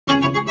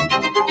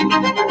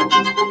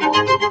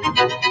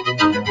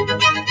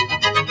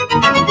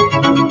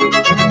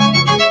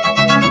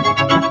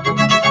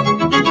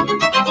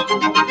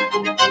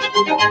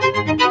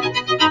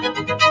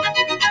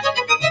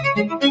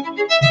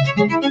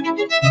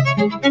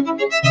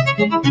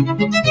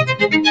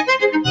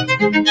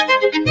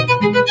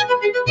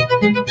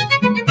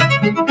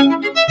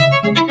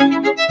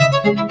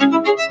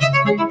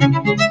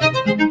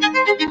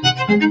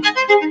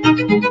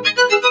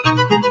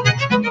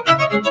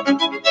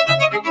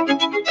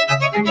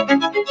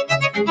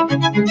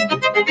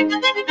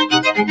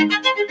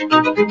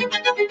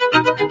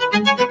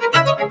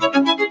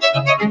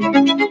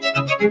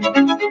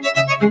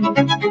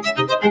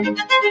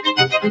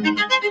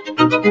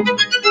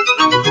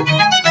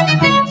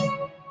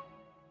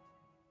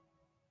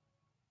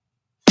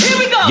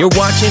You're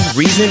watching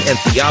Reason and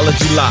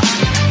Theology Live,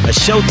 a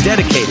show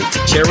dedicated to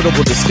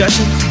charitable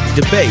discussions,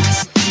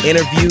 debates,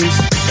 interviews,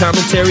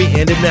 commentary,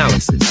 and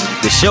analysis.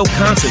 The show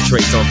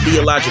concentrates on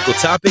theological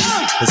topics,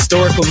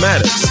 historical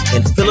matters,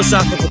 and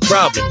philosophical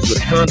problems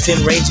with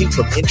content ranging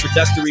from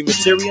introductory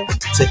material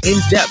to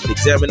in-depth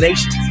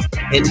examinations.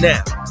 And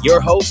now, your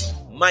host,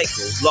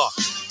 Michael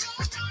Lofton.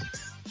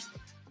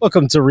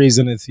 Welcome to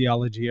Reason and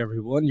Theology,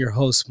 everyone. Your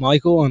host,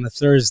 Michael. On a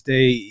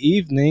Thursday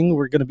evening,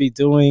 we're going to be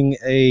doing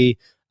a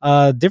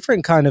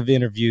different kind of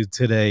interview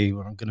today.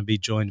 I'm going to be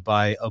joined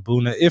by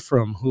Abuna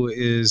Ephraim, who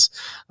is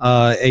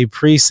a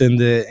priest in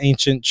the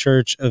Ancient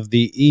Church of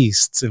the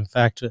East. In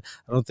fact, I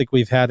don't think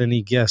we've had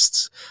any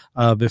guests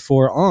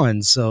before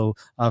on, so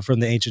from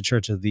the Ancient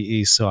Church of the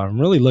East. So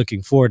I'm really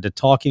looking forward to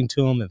talking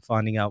to him and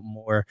finding out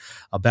more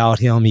about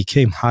him. He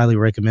came highly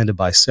recommended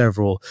by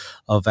several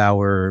of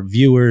our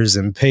viewers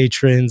and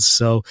patrons.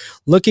 So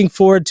looking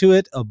forward to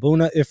it.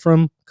 Abuna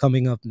Ephraim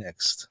coming up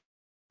next.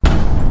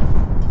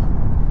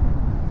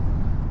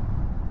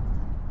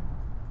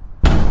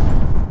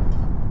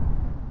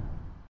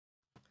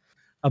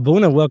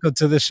 Abuna, welcome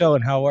to the show,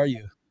 and how are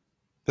you?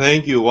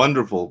 Thank you.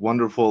 Wonderful.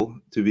 Wonderful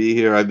to be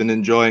here. I've been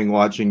enjoying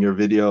watching your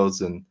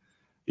videos, and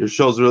your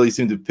shows really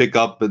seem to pick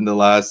up in the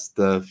last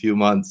few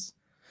months.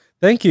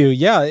 Thank you.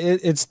 Yeah,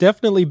 it's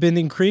definitely been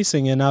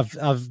increasing, and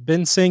I've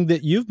been seeing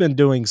that you've been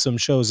doing some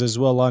shows as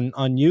well on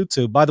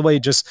YouTube. By the way,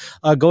 just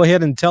go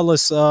ahead and tell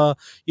us,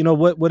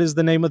 what is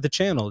the name of the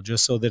channel,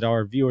 just so that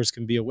our viewers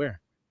can be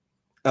aware.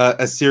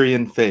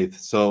 Assyrian Faith.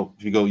 So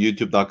if you go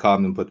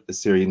youtube.com and put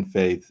Assyrian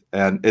Faith,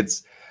 and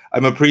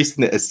I'm a priest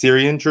in the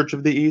Assyrian Church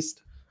of the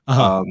East.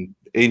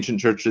 Ancient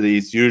Church of the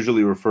East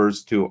usually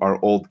refers to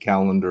our old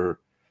calendar.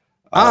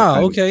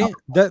 Okay.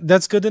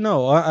 That's good to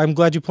know. I'm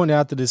glad you pointed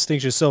out the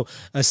distinction. So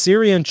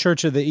Assyrian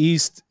Church of the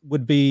East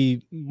would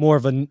be more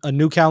of a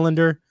new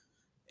calendar,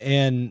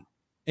 and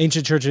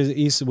Ancient Church of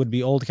the East would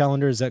be old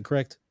calendar. Is that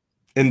correct?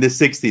 In the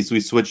 60s,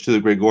 we switched to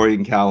the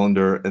Gregorian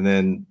calendar, and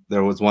then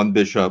there was one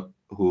bishop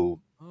who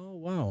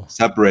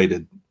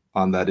separated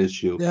on that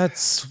issue.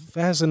 That's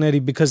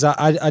fascinating, because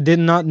I did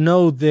not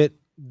know that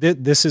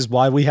this is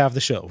why we have the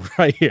show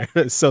right here,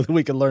 so that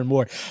we can learn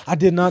more. I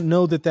did not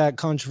know that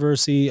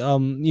controversy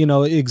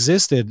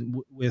existed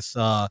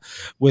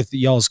with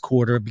y'all's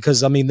quarter,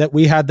 because I mean that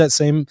we had that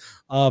same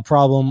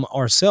problem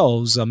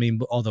ourselves. I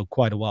mean, although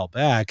quite a while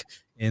back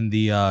in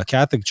the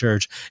Catholic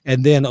Church,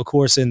 and then of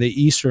course in the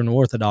Eastern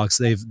Orthodox,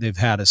 they've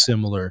had a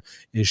similar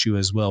issue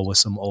as well with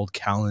some old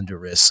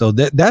calendarists. So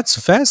that's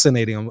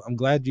fascinating. I'm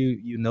glad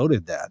you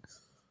noted that.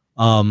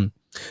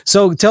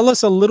 So tell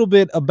us a little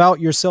bit about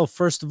yourself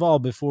first of all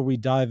before we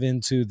dive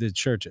into the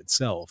church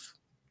itself.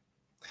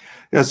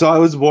 Yeah, so I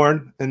was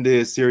born in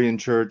the Assyrian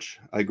Church.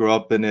 I grew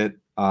up in it,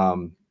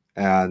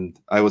 and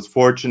I was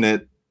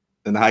fortunate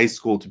in high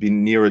school to be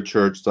near a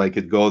church, so I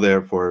could go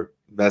there for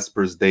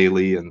Vespers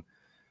daily and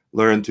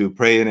learn to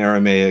pray in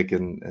Aramaic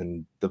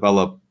and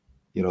develop,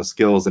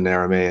 skills in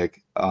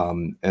Aramaic.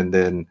 And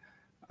then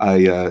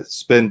I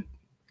spent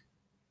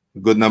a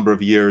good number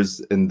of years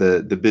in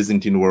the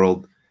Byzantine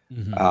world.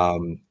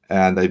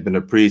 And I've been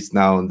a priest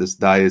now in this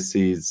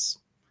diocese,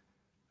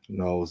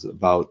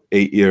 about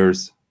 8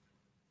 years.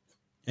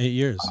 8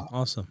 years.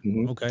 Awesome.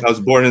 Okay. I was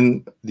born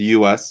in the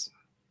U.S.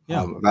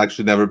 Yeah. I've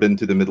actually never been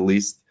to the Middle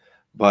East,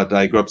 but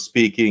I grew up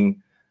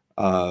speaking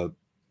an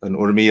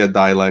Urmiya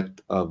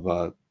dialect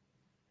of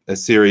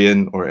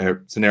Assyrian, or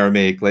it's an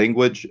Aramaic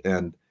language,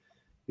 and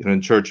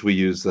in church we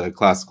use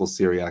classical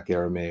Syriac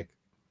Aramaic.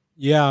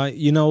 Yeah,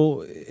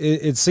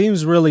 it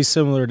seems really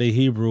similar to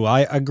Hebrew.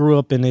 I grew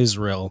up in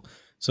Israel,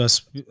 so I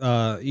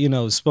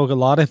spoke a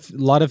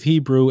lot of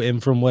Hebrew,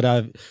 and from what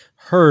I've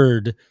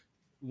heard,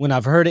 when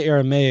I've heard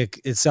Aramaic,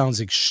 it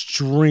sounds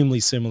extremely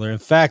similar. In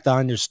fact, I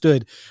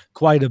understood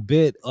quite a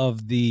bit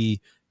of the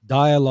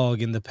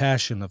dialogue in the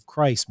Passion of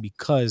Christ,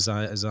 because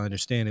as I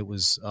understand, it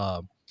was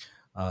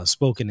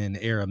spoken in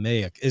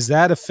Aramaic. Is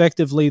that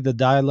effectively the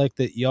dialect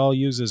that y'all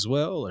use as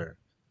well, or?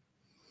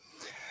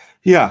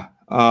 Yeah.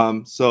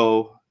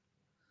 So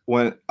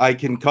when I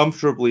can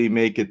comfortably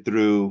make it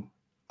through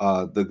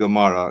the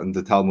Gemara and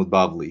the Talmud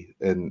Bavli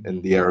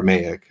in the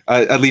Aramaic,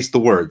 at least the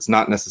words,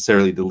 not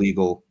necessarily the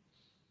legal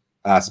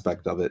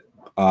aspect of it.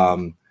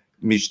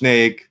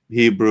 Mishnaic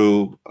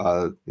Hebrew,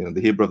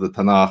 the Hebrew of the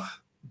Tanakh.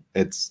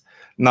 It's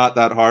not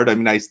that hard. I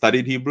mean, I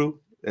studied Hebrew.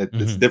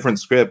 It's a different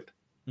script,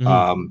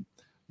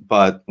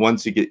 but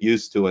once you get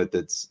used to it,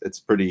 it's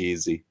pretty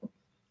easy.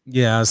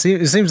 Yeah, see,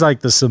 it seems like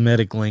the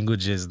Semitic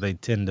languages, they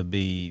tend to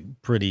be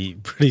pretty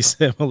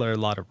similar. A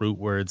lot of root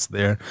words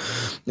there,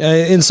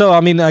 and so I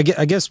mean, I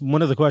guess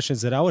one of the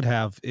questions that I would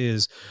have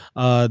is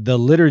the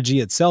liturgy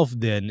itself.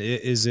 Then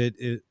is it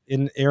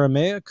in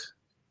Aramaic?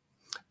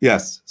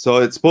 Yes, so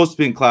it's supposed to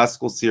be in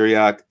classical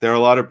Syriac. There are a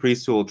lot of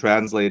priests who will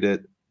translate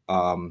it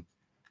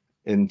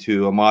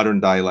into a modern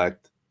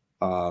dialect,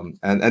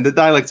 and the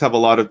dialects have a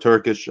lot of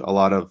Turkish, a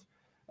lot of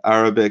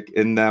Arabic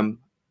in them,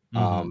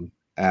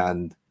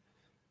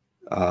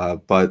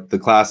 but the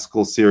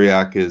classical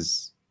Syriac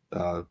is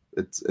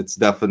it's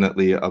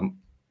definitely a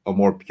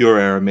more pure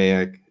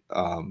Aramaic,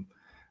 and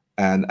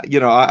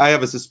I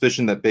have a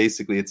suspicion that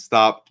basically it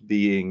stopped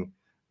being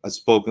a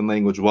spoken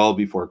language well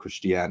before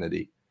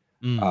Christianity,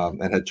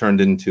 and had turned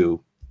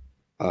into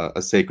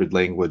a sacred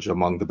language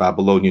among the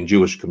Babylonian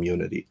Jewish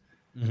community.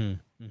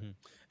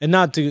 And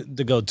not to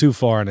go too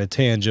far on a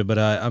tangent, but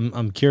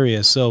I'm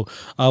curious. So,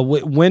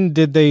 when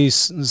did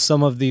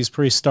some of these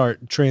priests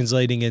start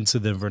translating into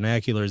the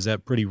vernacular? Is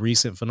that pretty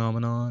recent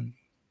phenomenon?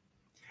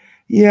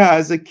 Yeah,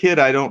 as a kid,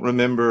 I don't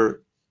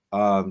remember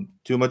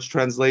too much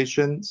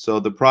translation. So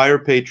the prior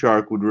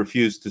patriarch would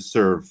refuse to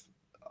serve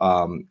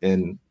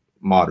in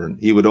modern.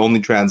 He would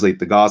only translate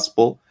the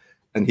gospel,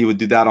 and he would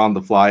do that on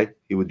the fly.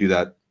 He would do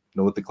that,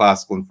 with the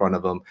classical in front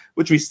of him,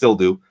 which we still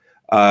do,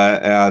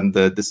 and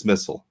the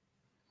dismissal.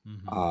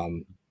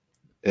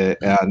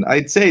 And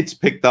I'd say it's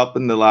picked up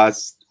in the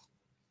last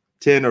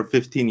 10 or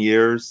 15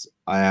 years.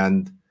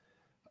 And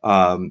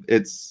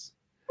it's,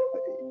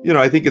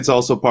 I think it's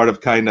also part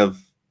of kind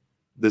of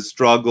the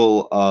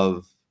struggle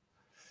of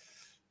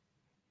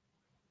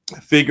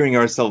figuring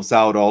ourselves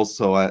out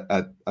also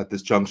at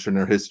this juncture in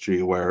our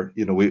history where,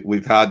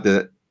 we've had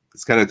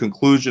this kind of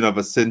conclusion of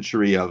a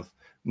century of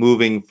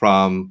moving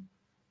from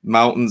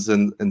mountains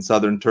in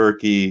southern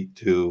Turkey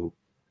to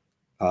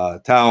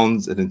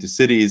towns and into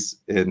cities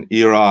in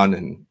Iran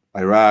and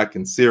Iraq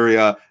and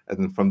Syria, and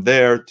then from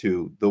there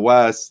to the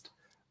West.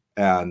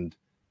 And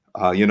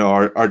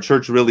our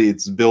church really,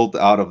 it's built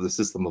out of the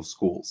system of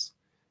schools.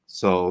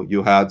 So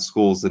you had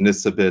schools in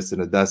Nisibis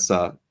and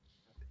Edessa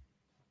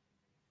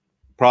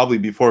probably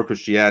before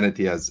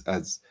Christianity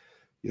as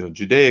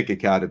Judaic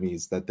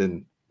academies that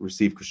then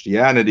received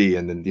Christianity,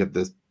 and then you have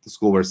the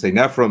school where St.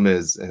 Ephraim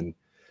is, and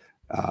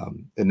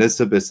in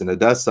Nisibis and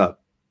Edessa.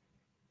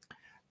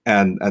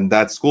 And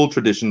that school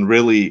tradition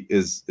really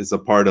is a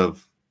part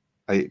of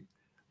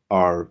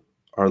our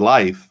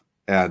life,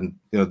 and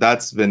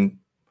that's been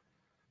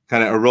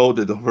kind of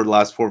eroded over the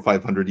last 400 or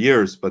 500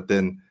 years. But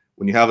then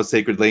when you have a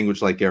sacred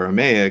language like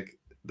Aramaic,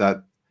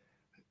 that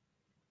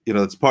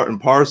it's part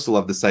and parcel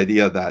of this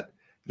idea that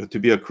to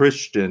be a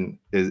Christian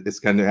is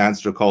kind of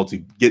answer a call to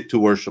get to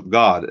worship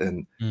God.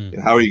 And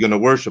how are you going to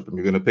worship Him?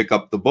 You're going to pick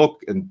up the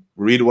book and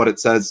read what it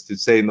says to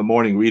say in the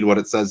morning, read what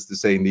it says to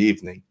say in the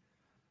evening.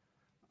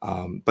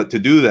 But to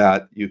do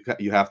that,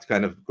 you have to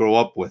kind of grow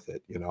up with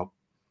it,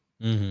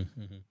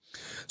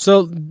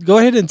 So go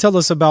ahead and tell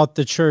us about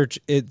the church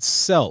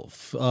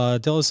itself.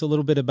 Tell us a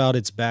little bit about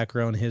its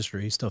background,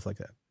 history, stuff like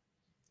that.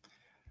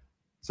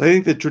 So I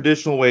think the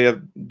traditional way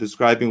of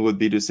describing would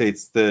be to say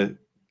it's the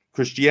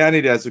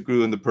Christianity as it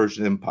grew in the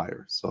Persian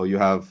Empire. So you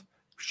have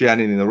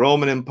Christianity in the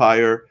Roman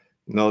Empire,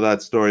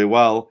 that story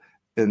well.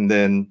 And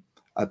then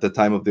at the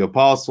time of the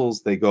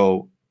apostles, they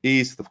go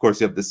east. Of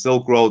course, you have the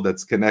Silk Road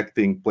that's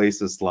connecting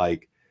places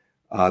like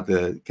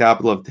the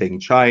capital of Tang,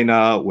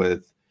 China,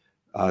 with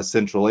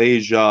Central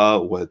Asia,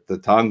 with the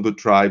Tangut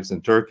tribes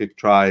and Turkic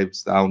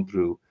tribes, down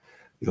through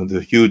the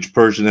huge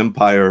Persian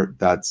Empire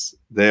that's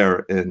there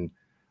in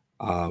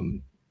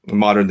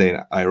modern day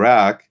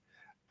Iraq.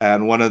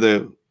 And one of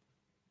the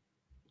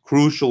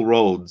crucial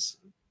roads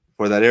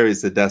for that area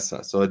is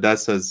Edessa. So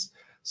Edessa's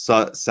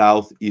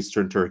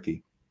southeastern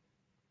Turkey.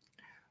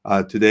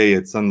 Today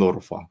it's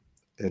Sanlurfa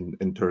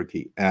in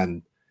Turkey,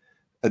 and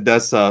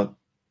Edessa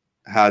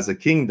has a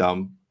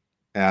kingdom,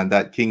 and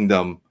that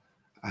kingdom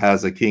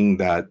has a king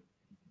that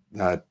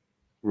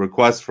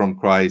requests from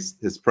Christ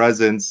his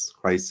presence.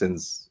 Christ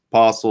sends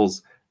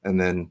apostles, and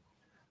then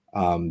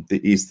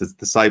the East is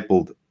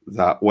discipled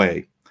that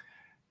way.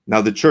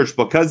 Now the church,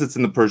 because it's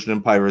in the Persian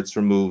Empire, it's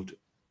removed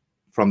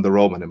from the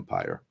Roman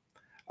Empire,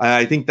 and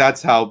I think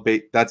that's how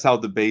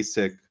the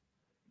basic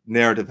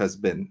narrative has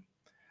been.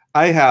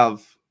 I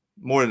have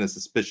more than a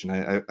suspicion.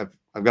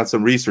 I've got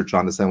some research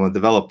on this. I want to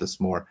develop this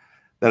more.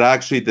 That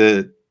actually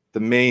the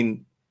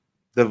main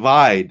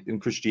divide in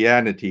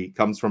Christianity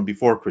comes from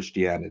before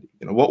Christianity.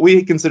 What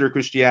we consider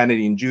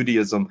Christianity and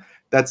Judaism,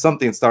 that's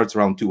something that starts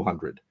around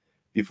 200.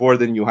 Before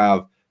then, you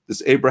have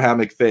this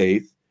Abrahamic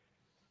faith,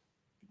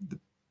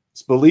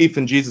 this belief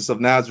in Jesus of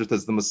Nazareth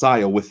as the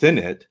Messiah within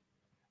it,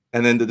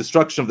 and then the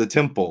destruction of the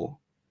temple,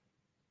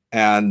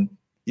 and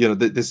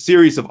the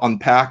series of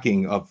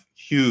unpacking of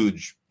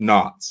huge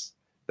knots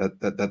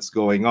that's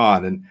going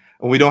on, and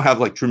we don't have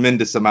like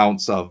tremendous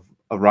amounts of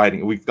of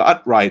writing. We've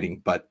got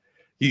writing, but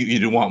you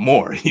do want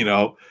more, you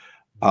know.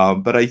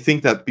 But I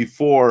think that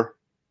before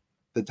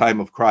the time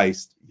of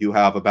Christ, you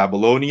have a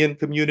Babylonian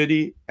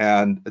community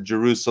and a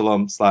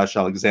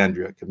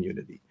Jerusalem/Alexandria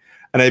community.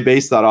 And I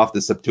base that off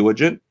the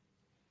Septuagint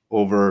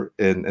over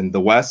in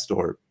the West,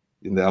 or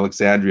in the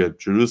Alexandria,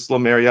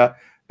 Jerusalem area,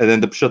 and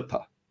then the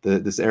Pshuta,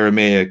 this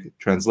Aramaic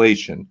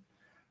translation.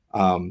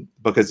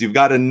 Because you've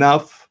got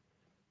enough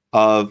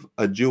of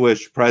a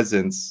Jewish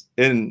presence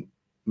in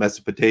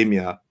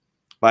Mesopotamia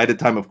by the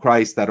time of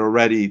Christ that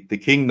already the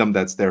kingdom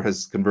that's there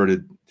has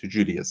converted to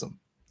Judaism,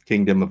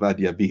 kingdom of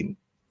Adiabin,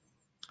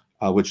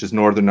 which is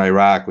northern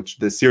Iraq, which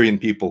the Assyrian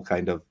people,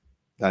 kind of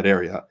that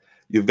area.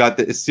 You've got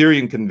the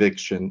Assyrian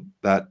conviction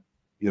that,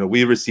 you know,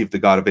 we received the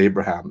God of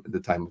Abraham at the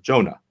time of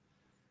Jonah.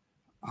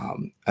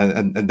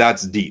 And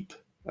that's deep.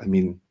 I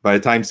mean, by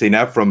the time St.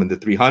 Ephraim in the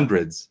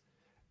 300s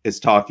is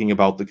talking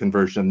about the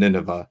conversion of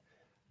Nineveh,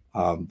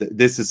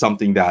 this is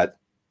something that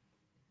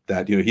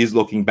you know, he's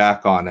looking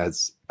back on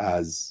as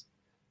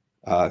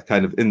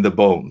kind of in the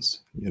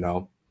bones, you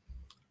know.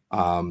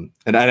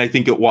 And I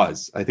think it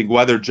was. I think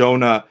whether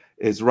Jonah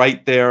is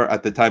right there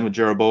at the time of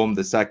Jeroboam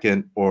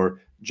II, or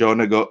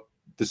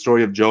the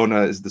story of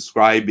Jonah is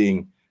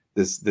describing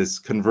this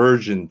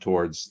conversion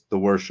towards the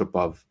worship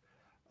of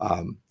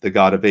the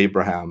God of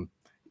Abraham.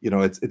 You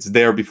know, it's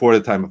there before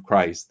the time of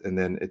Christ, and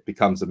then it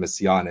becomes a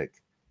messianic,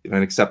 you know,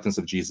 an acceptance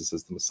of Jesus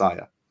as the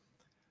Messiah.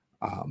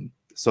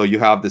 So you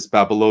have this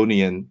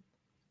Babylonian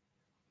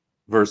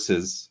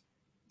versus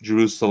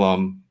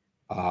Jerusalem,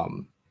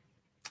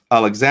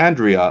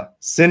 Alexandria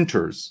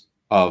centers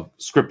of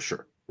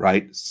scripture,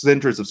 right?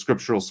 Centers of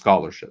scriptural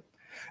scholarship.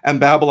 And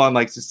Babylon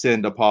likes to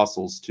send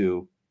apostles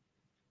to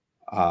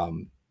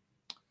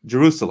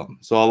Jerusalem.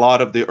 So a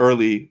lot of the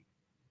early,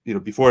 you know,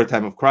 before the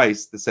time of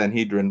Christ, the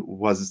Sanhedrin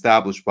was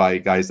established by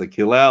guys like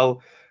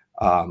Hillel,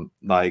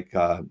 like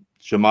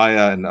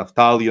Shemaiah and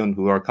Naphtalion,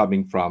 who are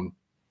coming from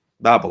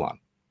Babylon.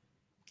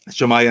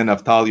 Shemaiah and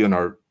Naphtalion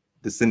are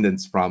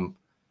descendants from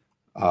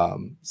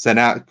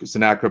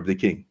Sennacherib the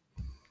king.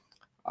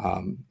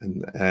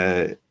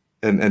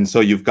 And so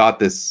you've got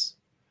this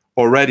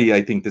already,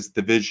 I think, this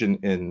division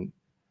in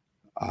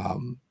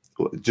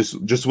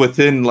just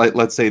within, like,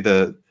 let's say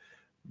the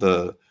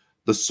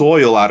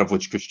soil out of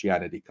which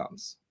Christianity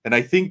comes. And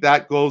I think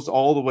that goes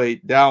all the way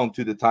down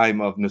to the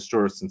time of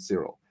Nestorius and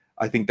Cyril.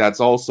 I think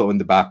that's also in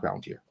the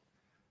background here.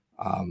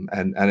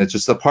 And it's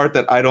just a part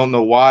that I don't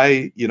know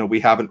why, you know, we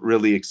haven't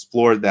really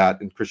explored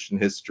that in Christian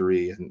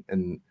history,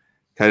 and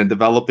kind of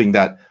developing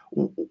that,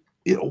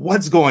 you know,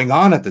 what's going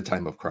on at the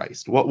time of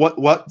Christ,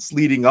 what's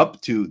leading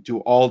up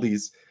to all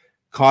these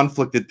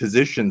conflicted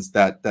positions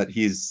that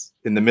he's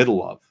in the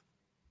middle of.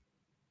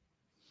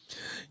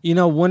 You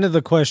know, one of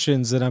the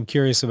questions that I'm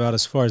curious about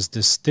as far as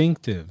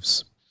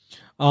distinctives,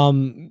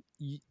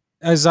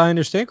 as I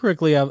understand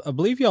correctly, I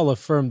believe y'all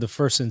affirmed the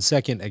first and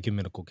second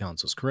ecumenical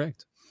councils,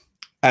 correct?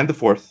 And the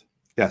fourth,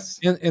 yes.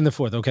 And the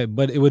fourth, okay,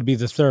 but it would be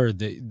the third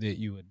that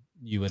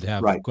you would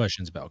have right.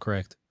 questions about,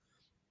 correct?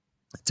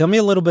 Tell me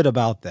a little bit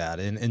about that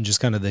and just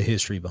kind of the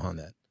history behind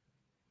that.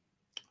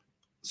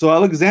 So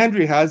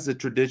Alexandria has a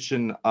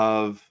tradition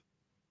of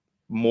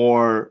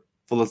more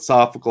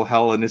philosophical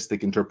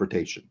Hellenistic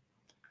interpretation.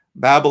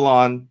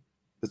 Babylon,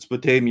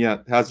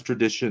 Mesopotamia, has a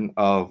tradition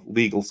of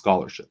legal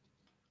scholarship,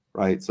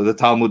 right? So the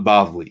Talmud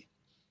Bavli,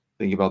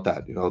 think about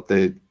that. You know,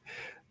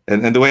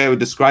 and the way I would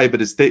describe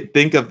it is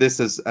think of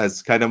this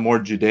as kind of more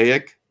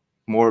Judaic,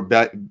 more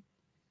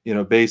you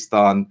know, based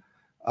on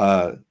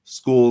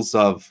schools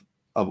of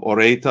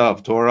Oraita,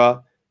 of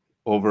Torah,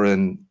 over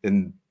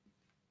in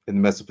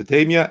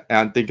Mesopotamia,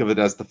 and think of it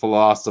as the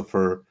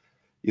philosopher,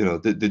 you know,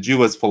 the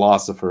Jew as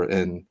philosopher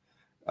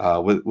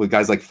with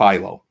guys like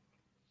Philo.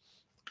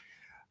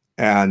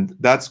 And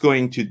that's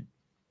going to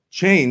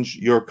change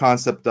your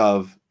concept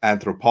of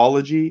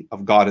anthropology,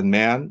 of God and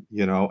man,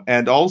 you know.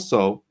 And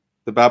also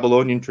the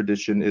Babylonian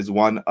tradition is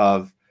one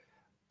of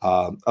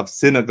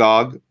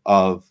synagogue,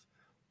 of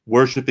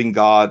worshiping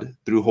God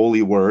through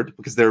holy word,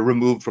 because they're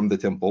removed from the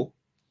temple.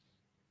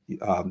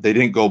 They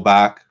didn't go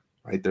back,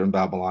 right? They're in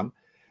Babylon.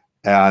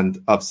 And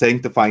of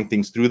sanctifying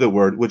things through the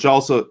word, which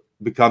also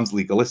becomes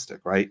legalistic,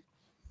 right?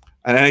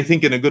 And I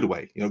think in a good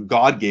way. You know,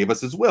 God gave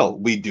us his will.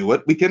 We do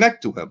it. We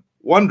connect to him.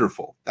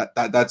 Wonderful.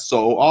 That's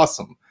so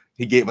awesome.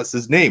 He gave us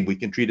his name. We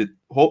can treat it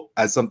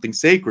as something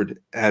sacred,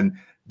 and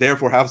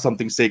therefore have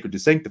something sacred to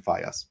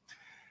sanctify us.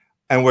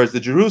 And whereas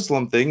the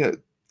Jerusalem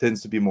thing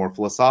tends to be more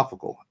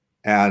philosophical.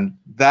 And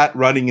that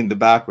running in the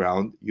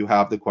background, you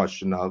have the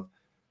question of,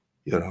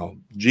 you know,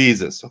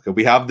 Jesus. Okay,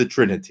 we have the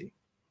Trinity.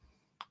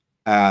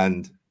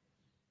 And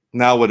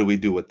now what do we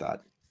do with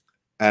that?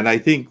 And I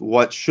think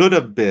what should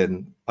have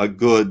been a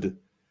good,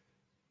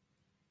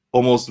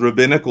 almost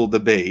rabbinical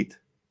debate,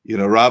 you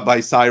know,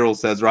 Rabbi Cyril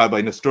says, Rabbi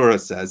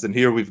Nestorius says, and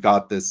here we've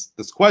got this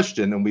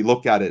question, and we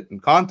look at it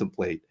and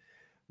contemplate,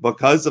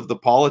 because of the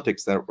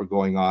politics that were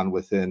going on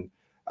within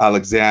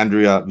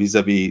Alexandria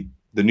vis-a-vis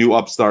the new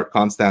upstart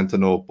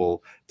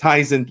Constantinople,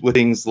 ties in with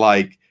things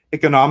like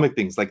economic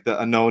things, like the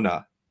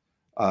Annona,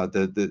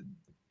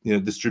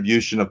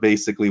 distribution of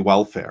basically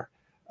welfare.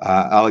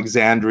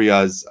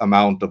 Alexandria's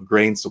amount of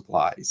grain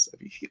supplies,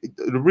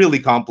 a really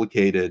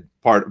complicated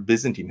part of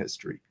Byzantine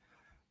history.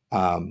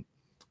 And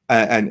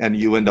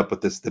you end up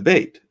with this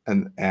debate.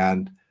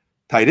 And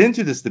tied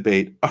into this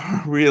debate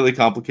are really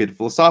complicated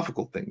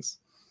philosophical things.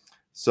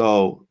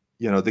 So,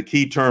 the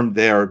key term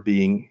there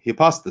being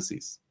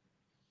hypostasis,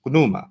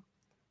 pneuma.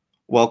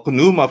 Well,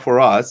 pneuma for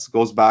us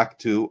goes back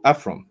to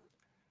Ephraim.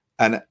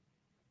 And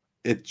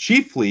it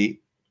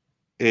chiefly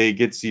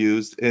gets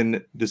used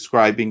in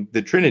describing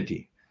the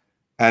Trinity.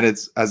 And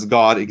it's as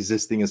God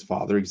existing as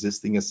Father,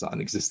 existing as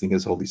Son, existing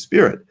as Holy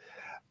Spirit.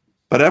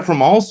 But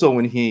Ephraim also,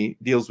 when he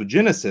deals with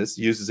Genesis,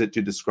 uses it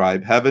to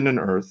describe heaven and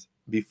earth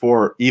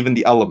before even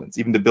the elements,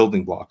 even the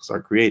building blocks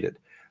are created.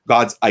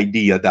 God's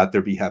idea that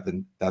there be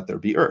heaven, that there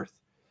be earth.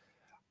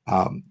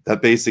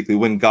 That basically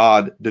when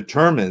God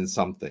determines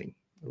something,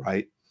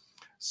 right?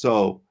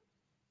 So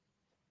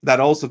that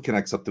also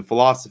connects up to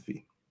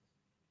philosophy.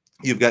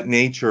 You've got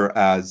nature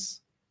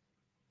as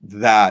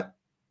that.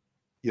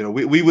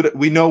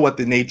 We know what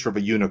the nature of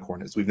a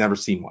unicorn is. We've never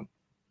seen one.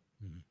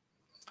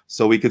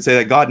 So we could say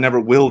that God never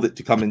willed it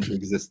to come into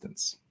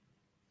existence.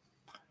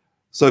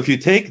 So if you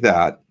take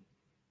that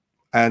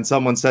and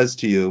someone says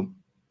to you,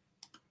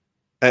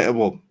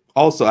 well,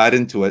 also add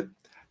into it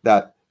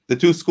that the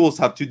two schools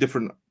have two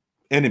different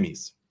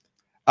enemies.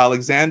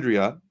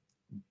 Alexandria,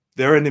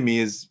 their enemy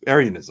is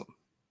Arianism.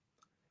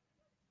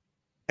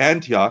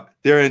 Antioch,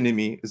 their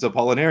enemy is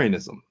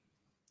Apollinarianism.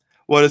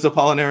 What does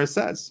Apollinarius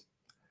says?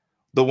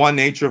 The one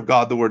nature of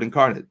God, the Word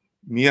incarnate.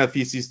 Mia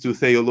physis tu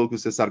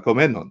theologus es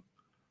arkomenon.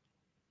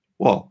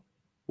 Well,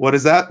 what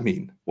does that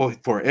mean? Well,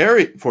 for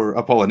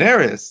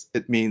Apollinarius,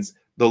 it means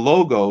the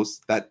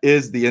logos, that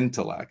is the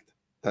intellect,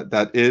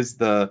 that is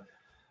the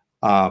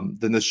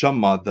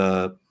neshama,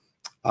 the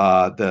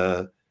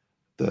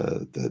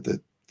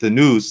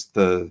nous,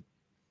 the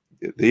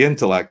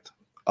intellect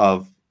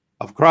of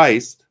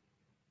Christ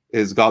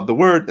is God the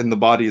Word, and the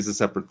body is a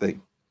separate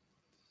thing.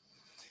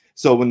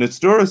 So when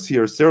Nestorius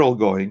hears Cyril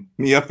going,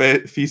 Mia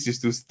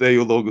physis tu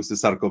theologus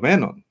es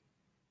arkomenon,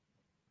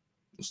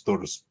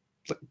 Nestorius,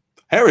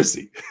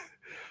 heresy.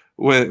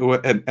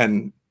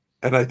 And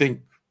I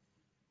think,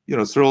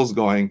 Cyril's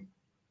going,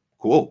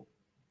 cool.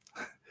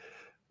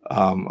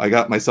 I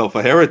got myself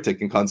a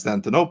heretic in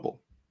Constantinople.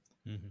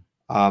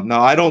 Mm-hmm.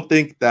 Now, I don't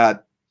think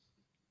that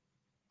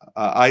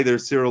either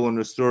Cyril or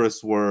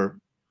Nestorius were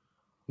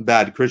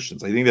bad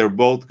Christians. I think they're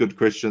both good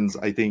Christians.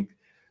 I think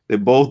they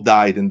both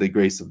died in the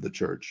grace of the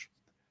church.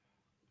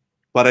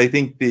 But I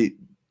think the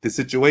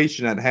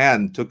situation at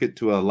hand took it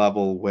to a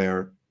level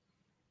where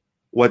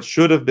what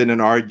should have been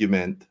an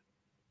argument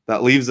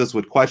that leaves us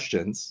with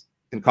questions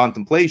and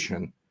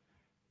contemplation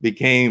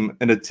became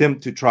an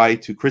attempt to try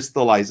to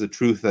crystallize a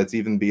truth that's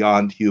even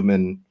beyond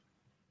human.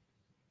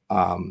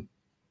 I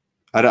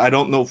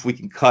don't know if we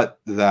can cut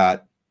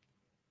that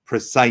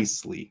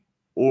precisely,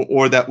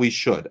 or that we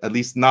should, at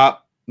least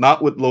not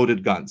with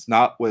loaded guns,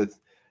 not with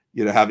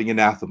having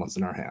anathemas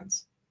in our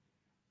hands.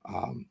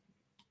 And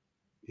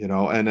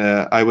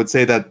I would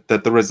say that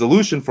the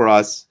resolution for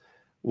us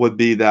would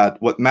be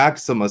that what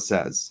Maximus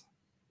says,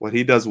 what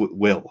he does with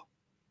will,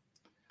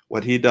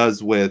 what he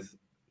does with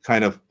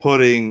kind of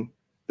putting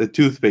the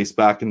toothpaste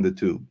back in the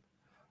tube,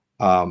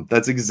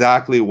 that's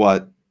exactly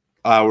what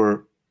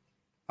our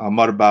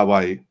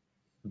Marbawai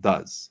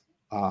does,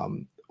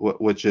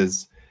 which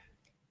is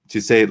to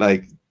say,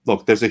 like,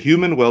 look, there's a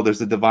human will,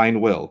 there's a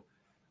divine will,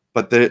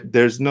 but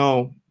there's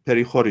no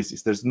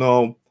perichoresis, there's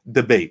no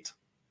debate.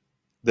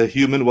 The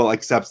human will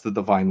accepts the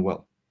divine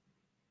will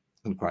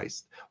in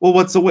Christ. Well,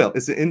 what's a will?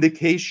 It's an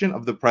indication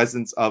of the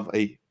presence of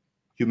a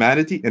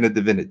humanity and a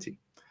divinity.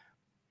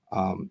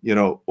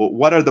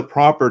 What are the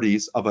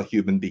properties of a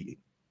human being?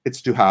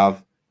 It's to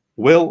have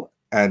will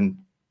and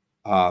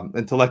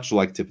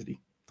intellectual activity.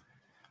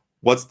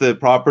 What's the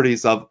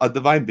properties of a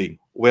divine being?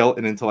 Will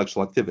and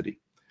intellectual activity.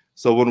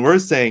 So when we're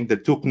saying the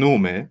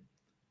tuknume,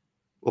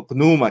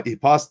 pneuma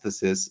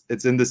hypostasis,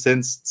 it's in the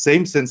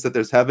same sense that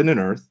there's heaven and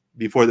earth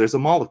before there's a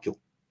molecule.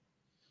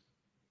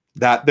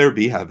 That there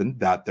be heaven,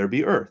 that there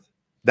be earth.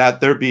 That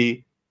there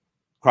be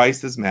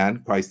Christ as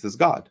man, Christ as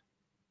God.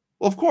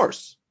 Well, of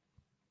course.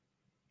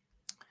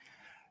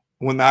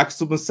 When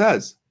Maximus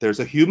says there's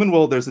a human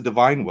will, there's a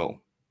divine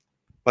will,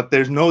 but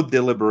there's no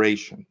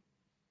deliberation.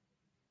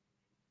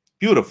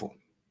 Beautiful.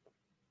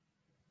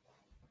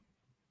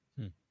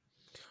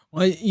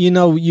 Well,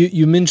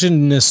 you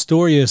mentioned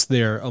Nestorius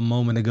there a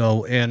moment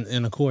ago,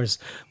 and of course,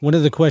 one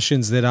of the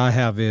questions that I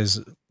have is,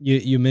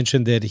 you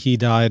mentioned that he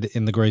died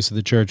in the grace of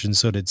the church, and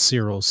so did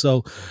Cyril.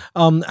 So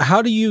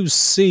how do you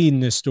see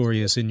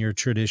Nestorius in your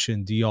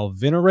tradition? Do y'all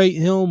venerate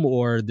him,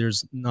 or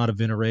there's not a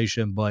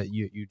veneration, but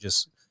you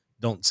just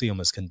don't see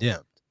him as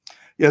condemned?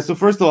 Yeah, so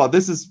first of all,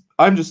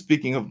 I'm just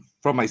speaking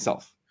from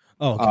myself.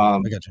 Oh, okay. I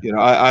got you.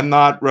 I'm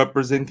not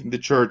representing the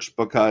church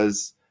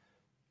because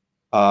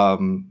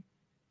I'm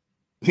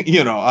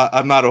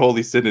not a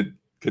Holy Synod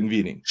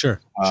convening.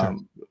 Sure.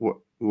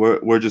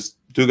 We're just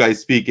two guys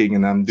speaking,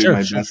 and I'm doing my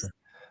best. Sure.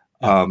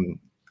 Yeah.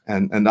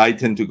 And I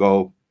tend to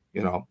go,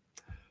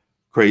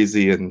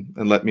 crazy and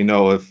let me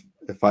know if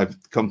I'm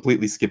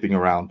completely skipping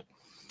around.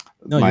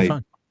 No, my you're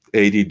fine.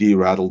 ADD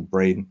rattled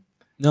brain.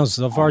 No,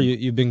 so far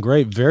you've been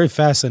great. Very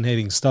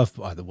fascinating stuff,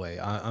 by the way.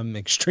 I'm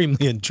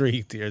extremely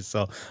intrigued here,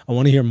 so I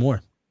want to hear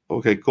more.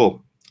 Okay,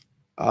 cool.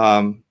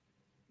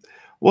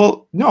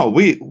 Well, no,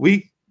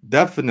 we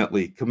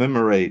definitely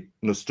commemorate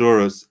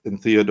Nestorus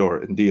and Theodore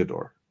and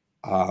Diodor.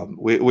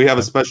 We have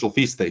a special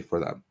feast day for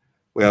them.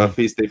 We have a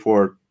feast day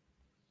for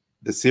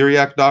the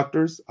Syriac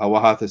doctors,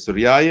 Awahatha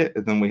Suryaye,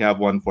 and then we have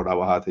one for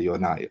Awahatha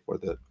Yonaye, for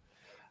the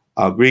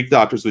Greek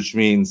doctors, which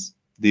means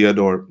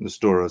Diodor,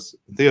 Nestorus,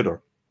 and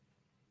Theodore.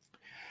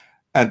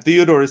 And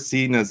Theodore is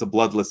seen as a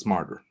bloodless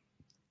martyr.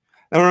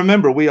 Now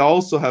remember, we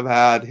also have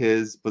had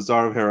his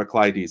Bazaar of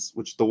Heraclides,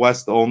 which the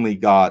West only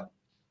got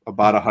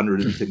about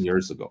 110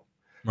 years ago.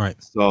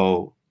 Right.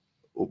 So,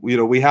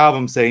 we have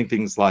him saying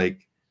things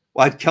like,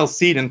 well, at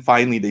Chalcedon,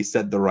 finally they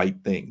said the right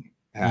thing.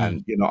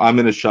 And, I'm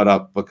going to shut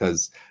up,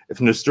 because if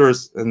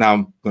Nestorus, and now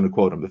I'm going to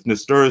quote him, if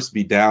Nestorus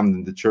be damned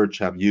and the church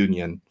have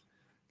union,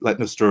 let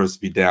Nestorus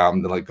be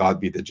damned and let God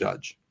be the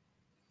judge.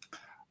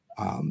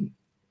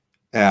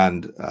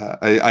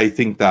 I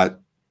think that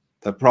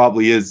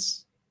probably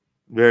is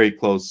very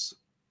close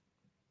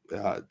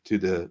to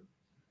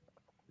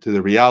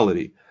the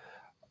reality.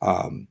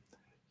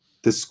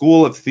 The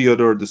school of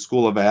Theodore, the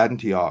school of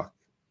Antioch,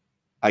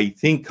 I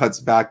think cuts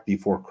back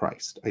before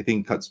Christ. I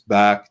think cuts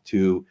back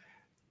to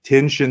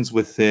tensions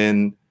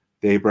within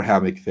the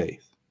Abrahamic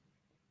faith,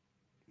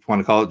 if you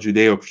want to call it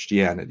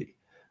Judeo-Christianity,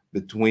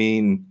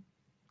 between,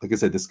 like I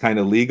said, this kind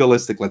of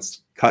legalistic,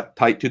 let's cut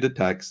tight to the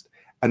text,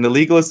 and the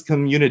legalist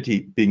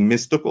community being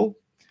mystical,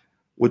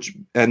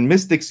 and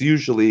mystics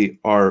usually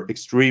are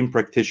extreme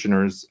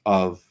practitioners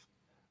of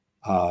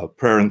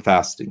prayer and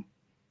fasting.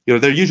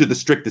 They're usually the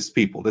strictest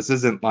people. This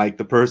isn't like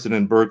the person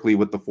in Berkeley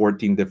with the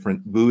 14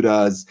 different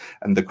Buddhas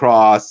and the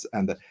cross,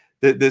 and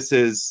this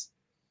is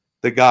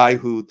the guy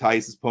who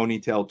ties his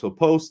ponytail to a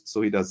post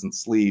so he doesn't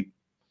sleep.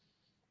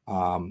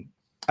 And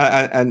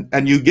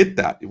you get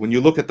that when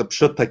you look at the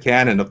Pshutta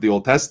canon of the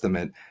Old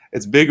Testament.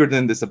 It's bigger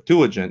than the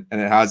Septuagint,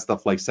 and it has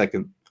stuff like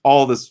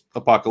all this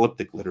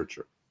apocalyptic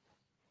literature,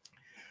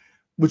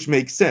 which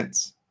makes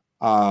sense.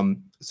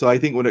 So I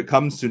think when it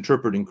comes to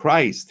interpreting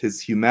Christ,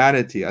 his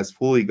humanity as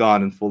fully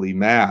God and fully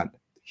man,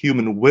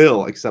 human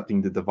will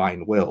accepting the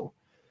divine will,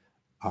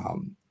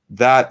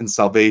 that and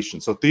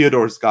salvation. So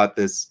Theodore's got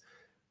this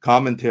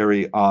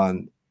commentary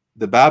on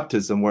the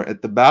baptism, where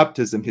at the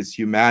baptism his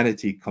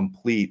humanity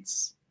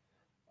completes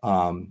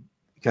kind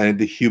of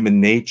the human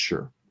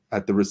nature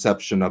at the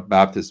reception of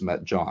baptism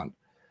at John.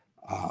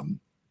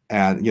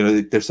 And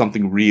there's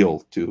something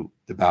real to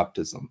the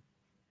baptism.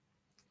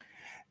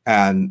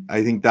 And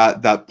I think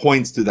that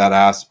points to that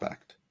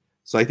aspect.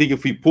 So I think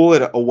if we pull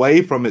it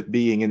away from it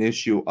being an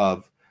issue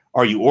of,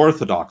 are you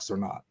Orthodox or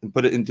not, and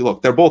put it into,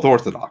 look, they're both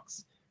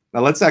Orthodox.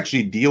 Now let's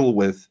actually deal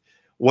with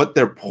what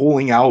they're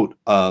pulling out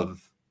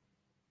of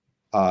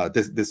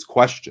this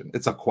question.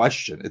 It's a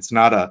question. It's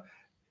not a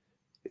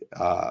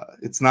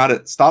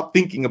stop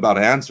thinking about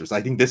answers.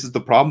 I think this is the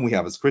problem we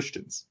have as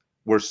Christians.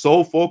 We're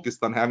so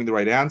focused on having the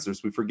right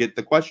answers, we forget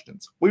the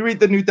questions. We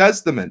read the New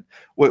Testament.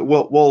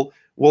 We'll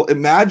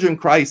imagine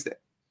Christ's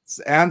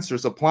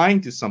answers applying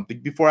to something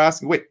before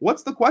asking, wait,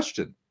 what's the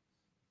question?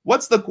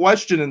 What's the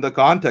question in the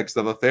context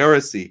of a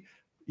Pharisee,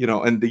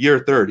 in the year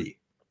 30?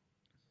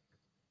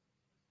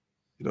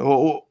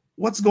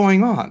 What's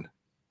going on?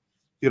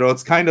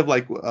 It's kind of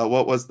like,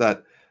 what was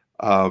that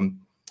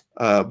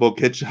book,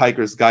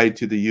 Hitchhiker's Guide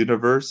to the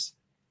Universe?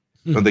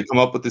 When they come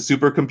up with the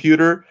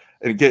supercomputer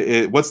and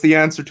what's the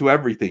answer to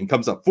everything?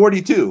 Comes up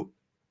 42.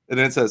 And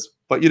then it says,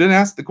 but you didn't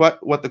ask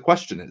what the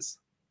question is.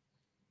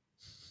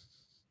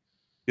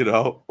 We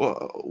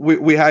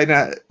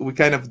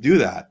kind of do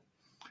that.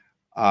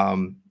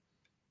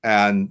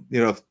 And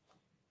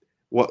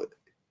what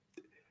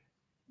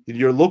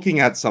you're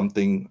looking at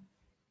something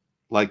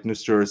like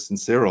Nestorus and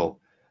Cyril,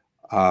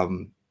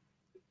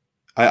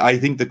 I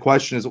think the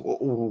question is,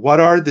 what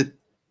are the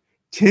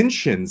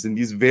tensions in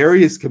these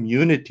various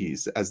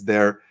communities as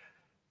they're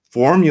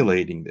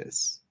formulating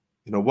this?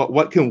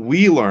 What can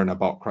we learn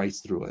about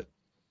Christ through it?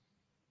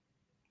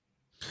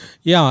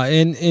 Yeah,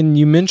 and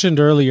you mentioned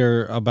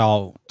earlier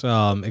about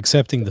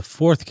accepting the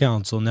Fourth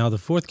Council. Now, the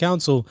Fourth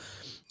Council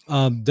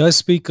does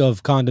speak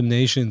of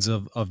condemnations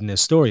of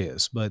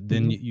Nestorius, but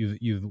then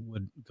you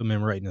would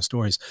commemorate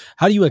Nestorius.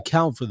 How do you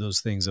account for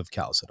those things of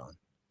Chalcedon?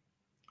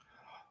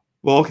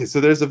 Well, okay, so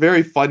there's a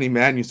very funny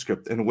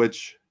manuscript in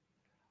which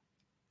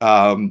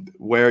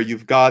where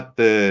you've got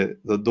the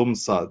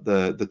Dumsa,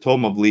 the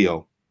Tome of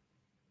Leo,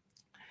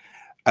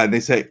 and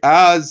they say,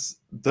 as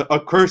the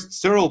accursed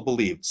Cyril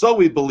believed, so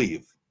we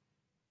believe.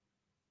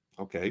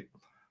 Okay,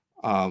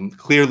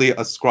 clearly a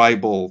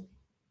scribal,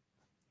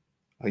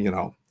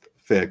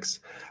 fix.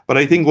 But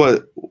I think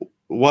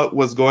what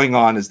was going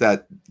on is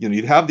that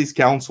you'd have these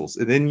councils,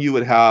 and then you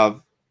would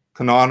have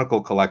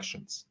canonical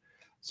collections.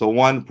 So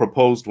one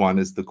proposed one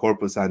is the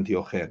Corpus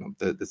Antiochianum,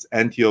 this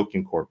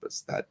Antiochian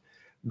corpus that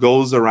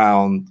goes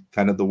around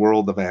kind of the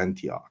world of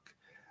Antioch.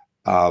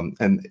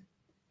 And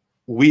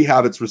we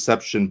have its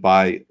reception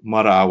by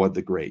Marawa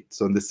the Great.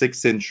 So in the 6th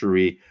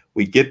century,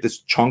 we get this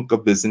chunk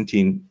of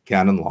Byzantine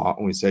canon law,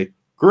 and we say,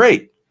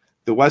 great,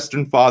 the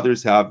Western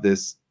fathers have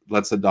this,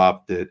 let's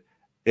adopt it.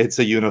 It's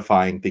a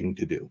unifying thing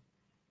to do.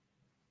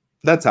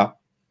 That's how.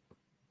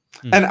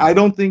 And I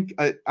don't think,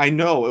 I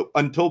know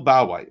until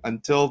Bawai,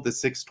 until the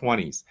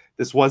 620s,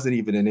 this wasn't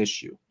even an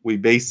issue. We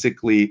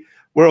basically,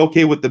 we're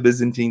okay with the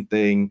Byzantine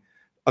thing.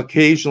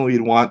 Occasionally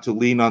we'd want to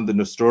lean on the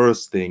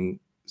Nestorius thing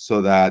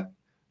so that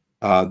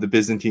the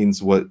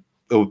Byzantines would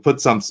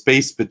put some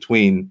space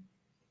between,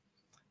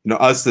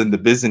 us and the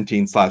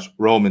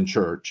Byzantine/Roman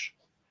Church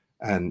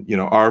and,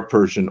 our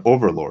Persian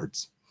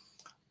overlords.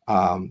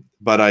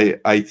 But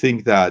I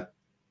think that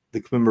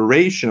the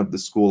commemoration of the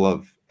school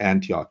of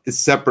Antioch is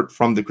separate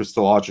from the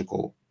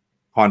Christological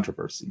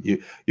controversy.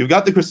 You've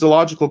got the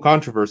Christological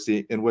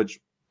controversy in which,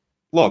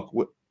 look,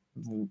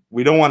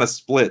 we don't want to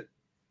split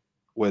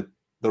with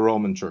the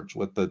Roman Church,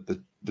 with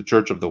the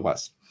Church of the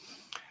West.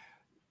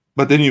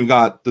 But then you've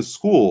got the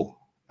school,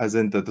 as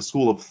in the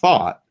school of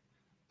thought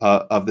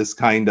of this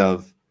kind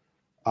of,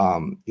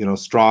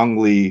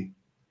 strongly,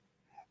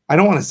 I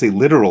don't want to say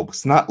literal, but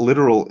it's not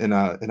literal in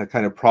a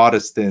kind of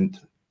Protestant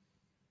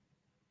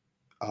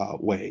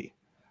way.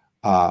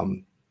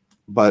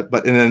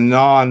 But in a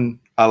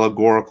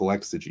non-allegorical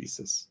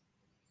exegesis,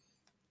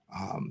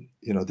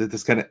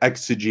 this kind of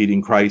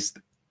exegeting Christ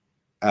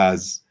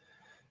as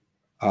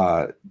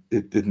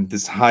in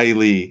this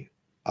highly,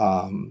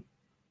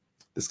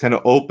 this kind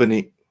of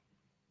opening.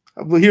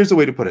 Well, here's a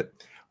way to put it.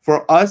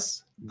 For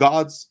us,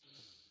 God's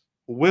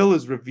will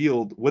is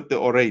revealed with the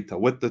Oreta,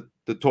 with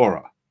the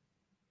Torah,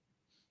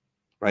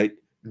 right?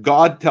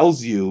 God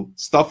tells you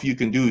stuff you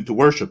can do to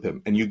worship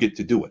him, and you get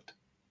to do it.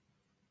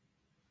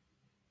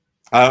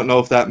 I don't know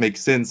if that makes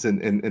sense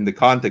in the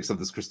context of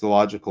this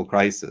Christological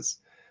crisis.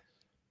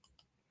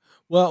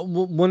 Well,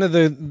 one of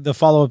the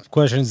follow-up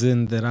questions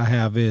then that I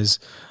have is,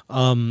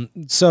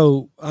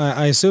 so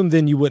I assume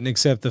then you wouldn't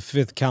accept the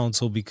 5th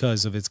Council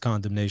because of its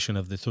condemnation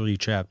of the 3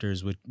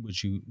 chapters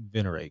which you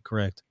venerate,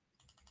 correct?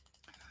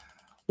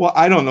 Well,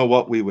 I don't know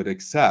what we would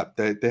accept.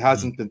 That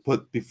hasn't been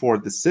put before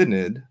the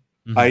Synod.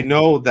 I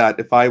know that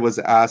if I was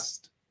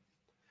asked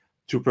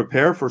to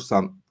prepare for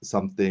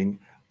something,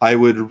 I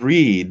would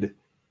read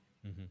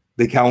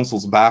the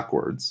councils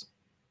backwards,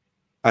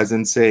 as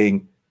in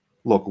saying,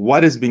 look,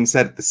 what is being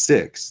said at the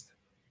 6th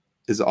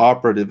is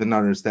operative in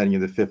understanding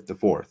of the 5th, the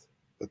 4th,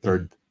 the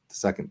 3rd, the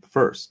 2nd, the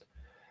 1st.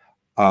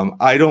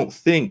 I don't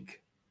think,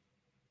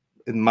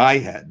 in my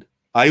head,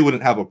 I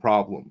wouldn't have a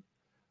problem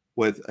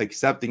with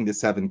accepting the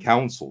 7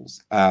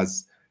 councils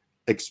as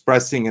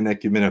expressing an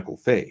ecumenical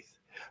faith.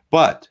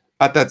 But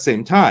at that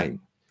same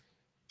time,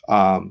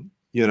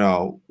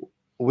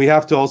 we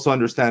have to also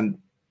understand,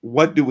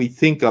 what do we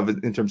think of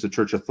in terms of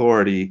church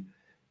authority?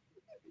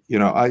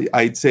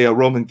 I'd say a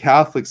Roman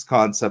Catholic's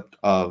concept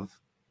of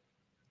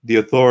the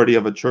authority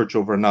of a church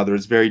over another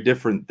is very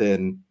different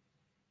than,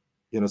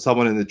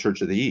 someone in the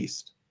Church of the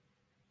East.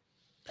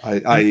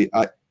 I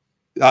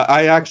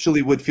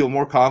actually would feel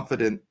more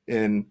confident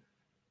in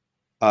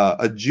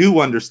a Jew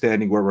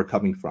understanding where we're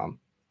coming from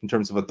in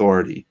terms of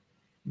authority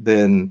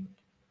than,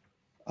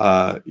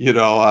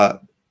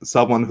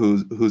 someone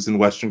who's in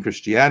Western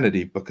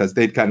Christianity, because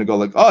they'd kind of go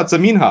like, oh, it's a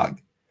minhag.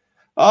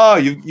 Oh,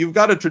 you've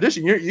got a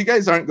tradition. You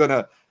guys aren't going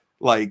to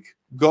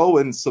go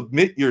and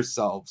submit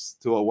yourselves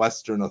to a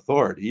Western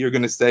authority. You're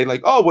going to say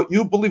like, oh, what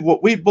you believe,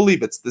 what we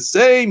believe, it's the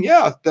same.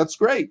 Yeah, that's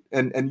great.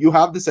 And you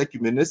have this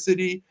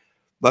ecumenicity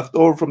left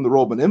over from the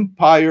Roman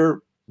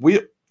Empire.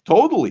 We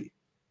totally,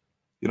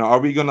 are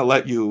we going to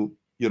let you,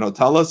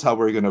 tell us how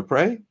we're going to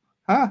pray?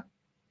 That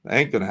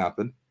ain't going to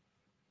happen.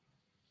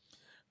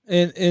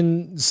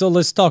 And so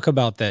let's talk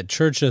about that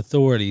church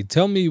authority.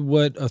 Tell me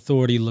what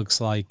authority looks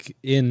like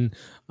in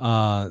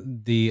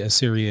the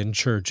Assyrian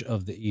Church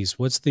of the East.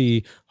 What's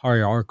the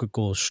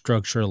hierarchical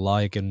structure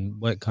like, and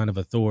what kind of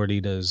authority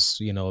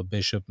does, a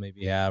bishop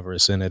maybe have, or a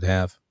synod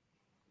have?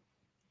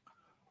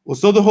 Well,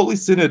 so the Holy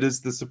Synod is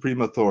the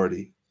supreme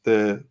authority.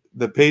 The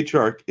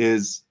patriarch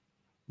is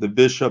the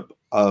bishop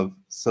of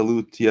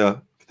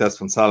Salutia,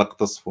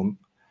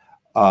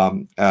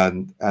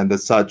 and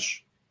as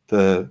such,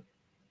 the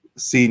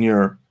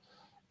senior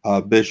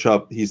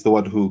bishop, he's the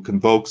one who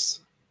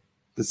convokes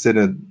the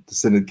synod. The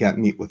synod can't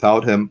meet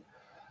without him.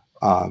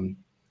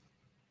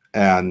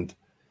 And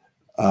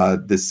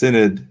the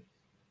synod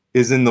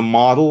is in the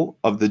model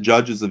of the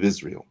judges of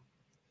Israel,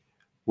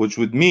 which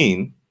would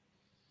mean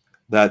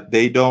that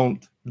they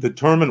don't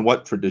determine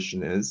what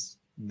tradition is.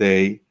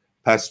 They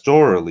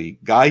pastorally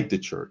guide the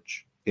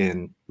church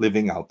in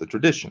living out the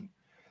tradition.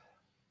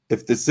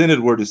 If the synod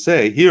were to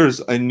say,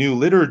 here's a new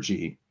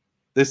liturgy,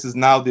 this is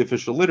now the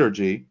official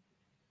liturgy,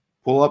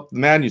 pull up the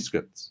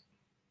manuscripts,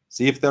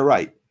 see if they're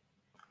right.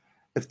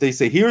 If they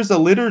say, here's a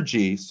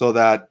liturgy so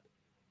that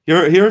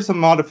here are some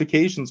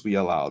modifications we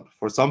allowed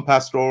for some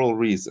pastoral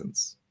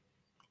reasons,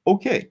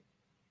 okay.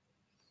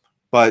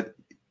 But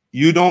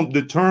you don't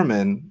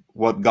determine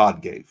what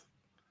God gave.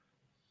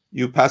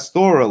 You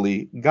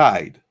pastorally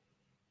guide.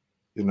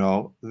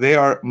 They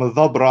are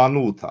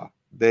madhabranuta.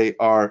 they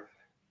are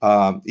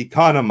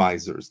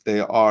economizers, they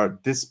are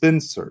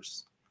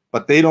dispensers,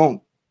 but they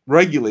don't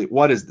regulate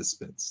what is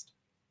dispensed,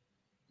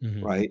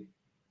 right?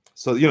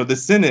 So, the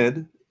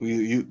synod,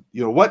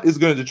 what is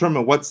going to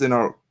determine what's in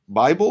our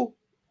Bible?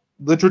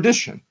 The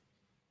tradition.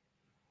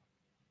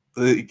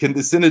 Can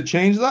the synod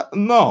change that?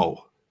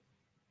 No,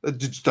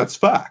 that's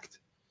fact.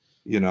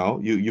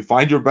 You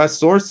find your best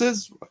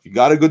sources. If you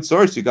got a good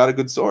source, you got a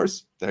good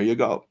source. There you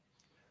go.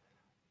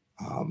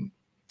 I don't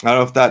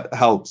know if that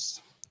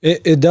helps.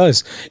 It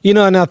does,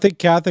 and I think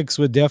Catholics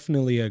would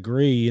definitely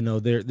agree.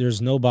 There's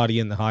nobody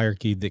in the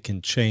hierarchy that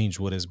can change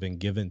what has been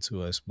given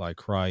to us by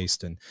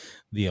Christ and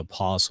the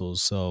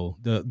apostles. So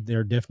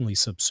they're definitely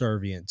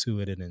subservient to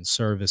it and in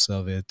service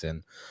of it,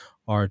 and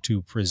are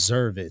to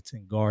preserve it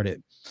and guard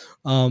it.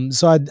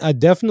 So I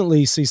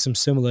definitely see some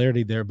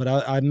similarity there, but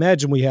I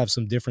imagine we have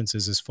some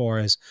differences as far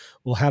as,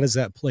 well, how does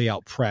that play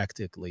out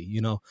practically?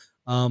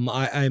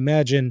 I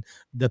imagine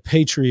the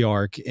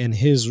patriarch and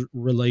his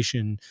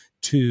relation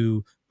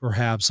to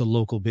perhaps a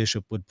local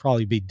bishop would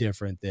probably be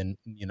different than,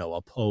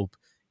 a pope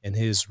and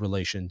his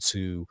relation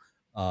to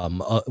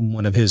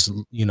one of his,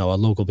 a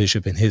local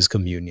bishop in his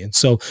communion.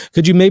 So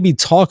could you maybe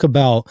talk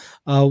about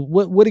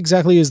what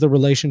exactly is the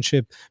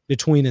relationship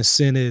between a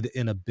synod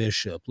and a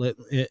bishop,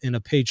 and a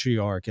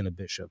patriarch and a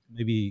bishop?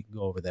 Maybe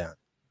go over that.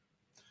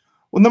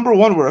 Well, number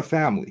one, we're a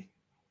family.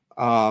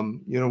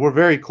 We're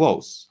very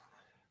close.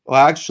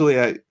 Well,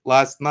 actually,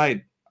 last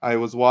night I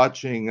was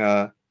watching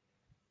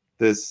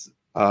this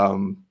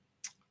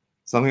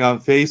something on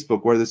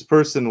Facebook where this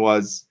person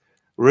was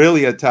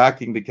really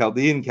attacking the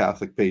Chaldean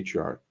Catholic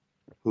patriarch,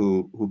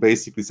 who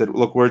basically said,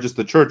 "Look, we're just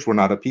a church, we're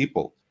not a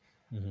people."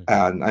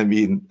 And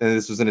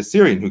this was an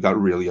Assyrian who got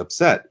really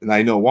upset, and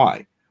I know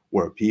why.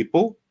 We're a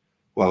people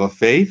who have a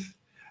faith,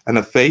 and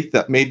a faith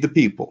that made the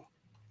people.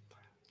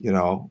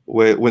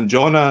 When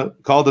Jonah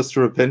called us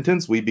to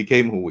repentance, we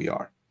became who we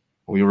are.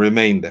 We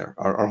remain there.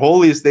 Our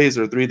holiest days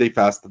are 3-day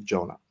fast of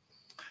Jonah.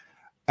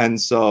 And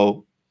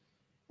so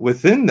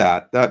within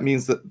that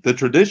means that the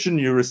tradition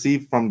you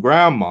receive from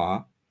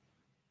grandma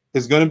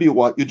is going to be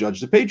what you judge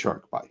the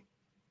patriarch by.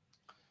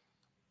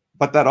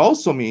 But that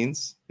also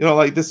means,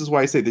 this is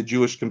why I say the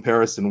Jewish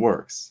comparison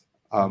works.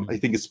 I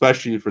think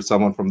especially for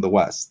someone from the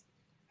West,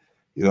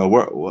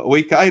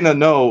 we kind of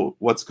know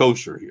what's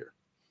kosher here.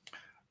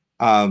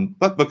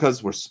 But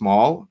because we're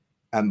small,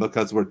 and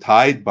because we're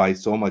tied by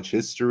so much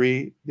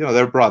history,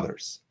 they're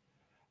brothers.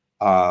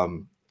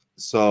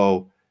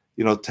 So,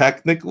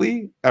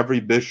 technically,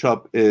 every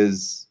bishop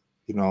is,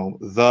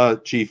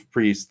 the chief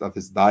priest of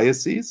his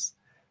diocese,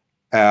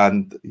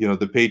 and,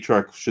 the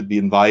patriarch should be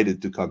invited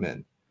to come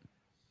in.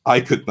 I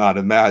could not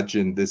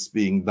imagine this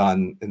being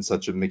done in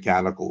such a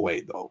mechanical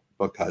way, though,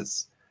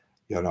 because,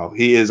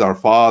 he is our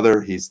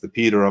father. He's the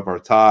Peter of our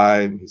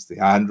time. He's the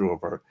Andrew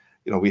of our,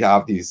 we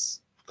have these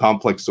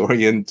complex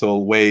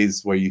Oriental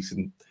ways where you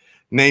can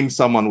name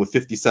someone with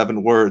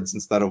 57 words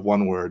instead of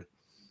one word.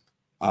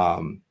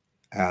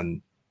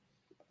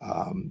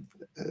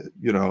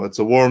 It's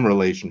a warm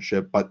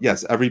relationship, but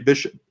yes, every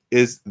bishop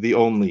is the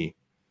only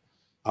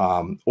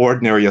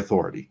ordinary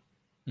authority.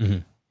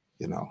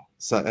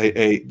 So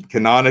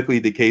canonically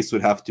the case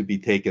would have to be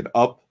taken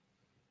up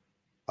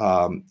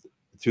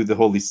to the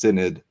Holy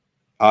Synod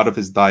out of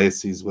his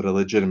diocese with a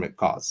legitimate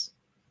cause.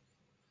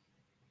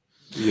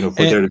 For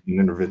there to be an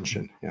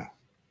intervention. Yeah.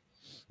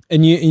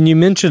 And you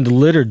mentioned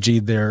liturgy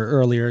there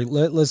earlier.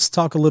 Let's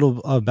talk a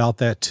little about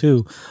that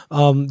too.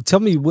 Tell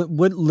me,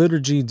 what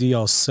liturgy do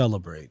y'all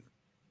celebrate?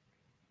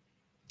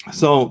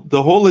 So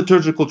the whole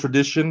liturgical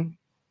tradition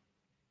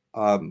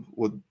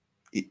would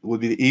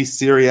be the East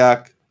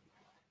Syriac,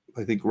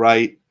 I think,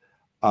 right?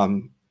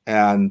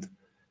 And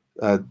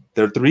there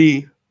are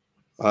 3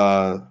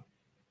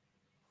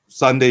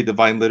 Sunday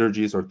divine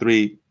liturgies, or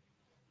 3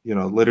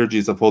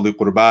 liturgies of Holy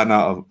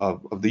Qurbana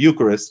of the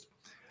Eucharist.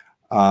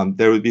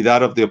 There would be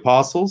that of the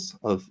Apostles,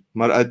 of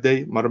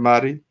Mar'adde,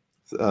 Marmari,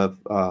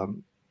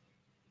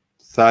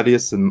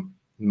 Thaddeus, and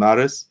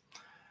Maris.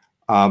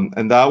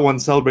 And that one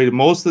celebrated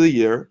most of the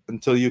year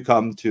until you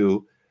come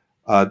to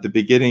the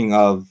beginning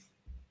of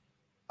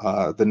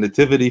the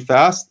Nativity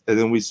fast. And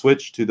then we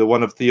switch to the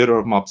one of Theodore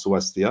of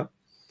Mopsuestia,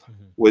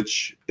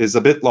 which is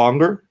a bit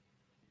longer,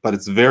 but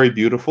it's very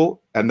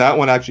beautiful. And that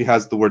one actually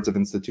has the words of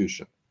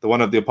institution. The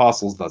one of the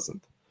Apostles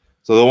doesn't.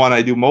 So the one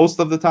I do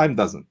most of the time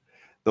doesn't.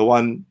 The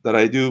one that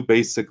I do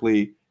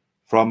basically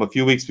from a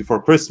few weeks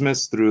before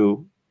Christmas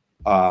through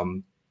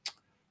Palm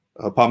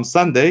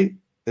Sunday,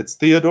 it's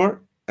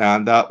Theodore,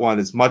 and that one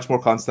is much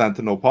more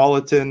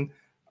Constantinopolitan.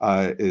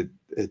 It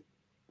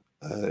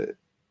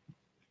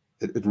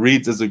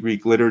reads as a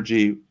Greek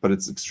liturgy, but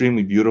it's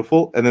extremely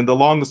beautiful. And then the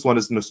longest one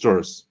is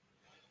Nestorus,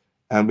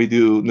 and we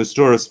do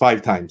Nestorus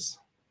 5 times,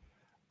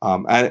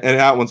 and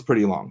that one's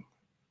pretty long.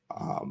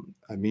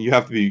 You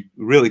have to be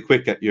really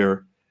quick at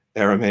your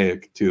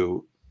Aramaic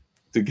to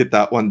get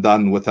that one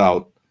done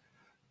without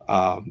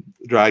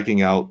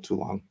dragging out too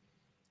long.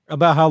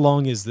 About how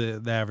long is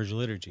the average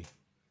liturgy?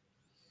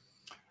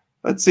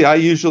 Let's see. I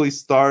usually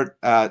start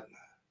at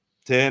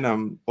 10.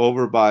 I'm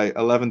over by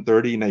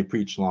 11:30, and I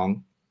preach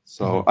long.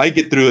 So I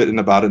get through it in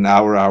about an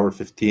hour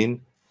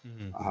 15.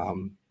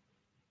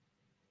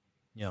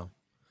 Yeah.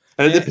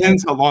 And it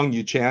depends how long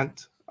you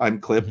chant. I'm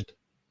clipped.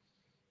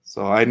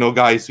 So I know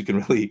guys who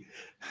can really,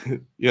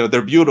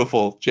 they're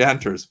beautiful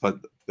chanters, but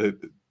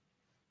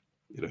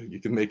you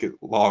can make it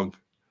long.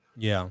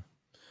 Yeah.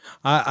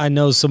 I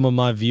know some of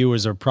my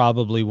viewers are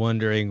probably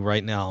wondering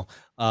right now,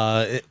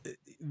 how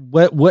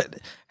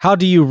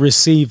do you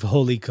receive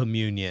Holy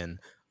Communion?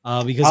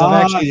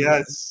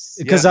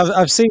 Because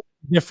I've seen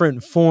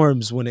different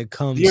forms when it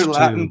comes Dear to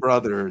Latin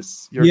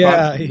brothers, your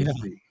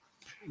controversy.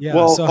 Yeah.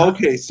 Well, So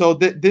so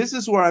this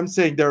is where I'm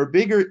saying there are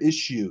bigger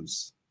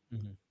issues.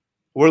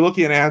 We're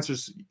looking at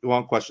answers to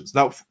one questions.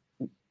 Now,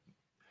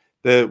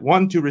 the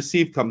one to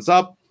receive comes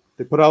up,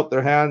 they put out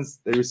their hands,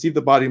 they receive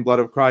the body and blood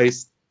of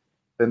Christ,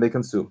 then they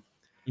consume.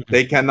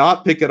 They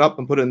cannot pick it up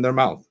and put it in their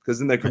mouth, because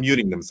then they're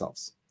communing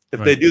themselves.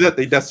 If they do that,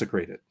 they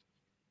desecrate it.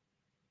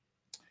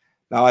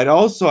 Now, I'd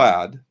also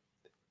add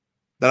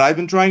that I've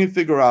been trying to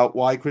figure out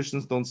why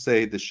Christians don't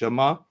say the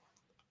Shema,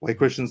 why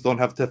Christians don't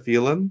have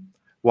tefillin,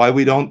 why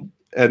we don't.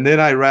 And then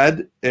I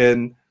read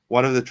in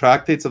one of the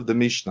tractates of the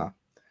Mishnah,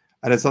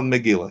 and it's on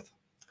Megillah,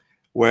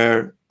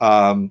 where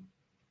Shimon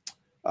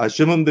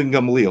ben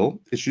Gamliel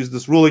issues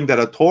this ruling that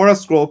a Torah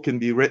scroll can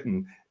be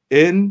written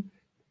in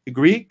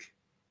Greek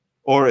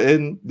or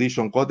in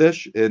Lishon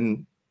Kodesh,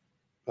 in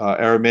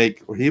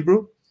Aramaic or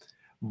Hebrew,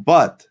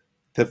 but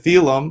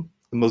tefillin,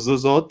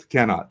 mezuzot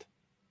cannot.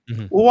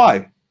 Well,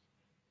 why?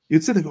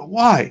 You'd sit there and go,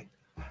 why?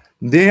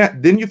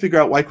 Then you figure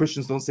out why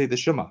Christians don't say the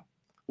Shema.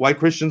 Why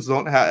Christians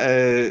don't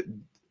have,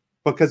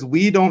 because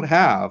we don't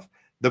have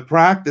the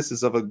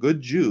practices of a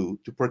good Jew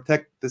to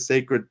protect the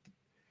sacred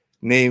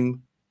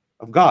name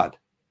of God,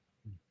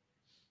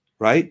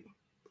 right?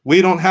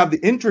 We don't have the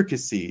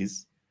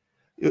intricacies.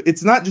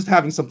 It's not just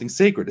having something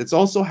sacred. It's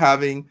also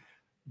having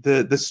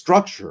the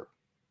structure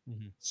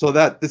so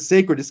that the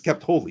sacred is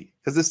kept holy,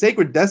 because the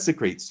sacred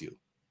desecrates you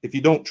if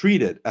you don't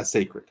treat it as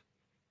sacred.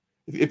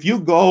 If you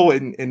go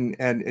and you're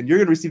going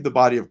to receive the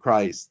body of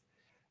Christ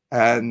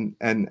and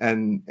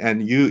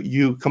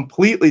you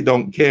completely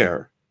don't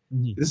care.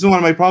 This is one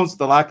of my problems with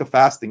the lack of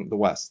fasting in the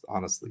West,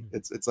 honestly.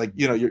 It's like,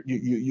 you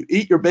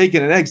eat your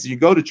bacon and eggs, and you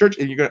go to church,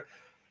 and you're going to,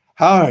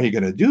 how are you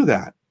going to do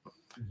that?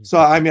 So,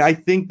 I mean, I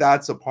think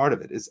that's a part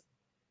of it, is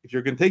if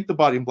you're going to take the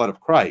body and blood of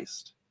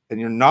Christ and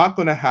you're not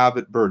going to have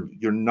it burn you,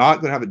 you're not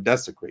going to have it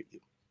desecrate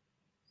you,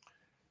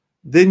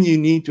 then you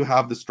need to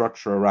have the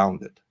structure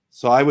around it.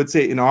 So I would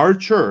say in our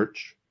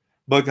church,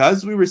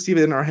 because we receive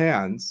it in our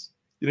hands,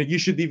 you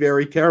should be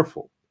very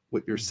careful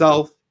with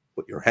yourself,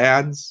 with your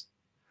hands,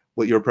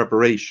 with your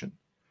preparation.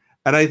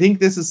 And I think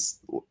this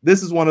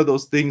is one of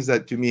those things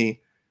that, to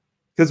me,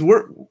 because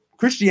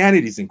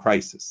Christianity's in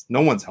crisis.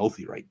 No one's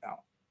healthy right now.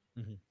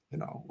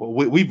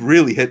 We've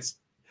really hit.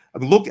 I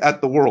mean, look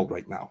at the world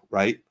right now,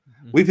 right?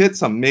 We've hit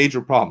some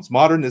major problems.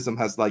 Modernism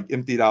has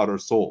emptied out our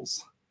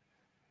souls,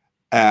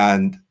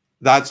 and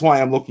that's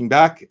why I'm looking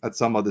back at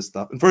some of this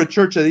stuff. And for a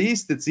church at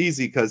East, it's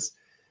easy because,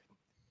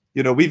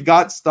 we've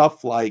got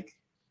stuff like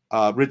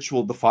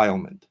ritual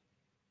defilement.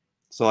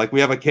 So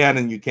we have a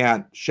canon, you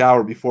can't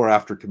shower before or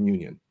after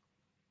communion.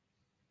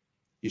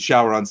 You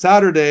shower on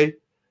Saturday,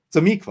 it's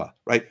a mikvah,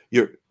 right?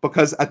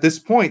 Because at this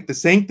point, the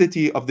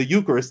sanctity of the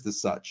Eucharist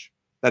is such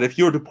that if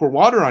you were to pour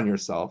water on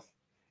yourself,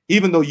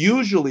 even though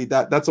usually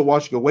that's a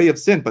washing away of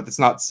sin, but it's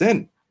not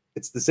sin,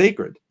 it's the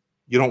sacred.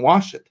 You don't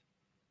wash it.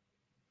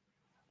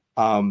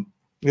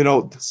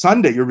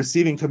 Sunday, you're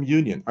receiving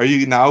communion. Are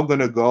you now going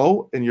to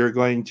go and you're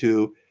going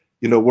to,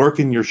 work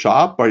in your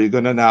shop? Are you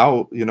going to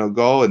now,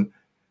 go and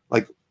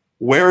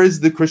where is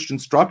the Christian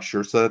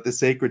structure so that the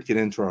sacred can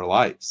enter our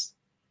lives?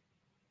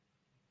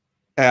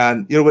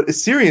 And, with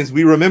Assyrians,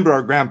 we remember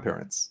our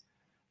grandparents.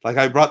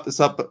 I brought this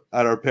up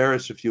at our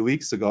parish a few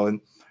weeks ago, and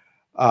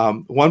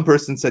one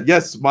person said,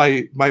 yes,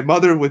 my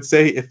mother would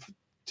say if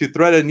to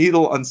thread a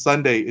needle on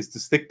Sunday is to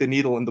stick the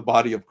needle in the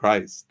body of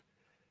Christ.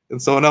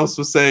 And someone else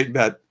was saying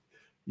that,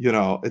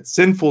 it's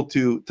sinful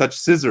to touch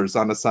scissors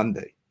on a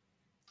Sunday.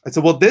 I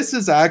said, well, this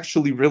is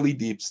actually really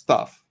deep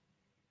stuff.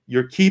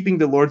 You're keeping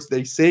the Lord's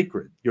Day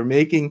sacred. You're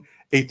making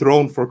a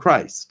throne for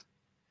Christ.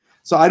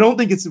 So I don't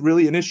think it's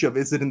really an issue of,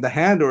 is it in the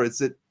hand or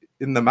is it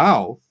in the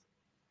mouth?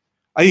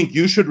 I think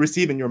you should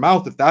receive in your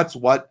mouth if that's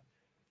what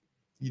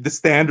the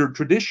standard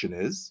tradition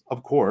is,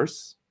 of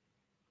course.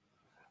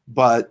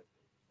 But,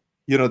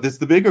 there's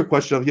the bigger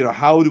question of,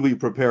 how do we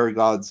prepare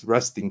God's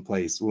resting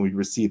place when we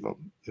receive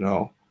him,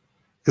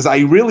 Because I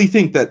really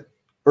think that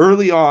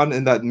early on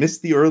in that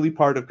misty early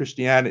part of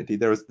Christianity,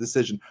 there was a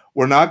decision.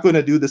 We're not going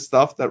to do the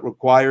stuff that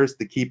requires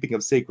the keeping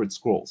of sacred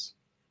scrolls.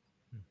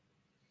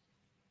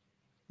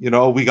 We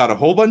got a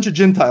whole bunch of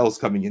Gentiles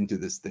coming into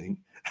this thing.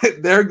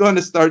 They're going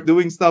to start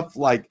doing stuff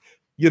like,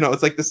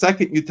 it's like the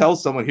second you tell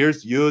someone,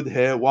 here's Yud,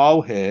 He,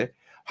 Waw, He,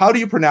 how do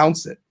you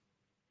pronounce it?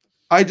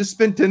 I just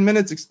spent 10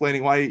 minutes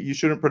explaining why you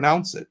shouldn't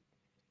pronounce it.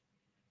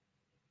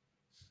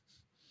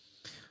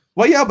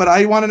 Well, yeah, but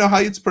I want to know how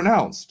it's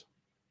pronounced.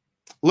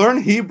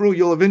 learn Hebrew,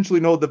 you'll eventually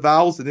know the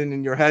vowels, and then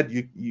in your head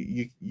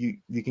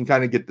you can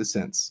kind of get the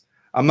sense.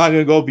 I'm not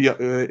going to go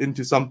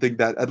into something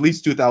that at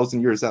least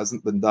 2,000 years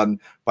hasn't been done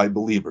by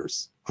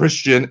believers,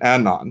 Christian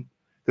and non,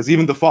 because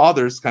even the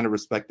fathers kind of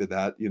respected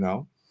that, you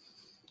know.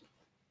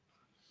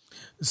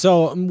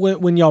 So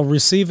when y'all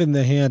receiving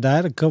the hand, I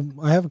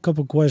have a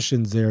couple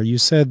questions there. You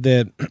said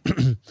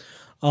that,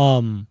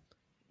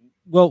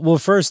 well,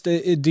 first,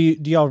 do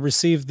y'all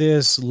receive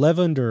this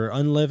leavened or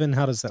unleavened?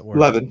 How does that work?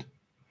 Leavened.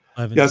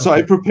 Yeah, so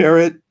I prepare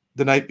it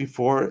the night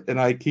before, and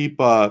I keep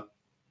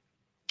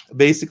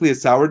basically a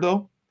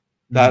sourdough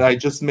that I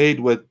just made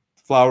with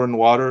flour and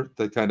water.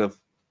 That kind of,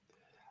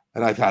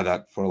 and I've had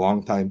that for a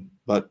long time.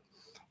 But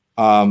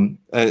and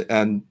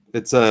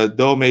it's a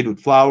dough made with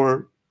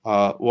flour,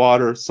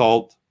 water,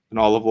 salt, and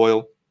olive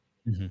oil,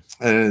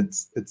 and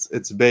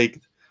it's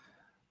baked.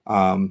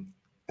 And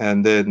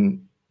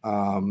then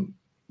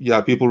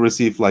yeah, people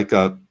receive like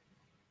a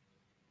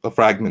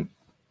fragment.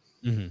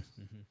 Do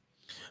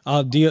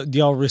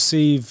y'all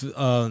receive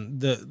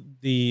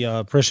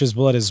the precious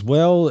blood as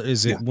well?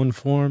 Is it one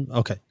form?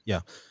 Okay,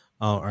 yeah.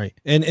 All right.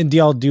 And do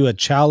y'all do a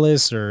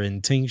chalice or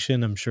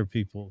intinction? I'm sure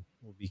people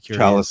will be curious.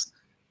 Chalice.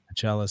 A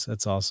chalice.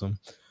 That's awesome.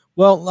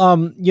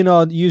 Well, you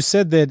know, you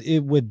said that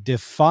it would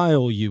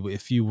defile you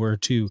if you were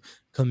to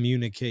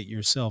communicate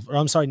yourself, or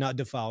I'm sorry, not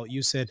defile.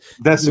 You said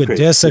you would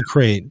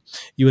desecrate.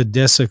 You would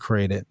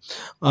desecrate it.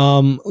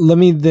 Let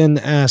me then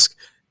ask,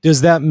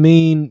 does that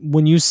mean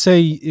when you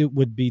say it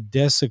would be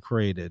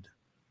desecrated,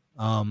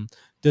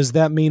 does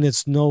that mean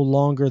it's no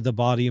longer the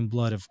body and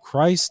blood of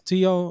Christ to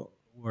y'all,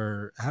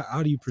 or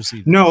how do you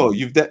perceive that? No,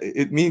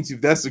 it means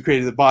you've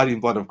desecrated the body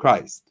and blood of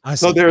Christ.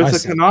 So there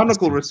is a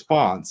canonical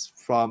response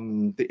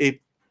from the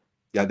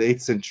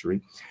 8th century.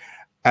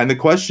 And the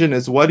question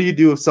is, what do you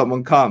do if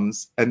someone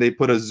comes and they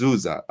put a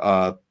zuzah,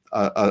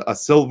 a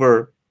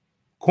silver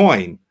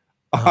coin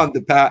on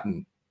the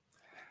paten?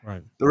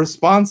 Right. The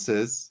response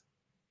is,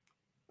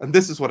 and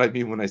this is what I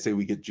mean when I say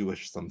we get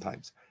Jewish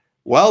sometimes.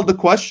 Well, the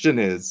question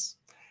is,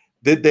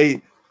 did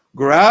they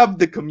grab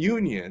the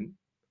communion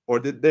or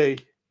did they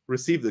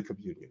receive the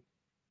communion?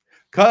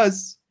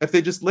 Because if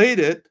they just laid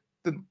it,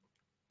 then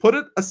put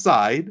it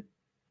aside,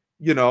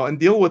 you know, and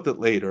deal with it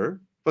later.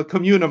 But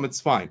communion,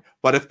 it's fine.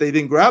 But if they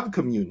didn't grab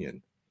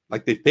communion,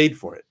 like they paid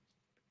for it,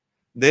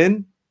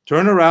 then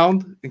turn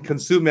around and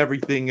consume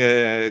everything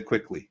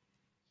quickly.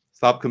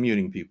 Stop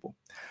communing, people.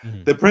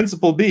 The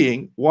principle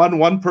being,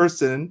 one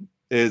person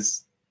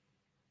is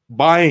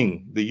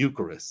buying the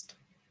Eucharist,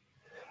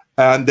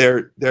 and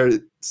they're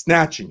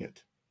snatching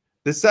it.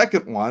 The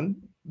second one,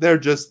 they're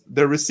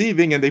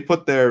receiving, and they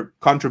put their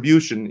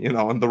contribution, you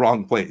know, in the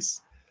wrong place.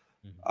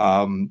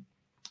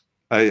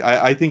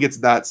 I think it's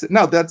that.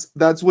 Now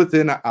that's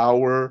within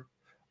our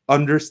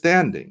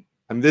understanding.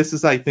 I mean, this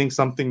is, I think,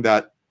 something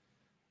that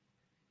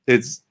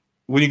it's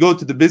when you go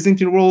to the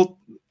Byzantine world,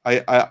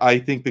 I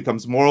think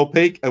becomes more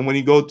opaque, and when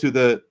you go to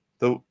the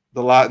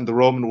Latin, the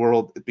Roman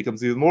world, it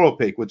becomes even more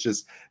opaque, which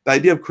is the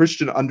idea of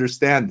Christian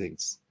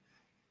understandings.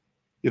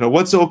 You know,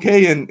 what's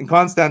okay in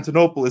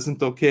Constantinople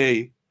isn't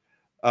okay,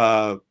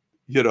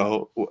 you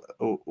know,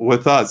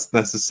 with us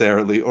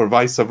necessarily, or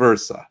vice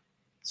versa.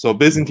 So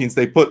Byzantines,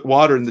 they put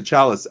water in the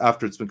chalice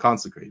after it's been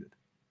consecrated.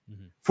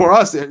 For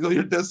us,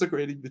 you're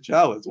desecrating the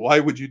chalice. Why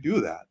would you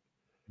do that?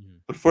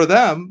 But for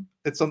them,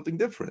 it's something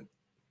different.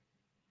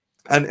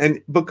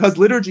 And because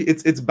liturgy,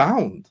 it's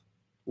bound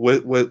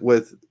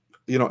with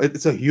you know,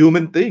 it's a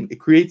human thing. It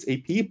creates a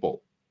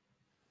people.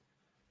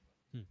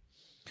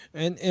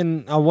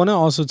 And I want to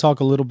also talk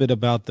a little bit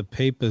about the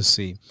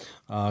papacy,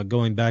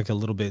 going back a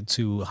little bit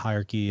to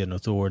hierarchy and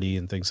authority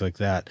and things like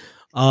that.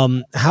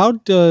 How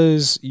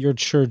does your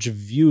church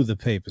view the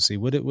papacy?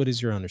 What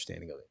is your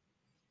understanding of it?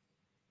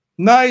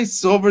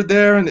 Nice. Over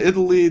there in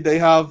Italy, they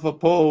have a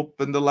pope,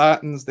 and the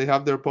Latins, they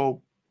have their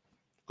pope.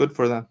 Good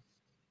for them.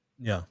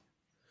 Yeah,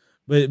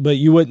 but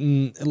you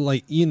wouldn't,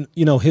 like, you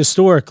know,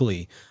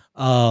 historically,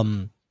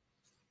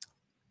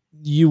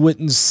 you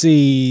wouldn't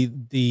see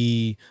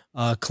the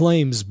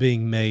claims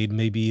being made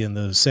maybe in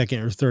the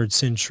 2nd or 3rd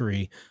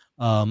century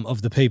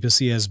of the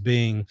papacy as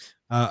being,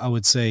 I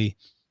would say,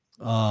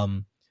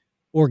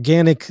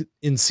 organic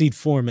in seed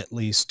form, at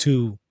least,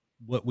 to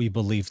what we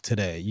believe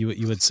today.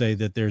 You would say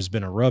that there's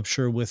been a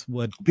rupture with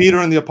what Peter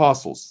and the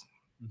apostles.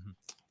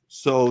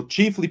 So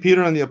chiefly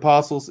Peter and the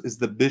apostles is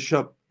the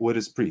bishop with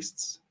his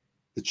priests,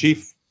 the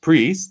chief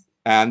priest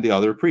and the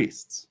other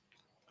priests.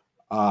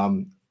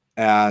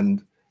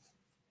 And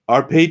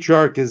our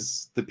patriarch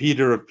is the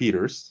Peter of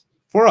Peters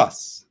for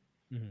us.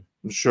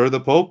 I'm sure the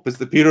Pope is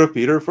the Peter of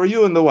Peter for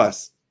you in the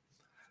West.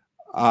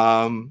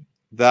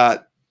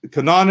 That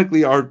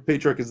canonically, our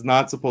patriarch is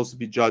not supposed to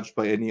be judged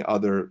by any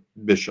other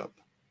bishop.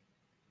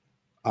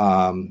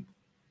 I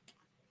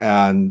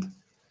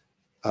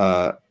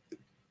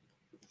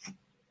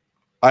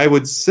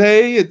would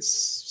say it's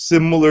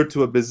similar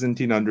to a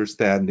Byzantine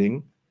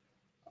understanding,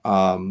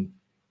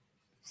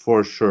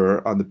 for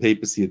sure, on the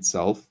papacy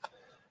itself,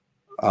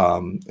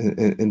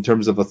 in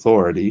terms of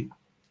authority.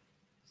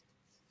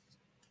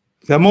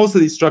 Now, most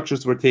of these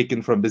structures were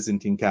taken from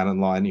Byzantine canon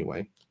law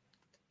anyway,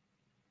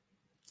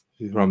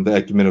 from the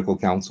ecumenical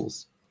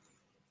councils.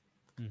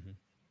 Mm-hmm.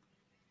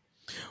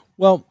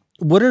 Well,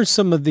 what are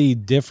some of the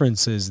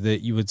differences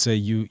that you would say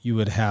you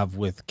would have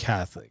with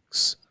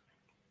Catholics?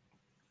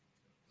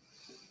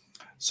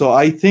 So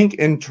I think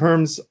in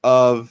terms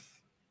of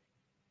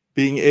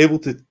being able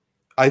to,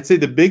 I'd say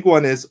the big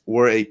one is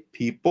we're a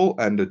people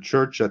and a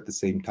church at the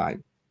same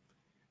time.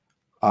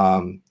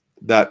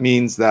 That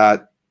means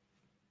that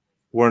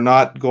we're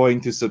not going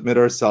to submit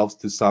ourselves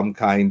to some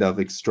kind of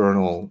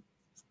external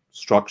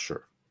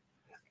structure.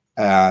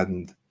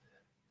 And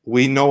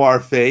we know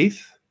our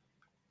faith,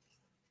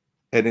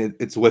 and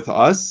it's with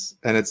us,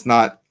 and it's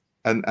not,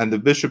 and the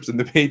bishops and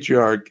the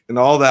patriarch and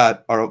all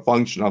that are a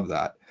function of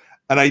that.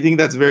 And I think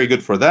that's very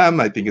good for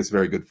them. I think it's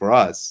very good for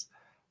us,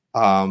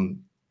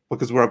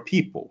 because we're a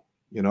people,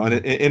 you know,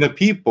 and in a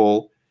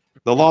people,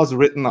 the law is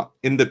written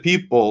in the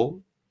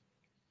people,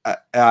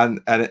 and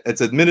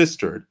it's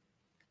administered,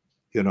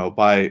 you know,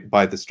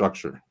 by the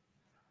structure.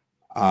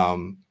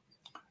 And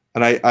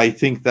I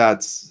think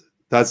that's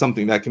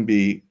something that can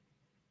be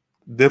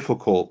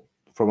difficult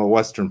from a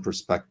Western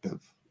perspective,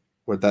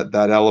 where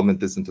that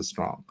element isn't as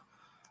strong.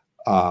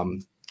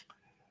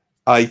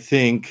 I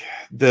think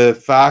the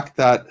fact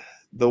that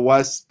the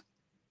West,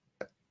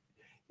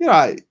 you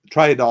know,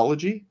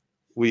 triadology,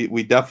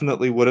 we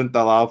definitely wouldn't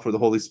allow for the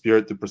Holy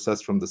Spirit to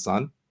process from the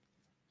Son,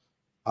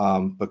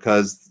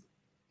 because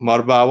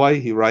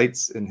Marbawai, he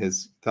writes in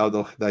his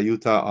Taudal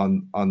Dayuta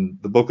on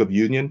the Book of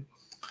Union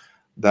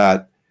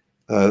that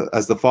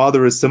as the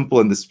Father is simple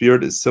and the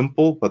Spirit is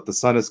simple, but the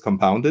Son is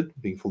compounded,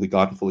 being fully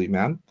God and fully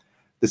man,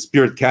 the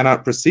Spirit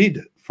cannot proceed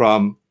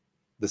from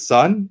the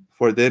Son,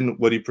 for then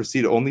would he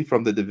proceed only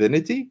from the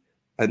divinity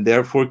and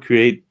therefore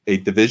create a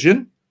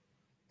division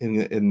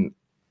in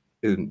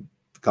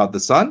God the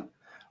Son?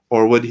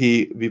 Or would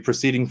he be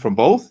proceeding from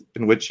both,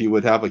 in which he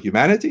would have a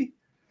humanity?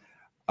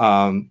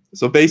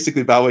 So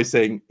basically, Bawai is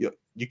saying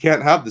you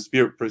can't have the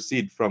Spirit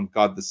proceed from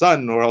God the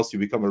Son, or else you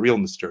become a real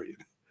Nestorian.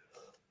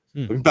 I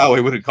mean,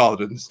 Bawai wouldn't call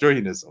it a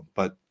Nestorianism,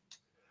 but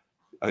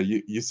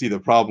you see the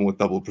problem with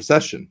double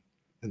procession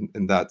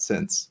in that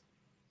sense.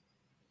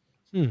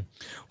 Well,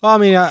 I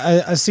mean,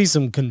 I see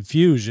some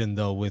confusion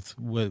though with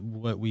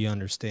what we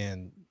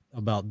understand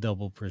about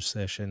double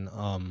procession.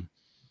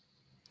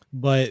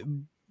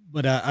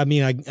 But I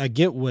mean, I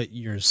get what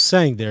you're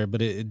saying there,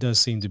 but it does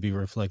seem to be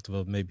reflective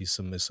of maybe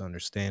some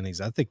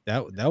misunderstandings. I think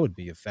that would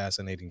be a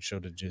fascinating show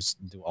to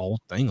just do a whole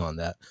thing on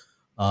that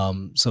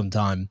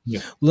sometime.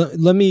 Yeah.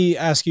 Let me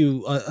ask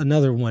you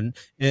another one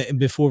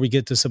before we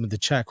get to some of the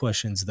chat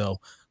questions, though.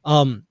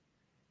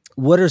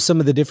 What are some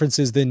of the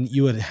differences then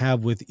you would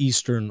have with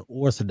Eastern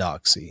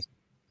Orthodoxy?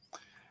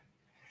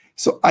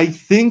 So I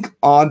think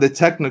on the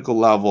technical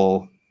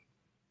level,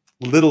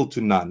 little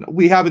to none.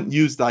 We haven't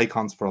used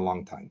icons for a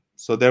long time,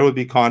 so there would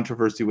be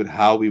controversy with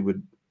how we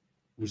would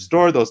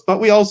restore those. But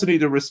we also need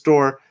to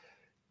restore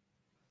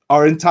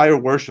our entire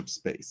worship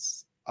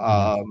space.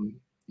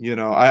 You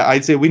know,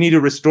 I'd say we need to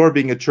restore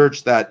being a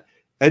church that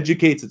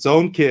educates its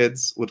own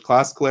kids with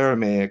classical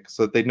Aramaic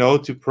so that they know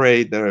to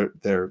pray their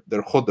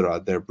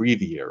khudra, their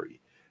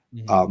breviary,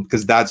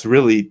 because that's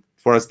really,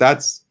 for us,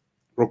 that's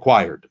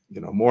required.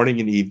 You know, morning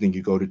and evening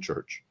you go to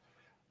church,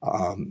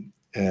 and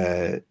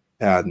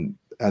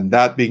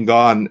that being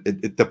gone,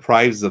 it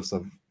deprives us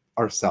of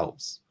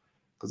ourselves,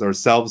 because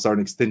ourselves are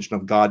an extension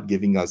of God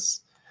giving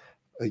us,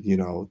 you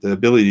know, the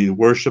ability to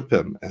worship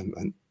Him,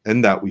 and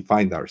in that we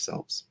find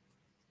ourselves.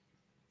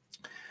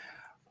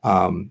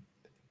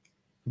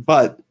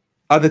 But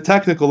on the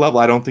technical level,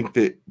 I don't think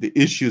the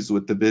issues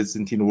with the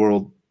Byzantine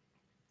world,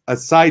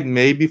 aside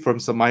maybe from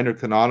some minor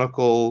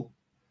canonical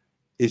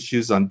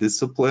issues on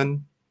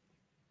discipline,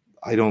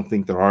 I don't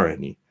think there are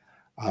any.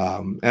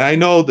 And I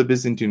know the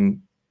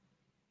Byzantine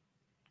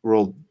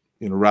world,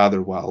 you know,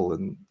 rather well,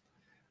 and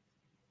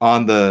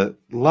on the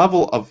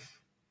level of,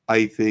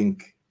 I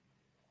think,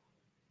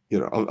 you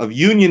know, of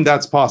union,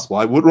 that's possible.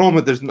 I would Rome,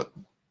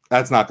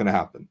 that's not going to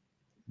happen.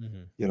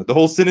 You know, the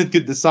whole synod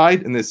could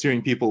decide, and the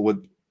Assyrian people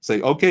would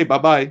say, "Okay,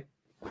 bye-bye."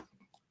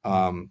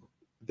 And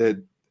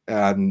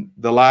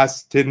the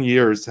last 10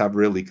 years have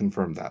really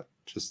confirmed that.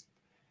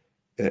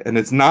 And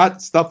it's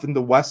not stuff in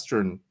the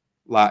Western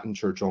Latin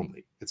Church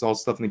only. It's all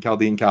stuff in the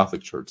Chaldean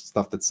Catholic Church,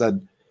 stuff that's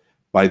said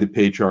by the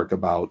patriarch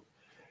about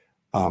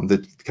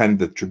the kind of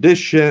the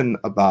tradition,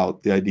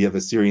 about the idea of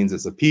Assyrians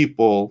as a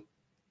people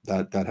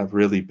that have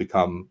really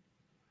become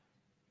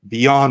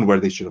beyond where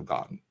they should have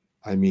gone.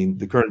 I mean,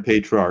 the current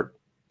patriarch,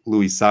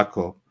 Louis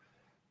Sacco,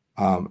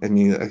 I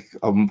mean,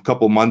 a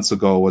couple months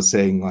ago was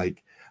saying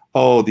like,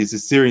 oh, these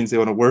Assyrians, they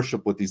want to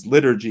worship with these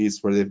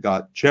liturgies where they've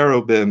got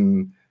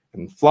cherubim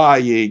and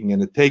flying,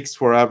 and it takes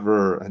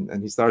forever.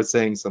 And he started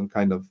saying some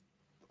kind of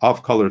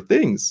off-color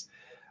things.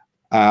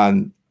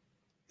 And,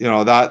 you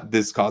know,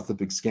 this caused a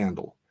big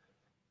scandal.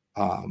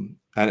 And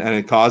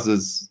it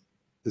causes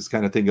this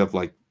kind of thing of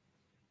like,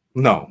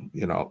 no,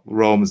 you know,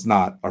 Rome is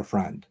not our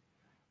friend.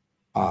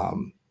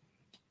 And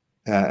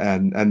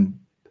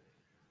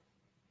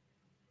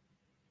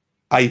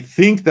I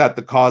think that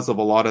the cause of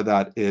a lot of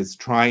that is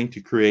trying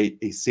to create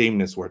a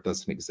sameness where it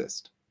doesn't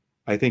exist.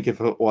 I think if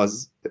it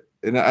was,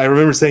 and I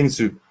remember saying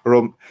to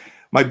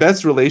my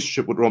best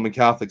relationship with Roman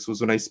Catholics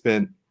was when I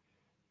spent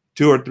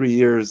 2 or 3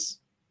 years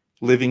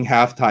living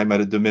half-time at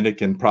a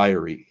Dominican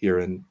priory here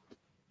in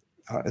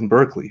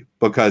Berkeley,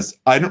 because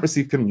I didn't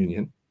receive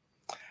communion.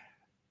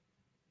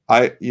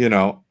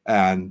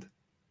 And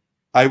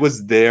I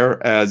was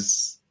there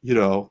as,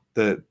 the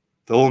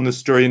little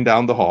Nestorian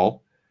down the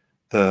hall,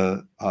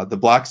 the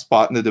black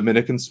spot in the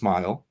Dominican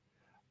smile.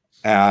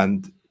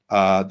 And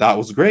that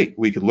was great.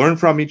 We could learn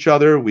from each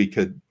other. We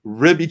could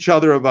rib each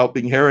other about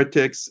being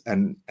heretics,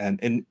 and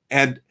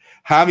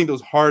having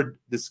those hard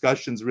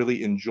discussions,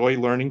 really enjoy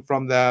learning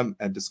from them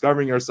and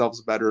discovering ourselves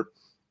better.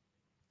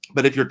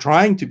 But if you're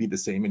trying to be the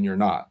same and you're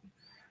not,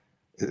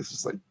 it's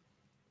just like,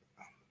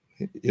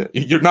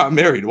 you're not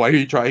married. Why are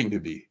you trying to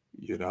be,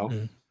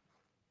 Mm.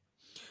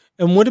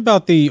 And what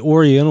about the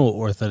Oriental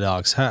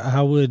Orthodox?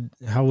 How would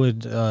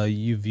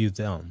you view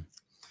them?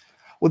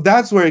 Well,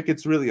 that's where it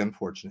gets really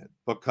unfortunate,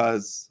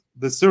 because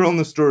the Cyril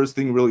Nestorius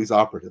thing really is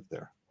operative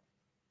there,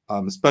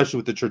 especially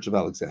with the Church of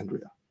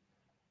Alexandria.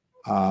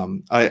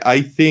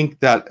 I think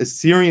that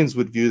Assyrians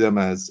would view them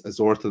as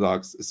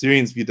Orthodox.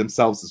 Assyrians view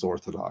themselves as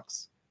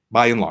Orthodox,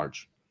 by and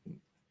large.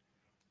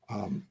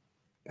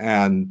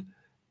 And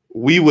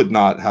we would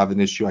not have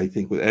an issue, I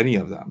think, with any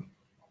of them.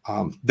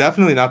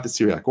 Definitely not the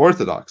Syriac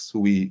Orthodox,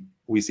 who we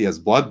see as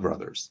blood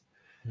brothers.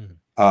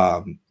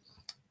 And,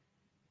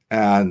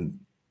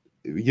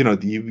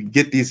 you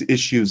get these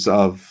issues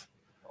of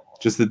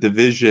just the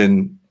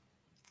division,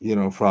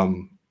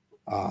 from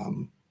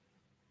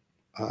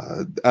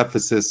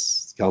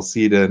Ephesus,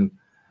 Chalcedon,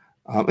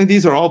 and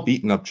these are all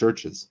beaten up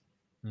churches.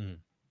 I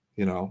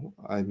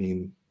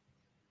mean,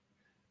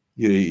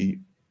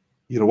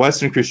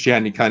 Western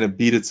Christianity kind of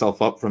beat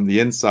itself up from the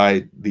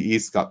inside. The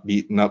East got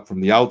beaten up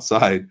from the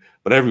outside,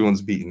 but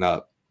everyone's beaten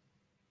up.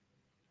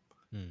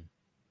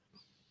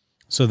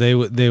 So they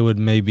would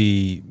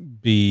maybe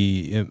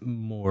be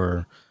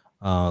more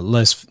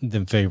less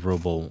than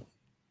favorable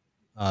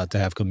to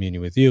have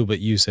communion with you, but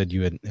you said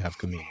you wouldn't have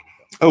communion.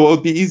 Oh, well,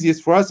 it'd be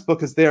easiest for us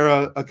because they're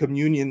a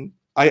communion.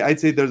 I'd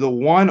say they're the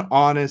one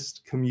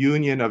honest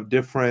communion of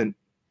different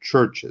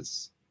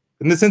churches,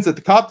 in the sense that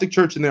the Coptic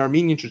Church and the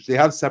Armenian Church, they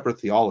have separate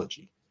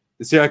theology.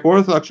 The Syriac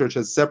Orthodox Church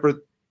has separate,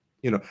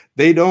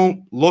 they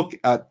don't look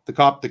at the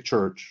Coptic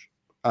Church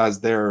as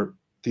their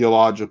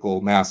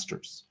theological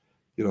masters.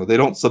 They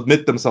don't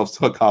submit themselves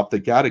to a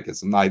Coptic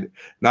catechism.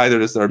 Neither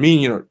does the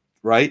Armenian,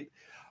 right?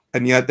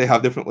 And yet they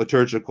have different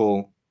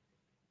liturgical,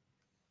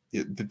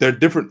 they're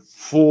different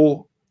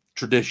full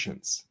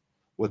traditions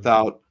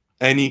without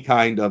any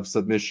kind of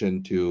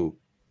submission to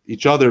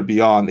each other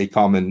beyond a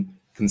common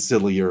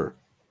conciliar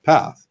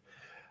path.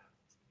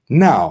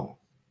 Now,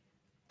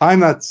 I'm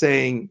not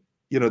saying,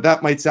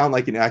 that might sound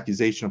like an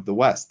accusation of the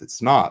West.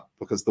 It's not,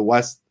 because the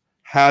West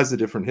has a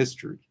different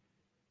history.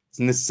 It's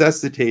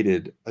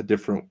necessitated a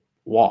different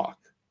walk.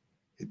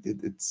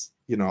 It's,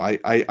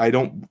 I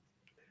don't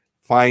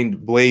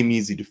find blame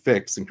easy to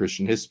fix in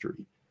Christian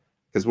history,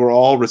 because we're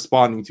all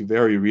responding to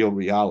very real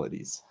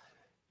realities.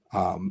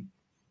 A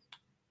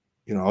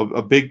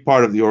big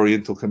part of the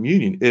Oriental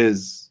Communion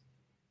is,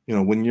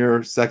 when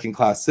you're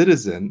second-class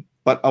citizen,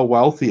 but a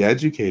wealthy,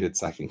 educated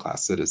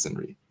second-class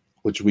citizenry,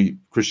 which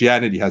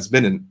Christianity has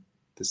been in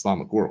the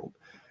Islamic world.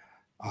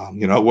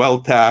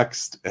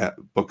 Well-taxed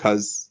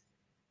because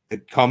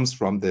it comes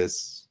from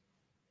this,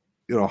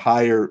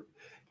 higher,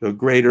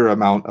 greater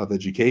amount of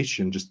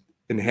education just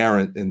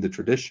inherent in the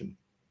tradition.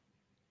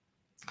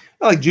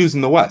 Like Jews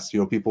in the West,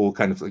 people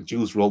kind of like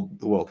Jews rule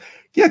the world.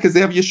 Yeah, because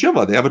they have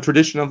yeshiva. They have a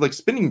tradition of like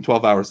spending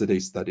 12 hours a day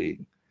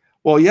studying.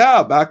 Well,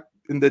 yeah, back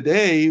in the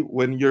day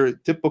when your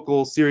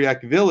typical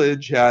Syriac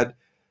village had,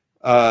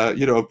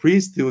 a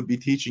priest who would be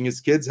teaching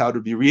his kids how to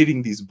be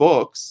reading these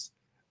books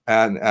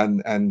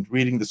and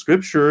reading the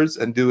scriptures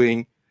and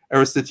doing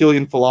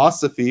Aristotelian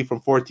philosophy from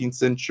 14th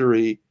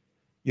century,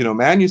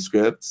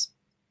 manuscripts,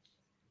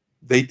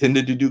 they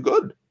tended to do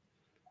good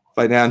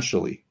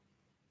financially.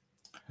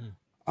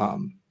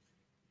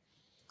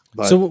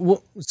 But,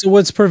 so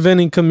what's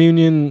preventing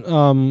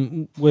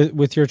communion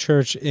with your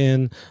church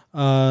in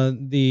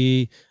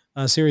the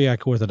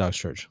Syriac Orthodox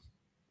Church?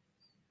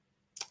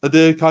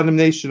 The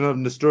condemnation of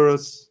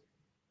Nestorius.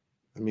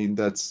 I mean,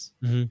 that's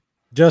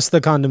just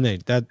the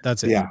condemnation.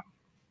 That's it. Yeah.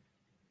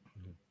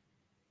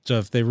 So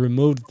if they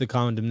removed the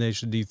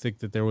condemnation, do you think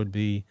that there would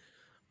be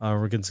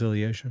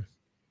reconciliation?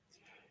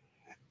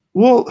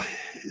 Well,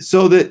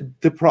 so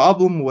the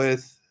problem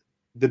with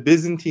the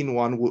Byzantine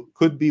one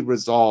could be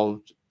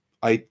resolved,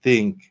 I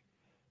think,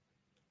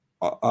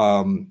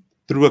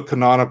 through a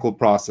canonical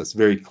process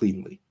very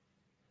cleanly,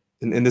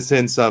 in the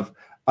sense of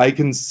I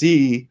can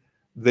see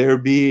there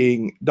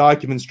being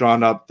documents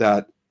drawn up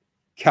that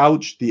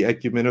couch the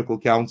ecumenical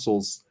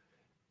councils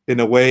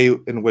in a way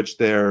in which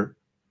they're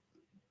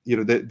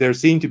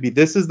seen to be,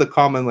 this is the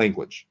common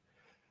language.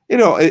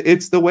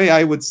 It's the way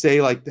I would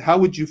say, like, how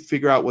would you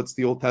figure out what's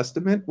the Old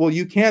Testament? Well,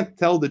 you can't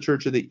tell the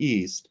Church of the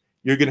East,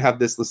 you're going to have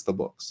this list of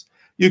books.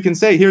 You can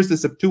say, here's the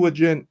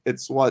Septuagint.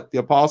 It's what the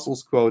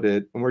apostles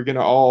quoted, and we're going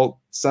to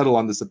all settle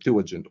on the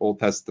Septuagint, Old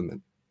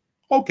Testament.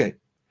 Okay.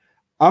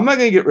 I'm not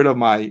going to get rid of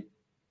my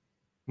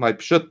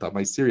Pshutta,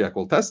 my Syriac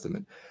Old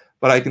Testament,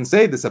 but I can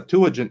say the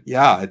Septuagint,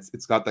 yeah,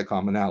 it's got that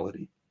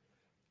commonality.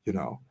 You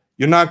know,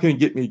 you're not going to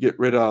get me get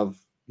rid of,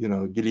 you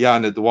know,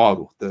 Gilead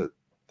Dwaru, the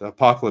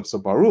Apocalypse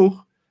of Baruch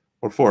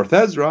or 4th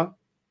Ezra,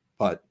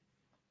 but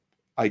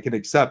I can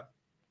accept,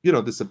 you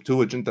know, the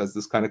Septuagint as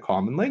this kind of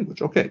common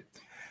language. Okay.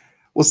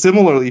 Well,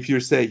 similarly, if you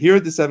say, here are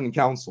the 7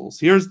 councils,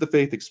 here's the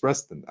faith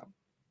expressed in them.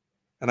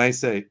 And I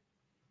say,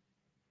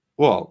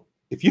 well,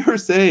 if you're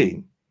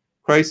saying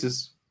Christ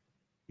is,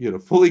 you know,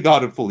 fully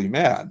God and fully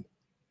man,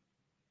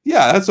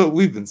 yeah, that's what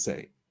we've been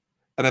saying.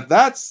 And if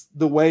that's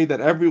the way that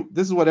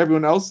this is what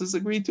everyone else has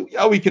agreed to,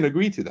 yeah, we can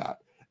agree to that.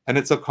 And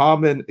it's a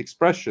common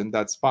expression,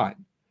 that's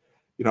fine.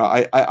 You know,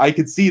 I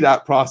could see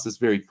that process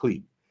very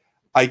clean.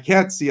 I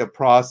can't see a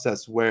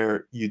process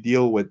where you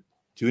deal with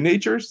 2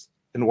 natures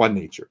and 1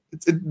 nature.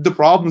 The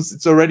problem is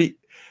it's already,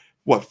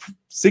 what,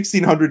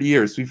 1,600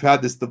 years we've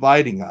had this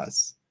dividing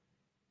us,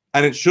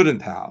 and it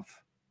shouldn't have,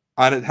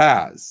 and it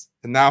has.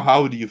 And now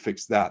how do you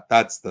fix that?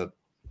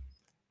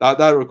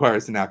 That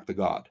requires an act of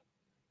God.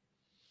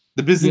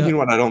 The Byzantine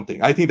one, I don't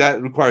think. I think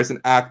that requires an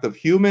act of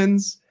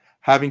humans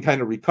having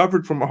kind of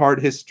recovered from a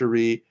hard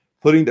history,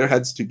 putting their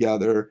heads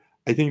together.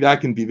 I think that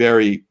can be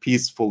very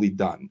peacefully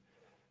done.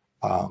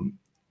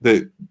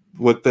 It's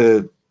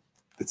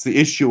the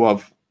issue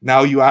of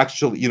now you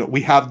actually, you know,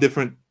 we have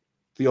different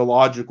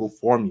theological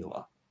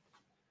formula.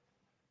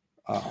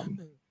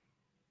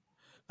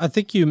 I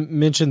think you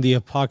mentioned the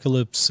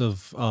Apocalypse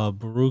of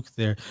Baruch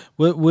there.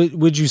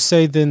 Would you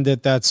say then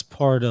that that's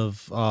part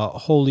of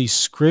Holy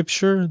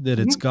Scripture, that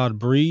it's God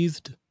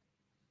breathed?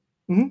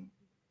 Mm-hmm.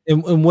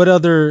 And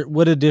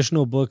what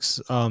additional books?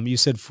 You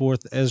said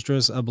 4th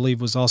Esdras, I believe,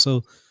 was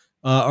also.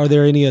 Are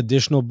there any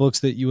additional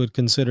books that you would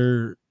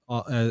consider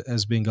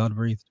as being God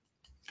breathed?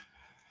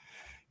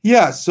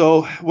 Yeah.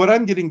 So what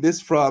I'm getting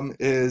this from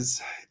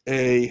is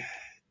a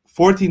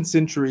 14th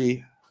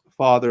century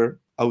father,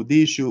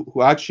 Audishu,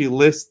 who actually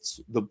lists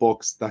the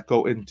books that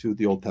go into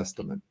the Old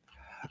Testament.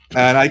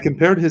 And I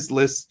compared his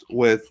list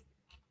with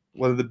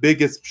one of the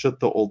biggest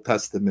Pshutta Old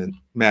Testament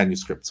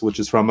manuscripts, which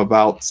is from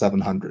about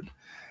 700.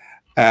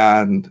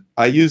 And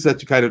I use that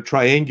to kind of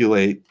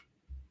triangulate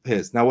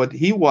his. Now, what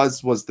he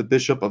was the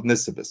Bishop of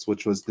Nisibis,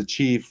 which was the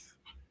chief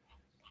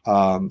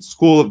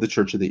school of the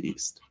Church of the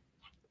East.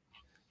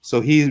 So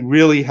he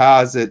really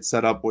has it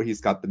set up where he's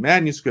got the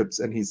manuscripts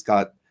and he's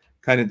got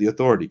kind of the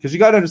authority. Because you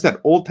got to understand,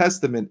 Old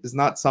Testament is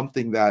not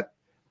something that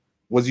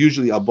was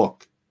usually a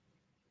book.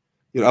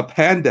 You know, a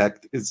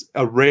pandect is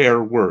a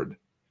rare word.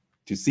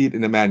 To see it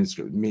in a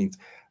manuscript, it means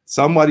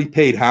somebody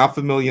paid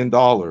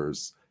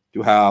 $500,000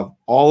 to have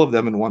all of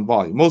them in one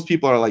volume. Most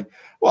people are like,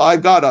 well,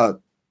 I've got a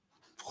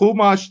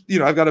Chumash, you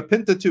know, I've got a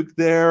Pentateuch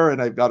there, and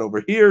I've got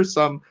over here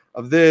some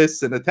of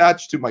this, and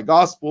attached to my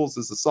Gospels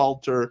is a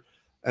Psalter,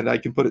 and I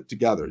can put it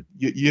together.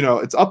 You know,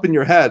 it's up in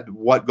your head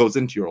what goes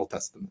into your Old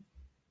Testament.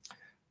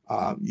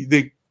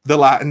 The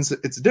Latins,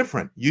 it's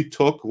different. You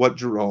took what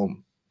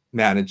Jerome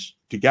managed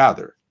to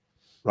gather,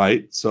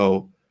 right?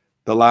 So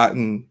the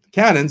Latin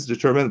canons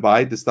determined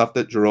by the stuff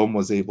that Jerome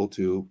was able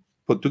to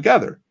put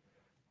together.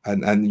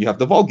 And you have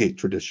the Vulgate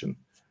tradition.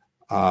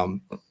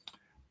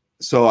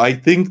 So I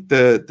think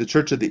the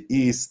Church of the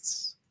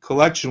East's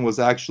collection was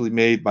actually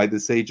made by the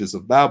sages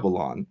of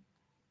Babylon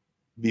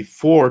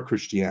before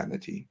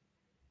Christianity,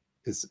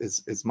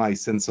 is my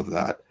sense of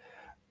that.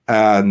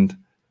 And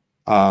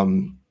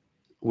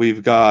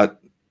we've got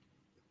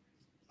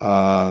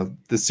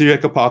the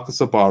Syriac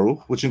Apocalypse of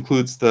Baruch, which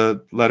includes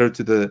the letter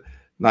to the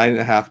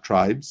 9.5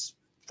 tribes,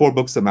 4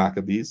 books of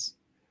Maccabees,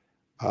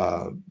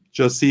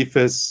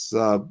 Josephus,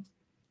 the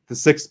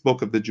 6th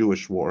book of the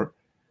Jewish War,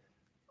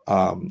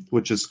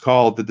 which is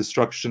called The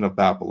Destruction of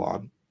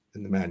Babylon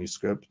in the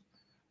manuscript,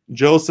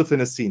 Joseph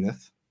and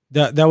Asenath.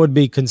 That would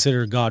be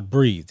considered God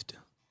breathed.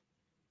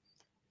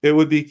 It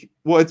would be,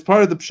 well, it's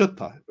part of the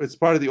Pshutta. It's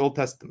part of the Old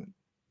Testament.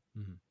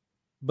 Mm-hmm.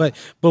 But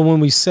when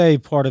we say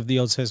part of the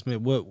Old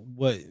Testament,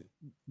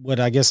 what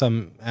I guess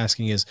I'm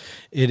asking is,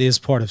 it is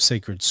part of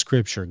sacred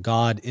scripture.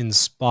 God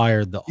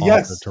inspired the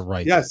author to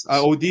write. Yes,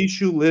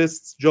 Odishu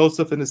lists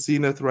Joseph and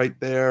Asenath right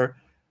there.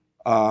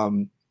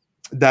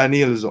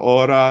 Daniel's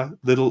Ora,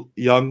 little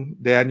young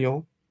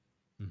Daniel,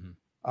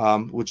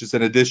 which is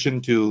an addition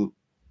to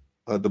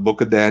the book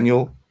of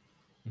Daniel.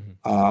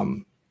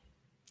 You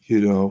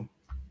know.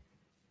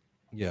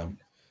 Yeah.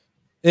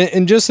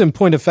 And just in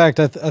point of fact,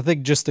 I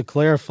think just to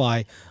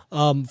clarify,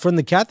 from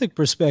the Catholic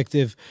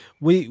perspective,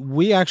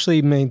 we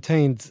actually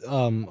maintained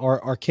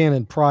our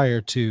canon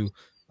prior to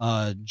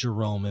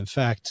Jerome. In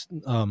fact,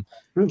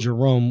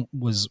 Jerome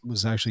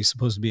was actually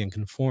supposed to be in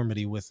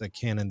conformity with the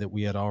canon that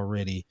we had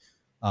already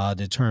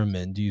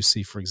determined. Do you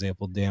see, for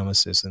example,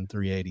 Damasus in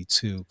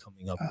 382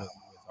 coming up with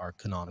our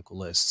canonical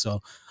list?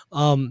 So,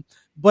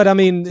 but I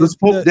mean, it's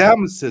Pope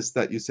Damasus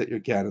that you set your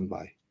canon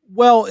by.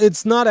 Well,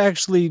 it's not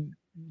actually.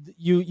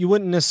 You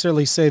wouldn't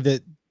necessarily say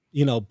that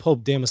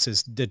Pope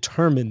Damasus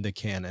determined the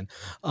canon.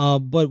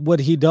 But what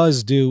he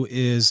does do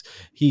is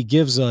he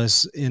gives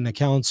us in the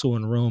council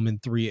in Rome in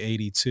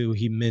 382,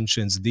 he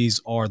mentions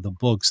these are the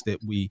books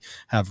that we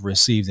have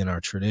received in our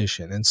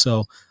tradition. And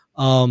so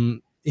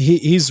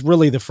he's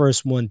really the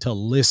first one to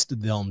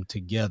list them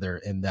together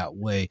in that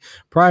way.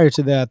 Prior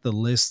to that, the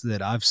list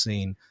that I've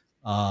seen,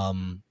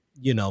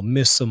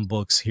 miss some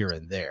books here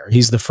and there.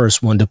 He's the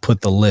first one to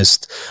put the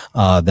list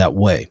that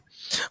way.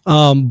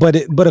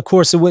 But of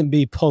course, it wouldn't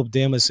be Pope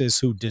Damasus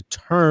who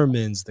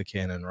determines the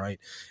canon, right?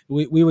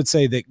 We would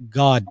say that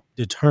God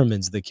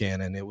determines the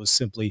canon. It was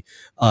simply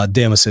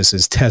Damasus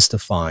is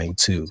testifying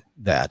to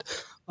that.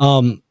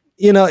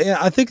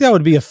 I think that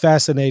would be a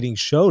fascinating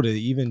show to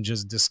even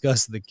just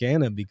discuss the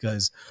canon,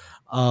 because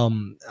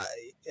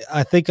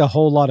I think a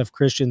whole lot of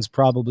Christians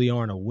probably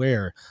aren't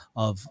aware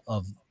of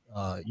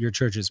your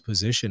church's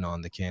position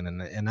on the canon,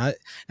 and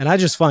I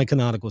just find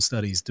canonical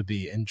studies to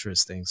be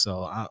interesting.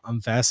 So I'm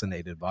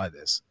fascinated by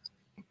this.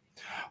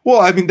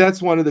 Well, I mean,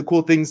 that's one of the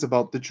cool things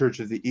about the Church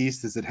of the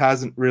East is it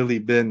hasn't really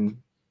been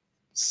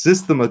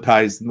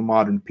systematized in the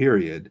modern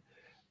period.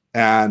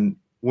 And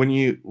when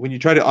you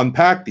try to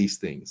unpack these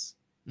things,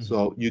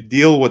 so you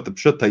deal with the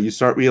pshuta, you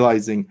start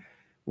realizing,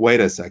 wait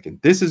a second,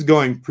 this is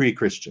going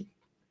pre-Christian,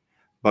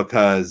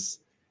 because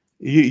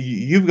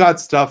you've got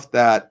stuff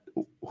that,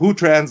 who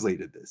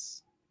translated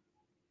this?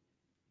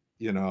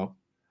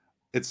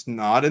 It's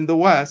not in the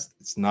West.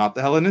 It's not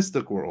the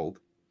Hellenistic world.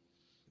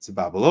 It's a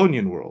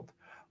Babylonian world.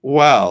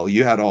 Well,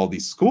 you had all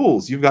these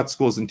schools. You've got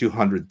schools in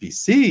 200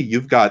 BC.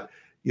 You've got,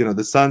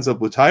 the sons of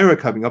Butaira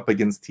coming up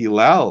against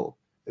Hillel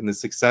in the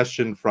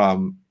succession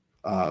from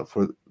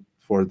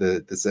for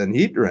the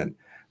Sanhedrin.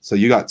 So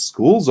you got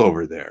schools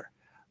over there,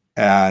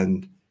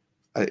 and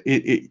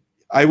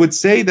I would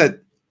say that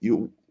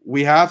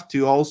we have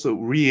to also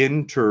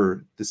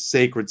re-enter the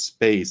sacred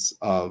space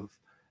of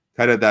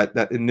kind of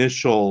that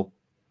initial,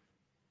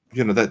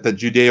 that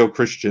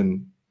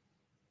Judeo-Christian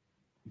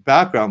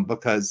background,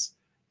 because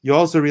you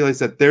also realize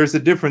that there's a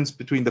difference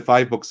between the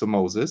 5 books of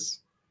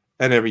Moses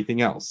and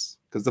everything else.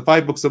 Because the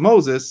 5 books of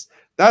Moses,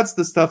 that's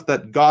the stuff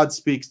that God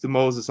speaks to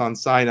Moses on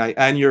Sinai,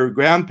 and your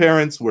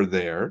grandparents were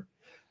there,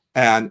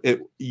 and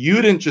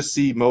you didn't just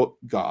see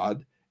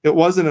God. It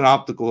wasn't an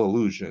optical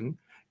illusion.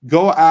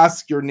 Go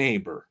ask your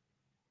neighbor,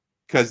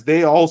 because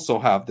they also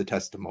have the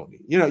testimony.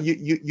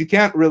 You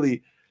can't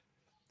really.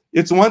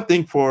 It's one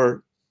thing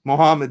for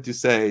Muhammad to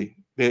say,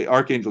 the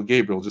Archangel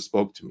Gabriel just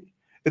spoke to me.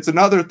 It's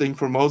another thing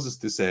for Moses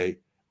to say,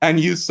 and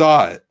you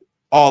saw it,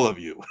 all of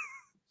you,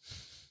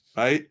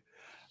 right?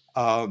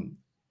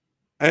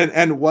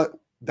 And what,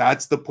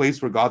 that's the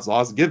place where God's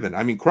law is given.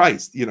 I mean,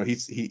 Christ,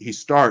 he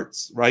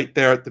starts right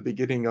there at the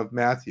beginning of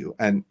Matthew,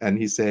 and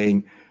he's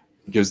saying,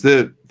 gives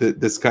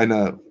this kind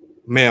of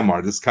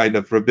me'amar, this kind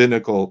of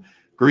rabbinical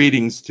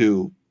greetings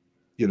to,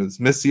 this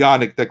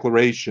messianic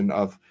declaration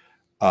of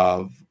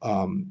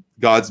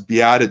God's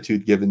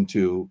beatitude given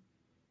to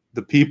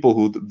the people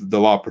who the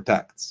law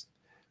protects,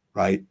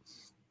 right?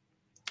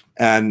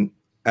 And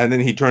then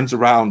he turns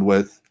around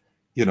with,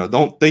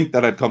 don't think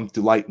that I've come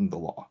to lighten the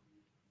law.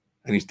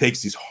 And he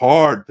takes these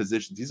hard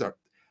positions. These are,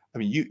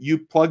 you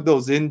plug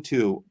those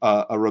into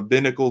a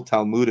rabbinical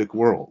Talmudic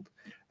world,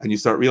 and you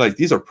start realizing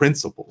these are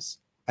principles.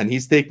 And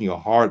he's taking a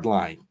hard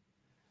line,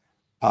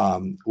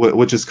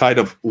 which is kind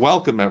of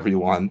welcome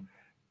everyone,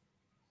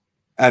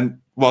 and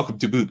welcome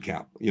to boot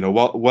camp.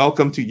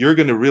 Welcome to, you're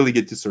going to really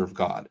get to serve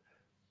God,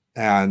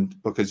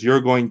 and because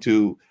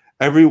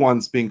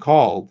everyone's being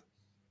called,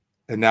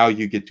 and now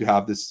you get to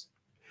have this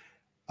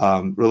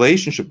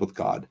relationship with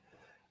God.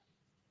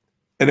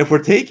 And if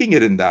we're taking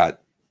it in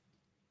that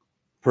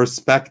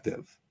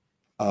perspective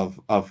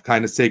of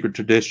kind of sacred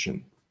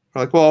tradition,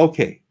 we're like, well,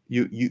 okay,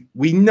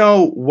 we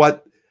know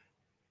what,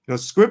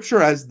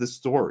 Scripture as the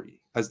story,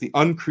 as the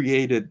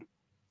uncreated,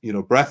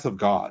 breath of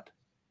God.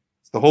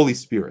 It's the Holy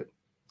Spirit.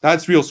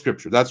 That's real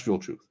Scripture. That's real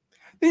truth.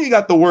 Then you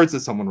got the words that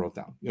someone wrote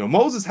down.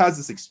 Moses has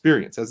this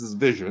experience, has this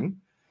vision,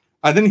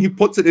 and then he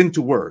puts it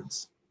into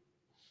words.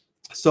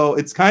 So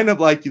it's kind of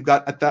like you've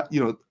got at that,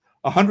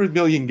 100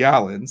 million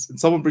gallons, and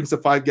someone brings a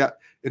 5 gallon,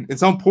 and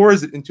someone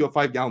pours it into a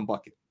 5-gallon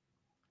bucket.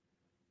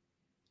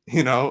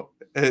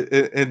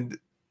 And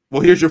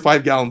well, here's your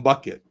 5-gallon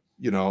bucket.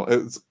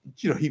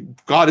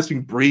 God is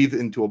being breathed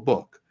into a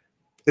book.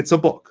 It's a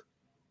book,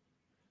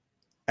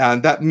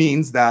 and that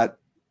means that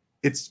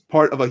it's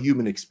part of a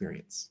human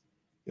experience.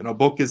 A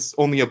book is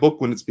only a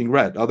book when it's being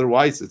read.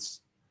 Otherwise,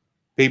 it's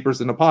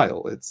papers in a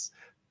pile. It's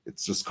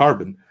just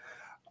carbon.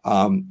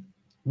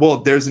 Well,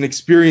 there's an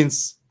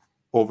experience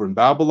over in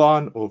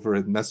Babylon, over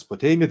in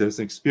Mesopotamia. There's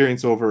an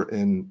experience over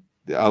in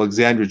the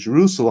Alexandria,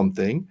 Jerusalem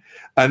thing.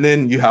 And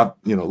then you have,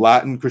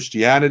 Latin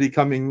Christianity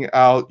coming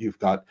out. You've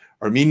got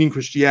Armenian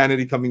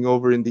Christianity coming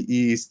over in the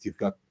East. You've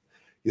got,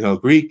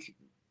 Greek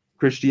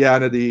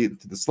Christianity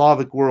to the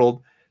Slavic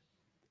world.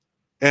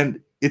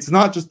 And it's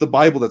not just the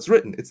Bible that's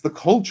written. It's the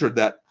culture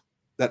that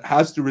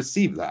has to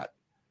receive that.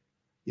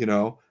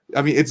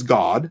 It's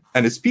God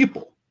and his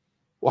people.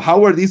 Well,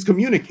 how are these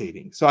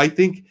communicating? So I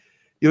think,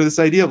 this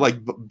idea of like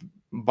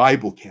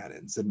Bible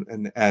canons,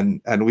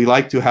 and we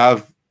like to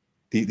have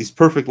these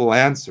perfect little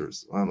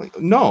answers. I'm like,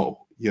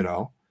 no, you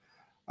know.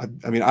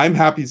 I mean, I'm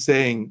happy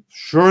saying,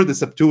 sure, the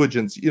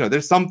Septuagint, you know,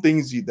 there's some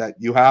things that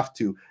you have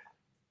to,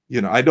 you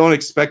know, I don't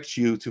expect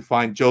you to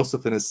find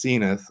Joseph and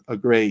Aseneth a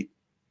great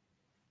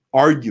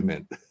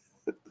argument,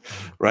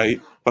 right?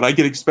 But I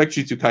can expect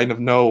you to kind of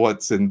know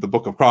what's in the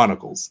Book of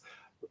Chronicles.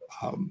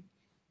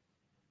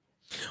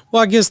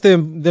 Well, I guess the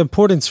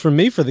importance for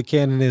me for the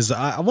canon is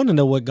I want to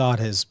know what God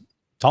has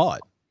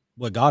taught,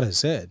 what God has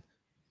said.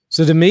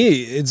 So to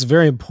me, it's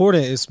very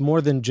important. It's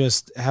more than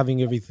just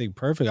having everything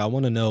perfect. I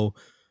want to know,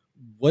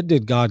 what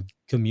did God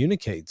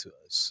communicate to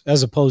us,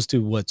 as opposed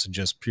to what's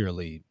just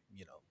purely,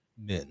 you know,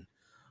 men.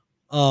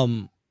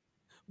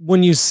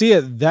 When you see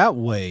it that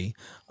way,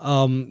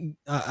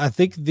 I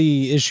think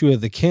the issue of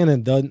the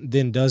canon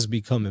then does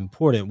become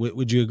important.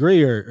 Would you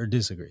agree or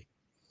disagree?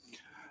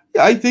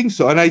 Yeah, I think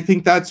so, and I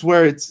think that's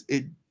where it's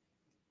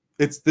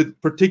the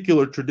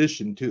particular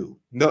tradition too.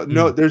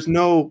 No, there's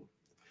no.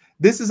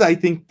 This is, I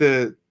think,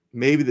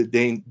 maybe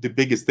the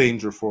biggest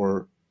danger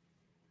for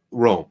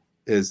Rome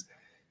is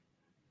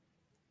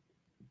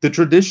the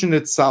tradition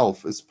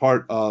itself is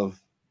part of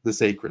the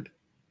sacred.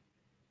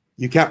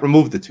 You can't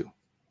remove the two.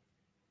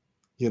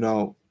 You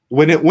know,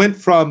 when it went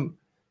from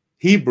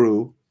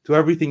Hebrew to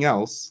everything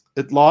else,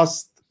 it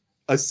lost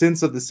a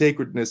sense of the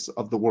sacredness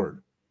of the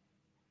word,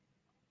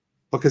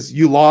 because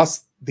you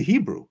lost the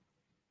Hebrew.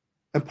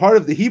 And part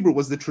of the Hebrew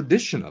was the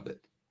tradition of it.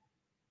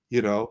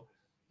 You know,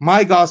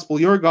 my gospel,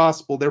 your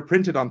gospel, they're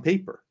printed on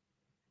paper.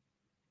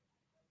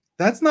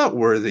 That's not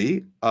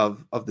worthy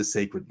of the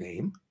sacred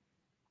name.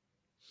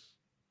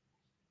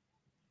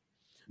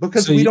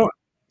 Because So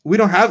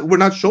we're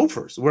not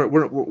chauffeurs.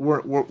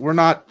 We're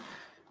not,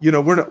 you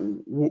know,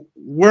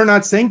 we're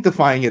not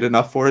sanctifying it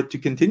enough for it to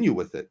continue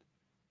with it.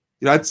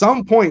 You know, at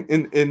some point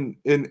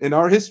in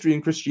our history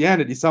in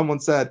Christianity,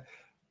 someone said,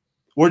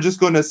 we're just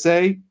going to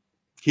say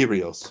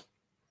Kyrios.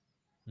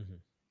 Mm-hmm.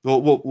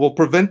 We'll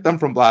prevent them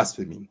from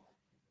blaspheming.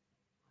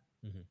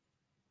 Mm-hmm.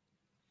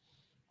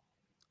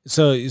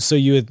 So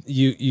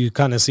you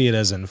kind of see it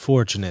as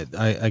unfortunate,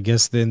 I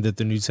guess, then, that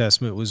the New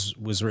Testament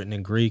was written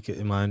in Greek.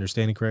 Am I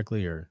understanding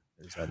correctly, or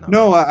is that not?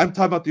 No, right? I'm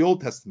talking about the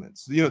Old Testament.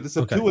 So, you know, the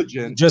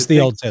Septuagint, just the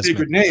Old Testament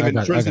sacred name,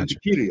 and turns into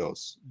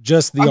Kyrios.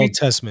 Just the Old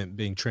Testament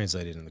being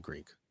translated in the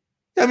Greek.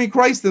 I mean,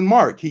 Christ in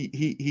Mark,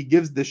 he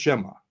gives the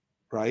Shema,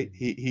 right?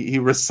 He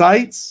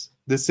recites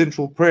the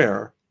central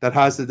prayer that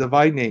has the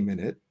divine name in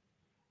it.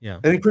 Yeah.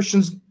 And in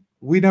Christians,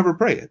 we never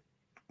pray it.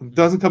 It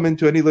doesn't come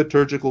into any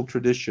liturgical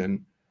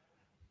tradition.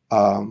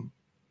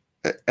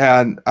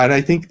 And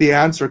I think the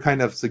answer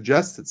kind of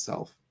suggests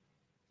itself,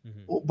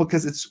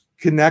 because it's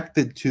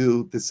connected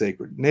to the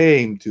sacred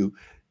name, to,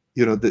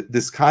 you know,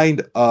 this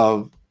kind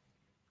of,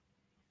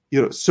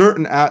 you know,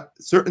 certain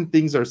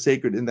things are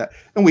sacred in that,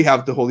 and we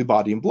have the holy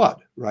body and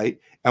blood, right?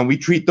 And we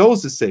treat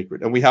those as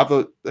sacred, and we have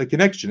a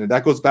connection, and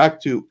that goes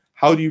back to,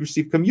 how do you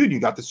receive communion? You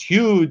got this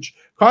huge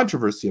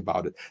controversy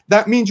about it.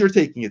 That means you're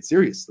taking it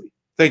seriously.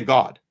 Thank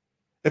God.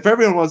 If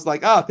everyone was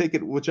like, take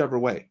it whichever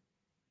way,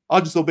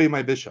 I'll just obey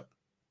my bishop,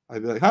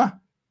 I'd be like, huh?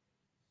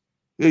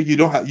 You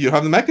don't have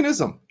the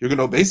mechanism. You're going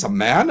to obey some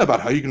man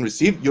about how you can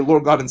receive your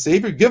Lord God and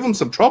Savior? Give him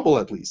some trouble,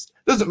 at least.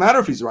 Doesn't matter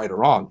if he's right or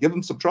wrong. Give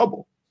him some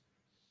trouble.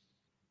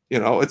 You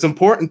know, it's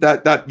important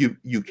that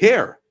you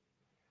care.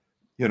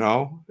 You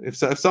know, if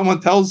someone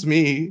tells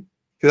me,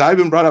 because I've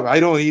been brought up, I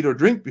don't eat or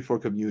drink before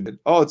communion.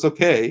 Oh, it's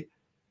okay.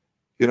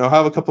 You know,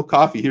 have a cup of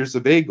coffee. Here's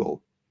a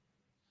bagel.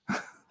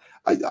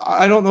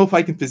 I don't know if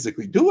I can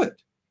physically do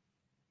it.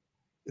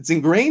 It's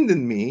ingrained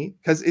in me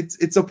because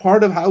it's a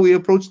part of how we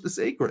approach the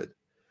sacred.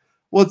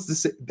 Well,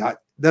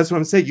 that's what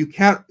I'm saying. You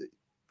can't.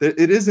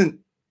 There isn't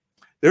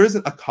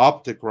a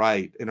Coptic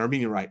rite, an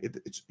Armenian rite.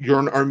 You're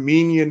an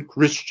Armenian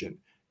Christian.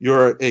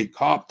 You're a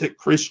Coptic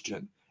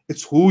Christian.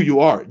 It's who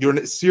you are. You're an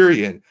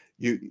Assyrian.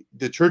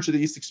 The Church of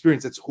the East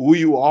experience. It's who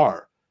you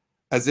are.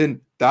 As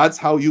in, that's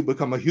how you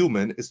become a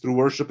human, is through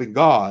worshiping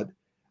God.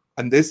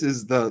 And this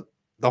is the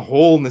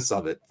wholeness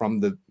of it, from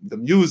the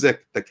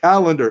music, the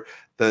calendar,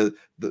 the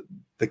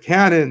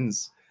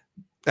canons,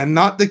 and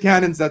not the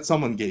canons that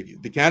someone gave you,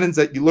 the canons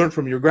that you learned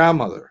from your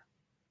grandmother.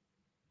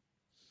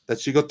 That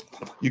she got,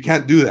 you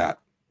can't do that.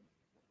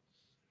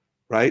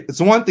 Right?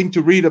 It's one thing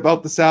to read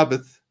about the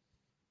Sabbath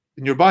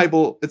in your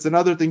Bible. It's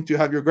another thing to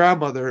have your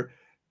grandmother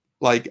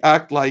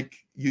act like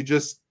you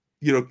just,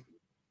 you know,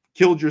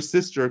 killed your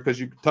sister because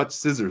you touched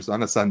scissors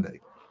on a Sunday.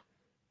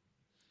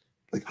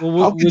 Like,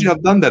 how could you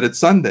have done that? It's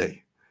Sunday.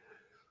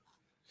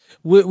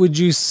 Would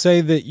you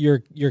say that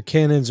your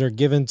canons are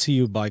given to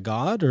you by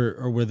God,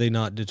 or were they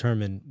not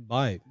determined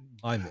by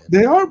men?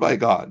 They are by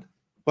God,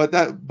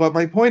 but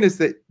my point is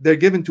that they're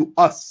given to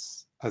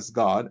us as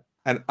God,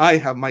 and I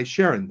have my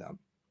share in them.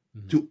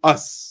 Mm-hmm. To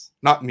us,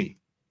 not me.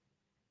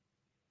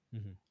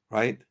 Mm-hmm.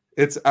 Right?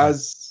 It's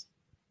as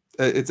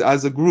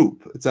a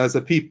group. It's as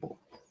a people.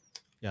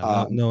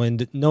 Yeah.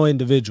 No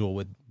individual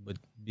would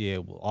be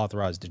able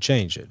authorized to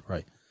change it.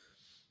 Right.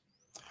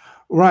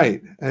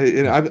 Right.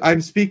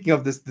 I'm speaking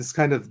of this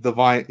kind of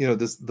divine, you know,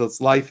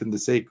 this life in the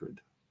sacred.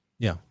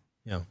 Yeah,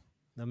 yeah,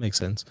 that makes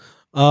sense.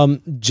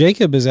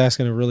 Jacob is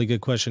asking a really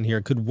good question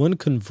here. Could one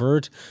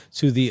convert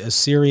to the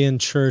Assyrian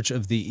Church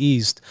of the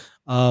East?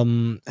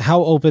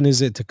 How open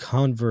is it to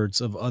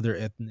converts of other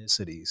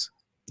ethnicities?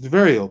 It's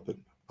very open.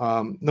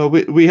 No,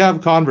 we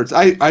have converts.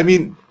 I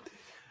mean,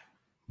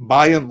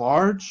 by and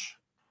large,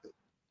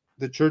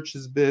 the church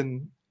has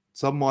been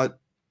somewhat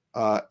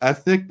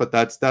ethnic, but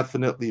that's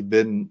definitely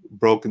been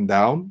broken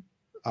down.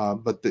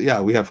 Yeah,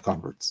 we have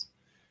converts.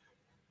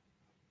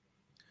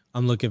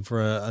 I'm looking for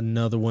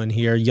another one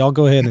here. Y'all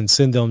go ahead and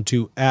send them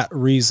to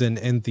 @Reason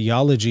and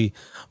Theology.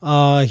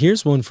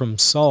 Here's one from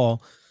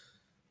Saul.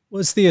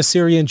 What's the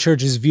Assyrian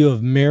Church's view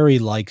of Mary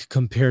like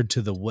compared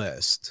to the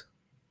West?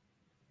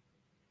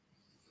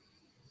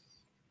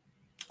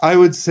 I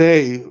would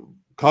say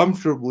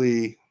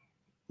comfortably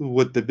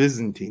with the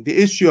Byzantine. The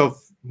issue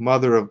of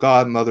Mother of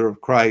God, Mother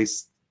of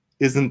Christ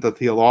isn't a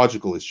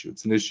theological issue.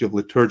 It's an issue of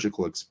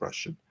liturgical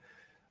expression,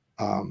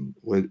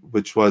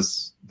 which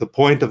was the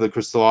point of the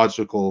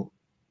Christological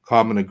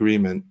common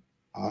agreement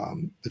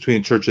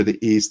between the Church of the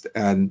East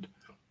and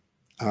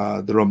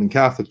the Roman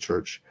Catholic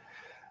Church.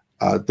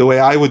 The way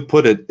I would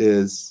put it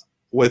is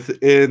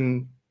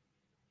within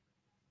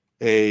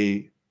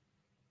an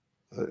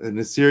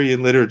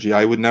Assyrian liturgy,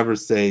 I would never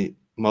say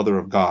Mother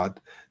of God.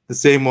 The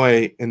same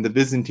way in the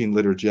Byzantine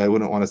liturgy, I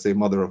wouldn't want to say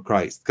Mother of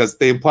Christ because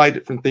they imply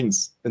different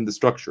things in the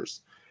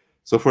structures.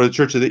 So for the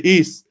Church of the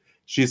East,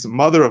 she's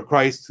Mother of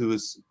Christ, who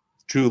is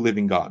true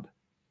living God.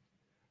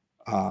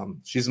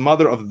 She's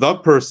mother of the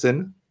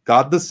person,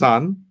 God the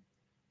Son,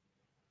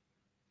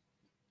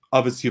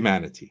 of his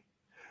humanity.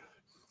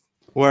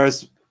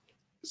 Whereas,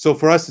 so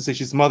for us to say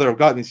she's mother of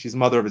God means she's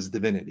mother of his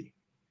divinity.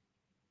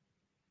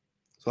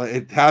 So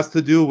it has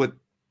to do with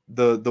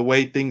the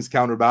way things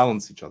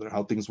counterbalance each other,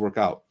 how things work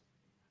out.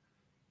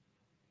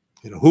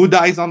 You know, who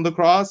dies on the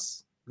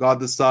cross? God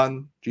the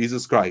Son,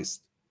 Jesus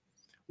Christ.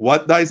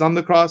 What dies on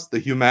the cross? The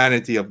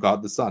humanity of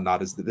God the Son,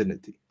 not his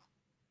divinity.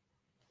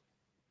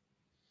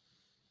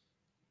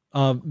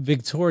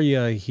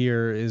 Victoria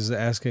here is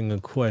asking a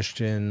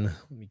question.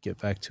 Let me get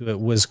back to it.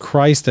 Was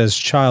Christ as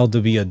child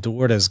to be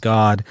adored as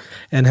God?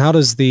 And how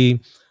does the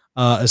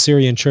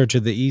Assyrian Church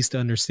of the East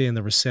understand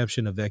the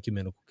reception of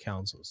ecumenical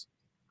councils?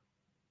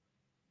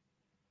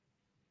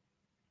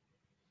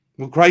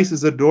 Well, Christ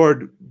is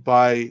adored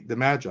by the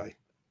Magi.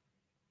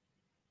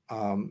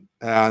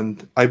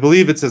 And I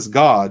believe it's as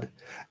God.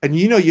 And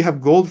you know, you have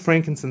gold,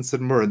 frankincense,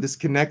 and myrrh. And this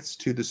connects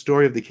to the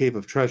story of the Cave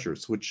of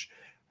Treasures, which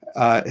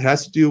it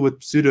has to do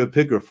with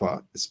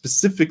pseudepigrapha,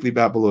 specifically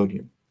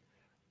Babylonian,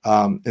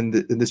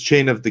 in this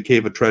chain of the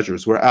Cave of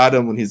Treasures, where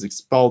Adam, when he's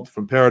expelled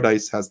from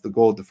paradise, has the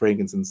gold, the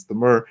frankincense, the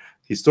myrrh.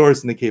 He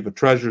stores in the Cave of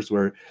Treasures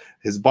where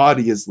his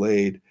body is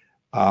laid.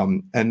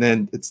 And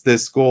then it's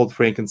this gold,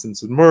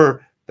 frankincense, and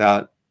myrrh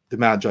that the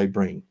Magi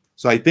bring.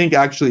 So I think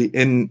actually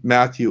in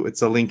Matthew,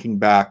 it's a linking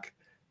back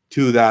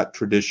to that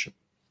tradition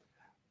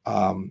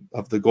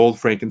of the gold,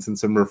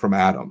 frankincense, and myrrh from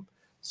Adam.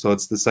 So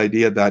it's this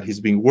idea that he's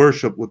being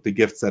worshipped with the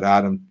gifts that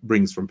Adam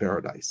brings from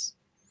paradise.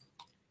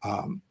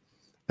 And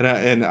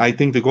I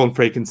think the gold,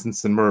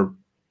 frankincense, and myrrh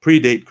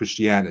predate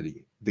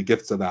Christianity, the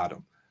gifts of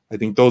Adam. I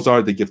think those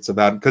are the gifts of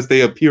Adam because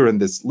they appear in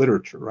this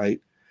literature,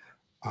 right?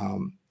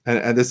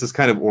 And this is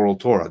kind of oral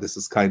Torah. This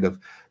is kind of,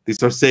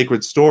 these are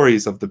sacred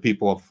stories of the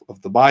people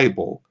of the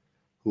Bible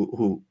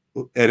who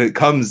and it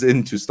comes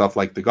into stuff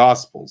like the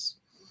Gospels.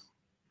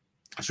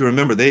 So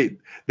remember, they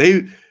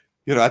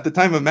you know, at the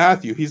time of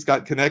Matthew, he's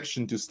got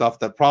connection to stuff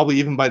that probably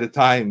even by the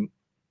time,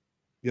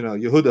 you know,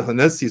 Yehuda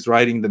Hanesi is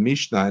writing the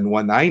Mishnah in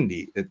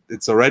 190,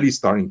 it's already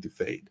starting to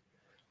fade,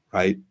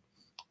 right?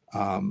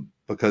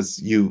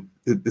 Because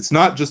it's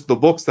not just the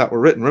books that were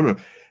written.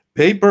 Remember,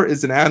 paper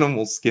is an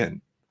animal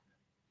skin.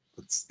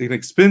 It's an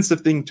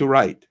expensive thing to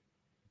write.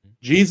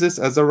 Jesus,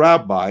 as a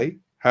rabbi,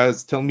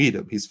 has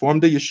Talmidim. He's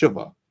formed a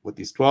yeshiva with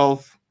these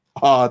 12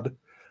 odd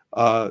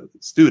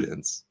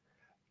students.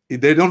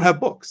 They don't have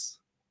books.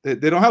 They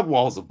don't have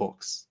walls of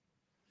books.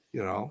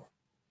 You know,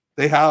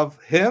 they have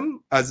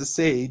him as a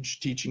sage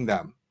teaching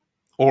them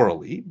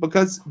orally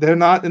because they're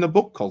not in a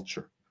book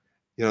culture.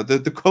 You know,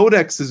 the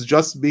codex is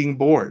just being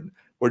born.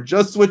 We're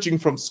just switching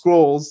from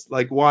scrolls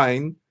like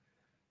wine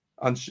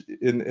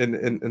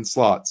in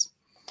slots.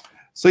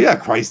 So yeah,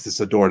 Christ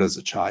is adored as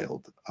a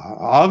child.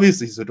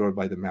 Obviously, he's adored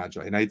by the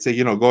Magi. And I'd say,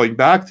 you know, going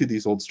back to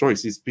these old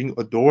stories, he's being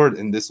adored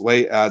in this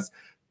way as,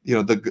 you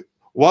know,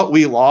 what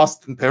we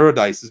lost in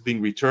paradise is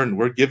being returned.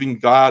 We're giving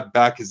God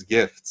back his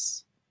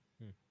gifts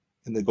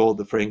in the gold,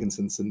 the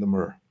frankincense, and the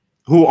myrrh.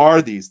 Who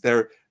are these?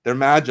 They're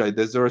Magi,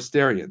 they're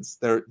Zoroastrians.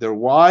 They're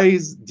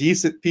wise,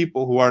 decent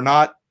people who are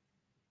not,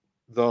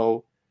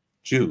 though,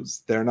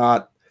 Jews. They're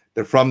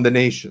from the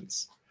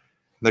nations.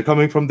 They're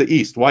coming from the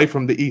east. Why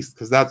from the east?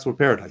 Because that's where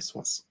paradise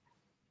was.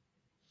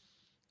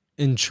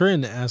 And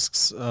Trin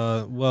asks,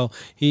 well,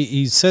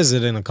 he says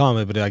it in a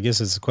comment, but I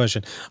guess it's a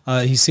question.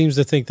 He seems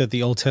to think that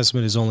the Old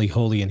Testament is only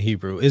holy in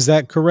Hebrew. Is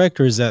that correct,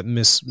 or is that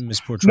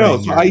misportraying?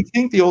 No, so I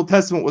think the Old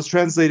Testament was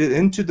translated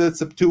into the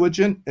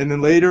Septuagint and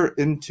then later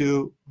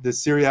into the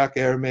Syriac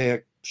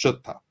Aramaic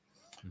Shutta.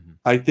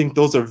 I think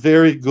those are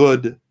very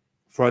good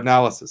for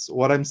analysis.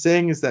 What I'm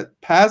saying is that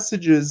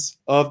passages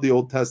of the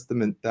Old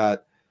Testament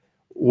that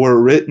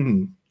were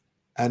written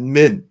and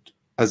meant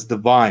as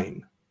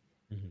divine,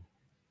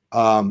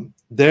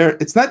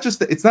 it's not just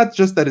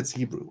that it's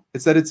Hebrew.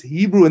 It's that it's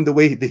Hebrew in the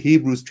way the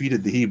Hebrews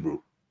treated the Hebrew.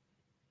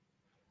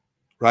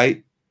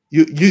 Right?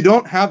 You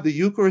don't have the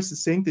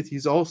Eucharist's sanctity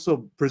is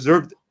also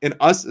preserved in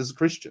us as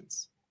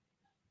Christians.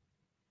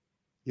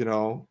 You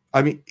know,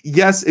 I mean,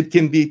 yes, it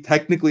can be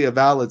technically a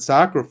valid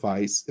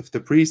sacrifice if the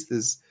priest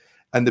is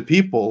and the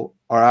people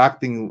are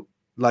acting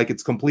like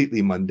it's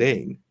completely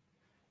mundane,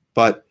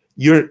 but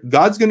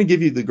God's going to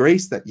give you the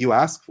grace that you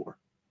ask for.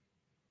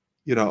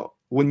 You know,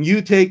 when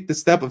you take the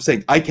step of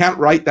saying, I can't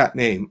write that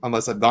name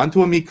unless I've gone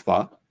to a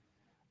mikvah,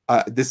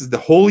 this is the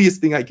holiest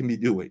thing I can be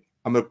doing.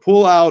 I'm going to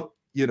pull out,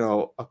 you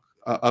know,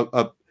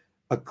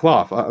 a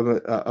cloth,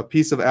 a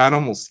piece of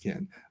animal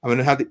skin. I'm going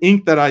to have the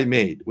ink that I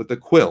made with a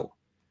quill.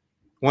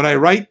 When I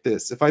write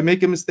this, if I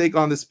make a mistake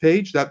on this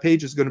page, that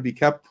page is going to be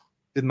kept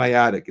in my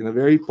attic in a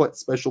very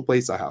special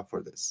place I have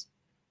for this.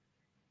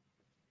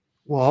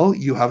 Well,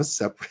 you have a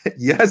separate,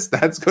 yes,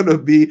 that's going to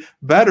be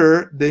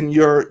better than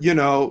your, you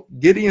know,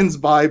 Gideon's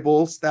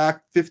Bible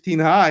stacked 15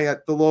 high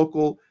at the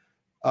local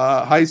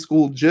high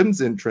school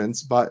gym's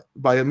entrance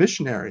by a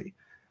missionary.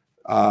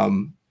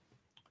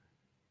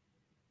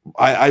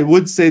 I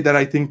would say that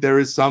I think there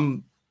is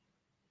some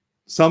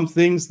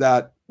things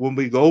that when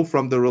we go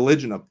from the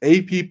religion of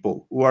a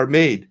people who are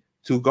made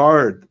to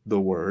guard the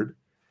word,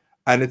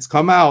 and it's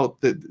come out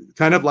that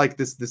kind of like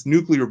this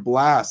nuclear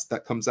blast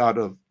that comes out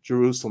of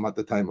Jerusalem at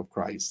the time of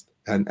Christ,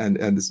 and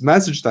this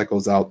message that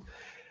goes out,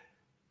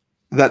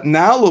 that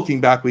now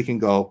looking back, we can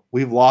go,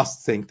 we've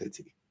lost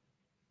sanctity.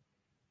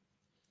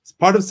 It's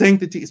part of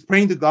sanctity is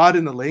praying to God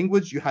in a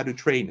language you had to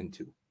train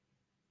into.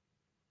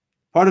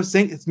 Part of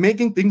sanctity, it's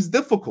making things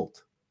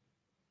difficult.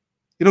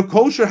 You know,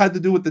 kosher had to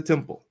do with the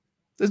temple.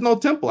 There's no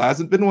temple. It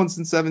hasn't been one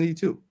since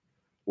 72.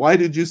 Why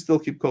did you still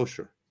keep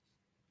kosher?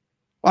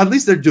 Well, at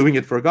least they're doing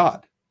it for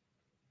God.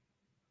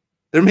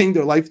 They're making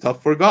their life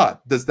tough for God.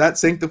 Does that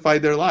sanctify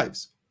their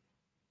lives?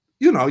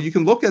 You know, you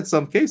can look at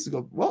some cases and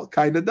go, well, it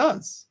kind of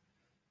does.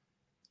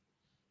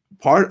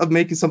 Part of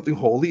making something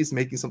holy is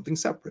making something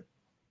separate.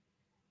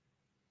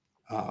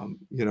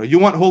 You know, you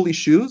want holy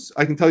shoes?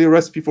 I can tell you a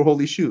recipe for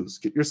holy shoes.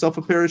 Get yourself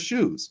a pair of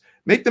shoes.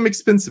 Make them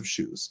expensive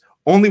shoes.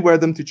 Only wear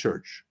them to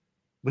church.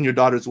 When your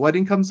daughter's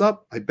wedding comes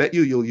up, I bet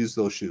you'll use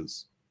those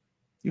shoes.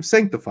 You've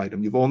sanctified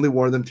them. You've only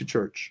worn them to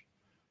church.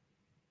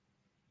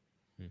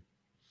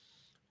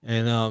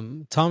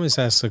 And Thomas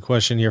asks a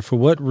question here. For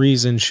what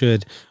reason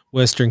should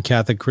Western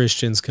Catholic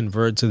Christians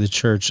convert to the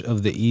Church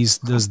of the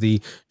East? Does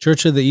the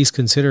Church of the East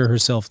consider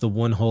herself the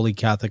one holy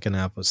Catholic and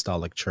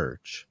Apostolic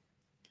Church?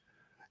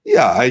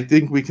 Yeah, I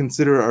think we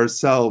consider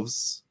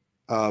ourselves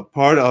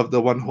part of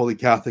the one holy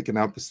Catholic and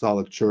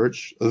Apostolic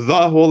Church.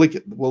 We'll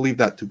leave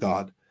that to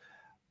God.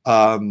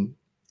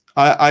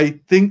 I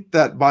think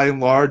that by and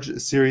large,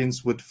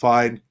 Assyrians would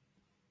find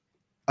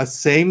a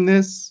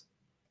sameness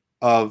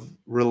of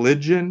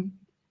religion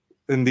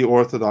in the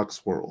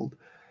Orthodox world.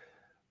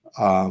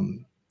 Our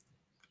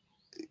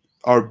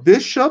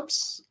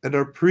bishops and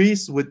our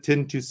priests would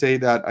tend to say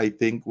that, I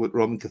think, with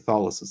Roman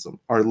Catholicism.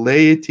 Our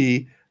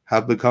laity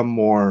have become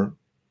more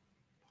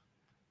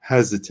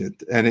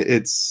hesitant. And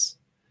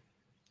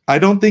I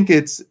don't think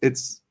it's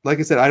like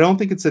I said, I don't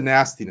think it's a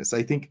nastiness.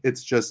 I think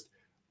it's just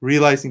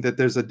realizing that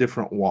there's a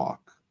different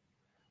walk.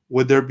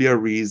 Would there be a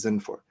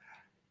reason for?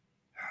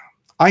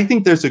 I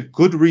think there's a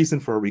good reason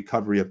for a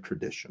recovery of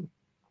tradition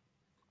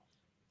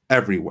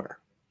everywhere.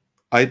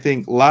 I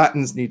think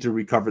Latins need to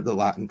recover the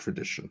Latin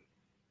tradition.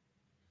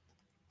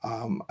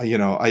 You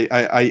know,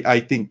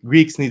 I think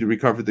Greeks need to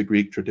recover the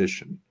Greek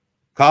tradition.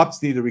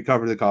 Copts need to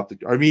recover the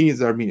Coptic.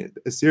 Armenians, Armenian.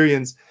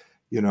 Assyrians,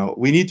 you know,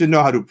 we need to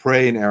know how to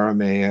pray in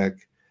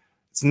Aramaic.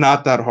 It's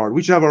not that hard.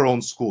 We should have our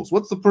own schools.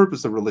 What's the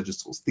purpose of religious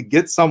schools? To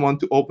get someone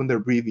to open their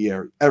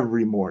breviary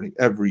every morning,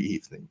 every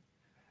evening.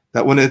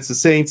 That when it's a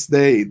saint's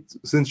day,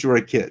 since you're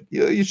a kid,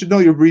 you should know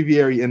your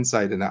breviary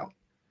inside and out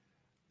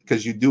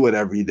because you do it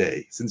every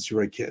day since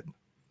you're a kid.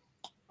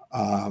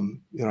 You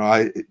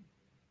know,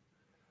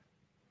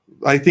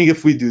 I think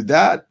if we do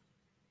that,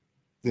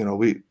 you know,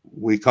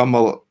 we come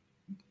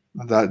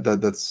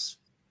that's,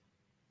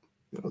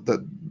 you know,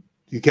 that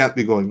you can't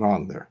be going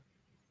wrong there.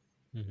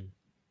 Mm-hmm.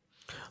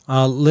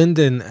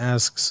 Lyndon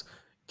asks,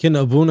 can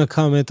Abuna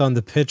comment on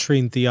the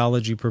Petrine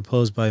theology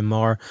proposed by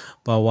Mar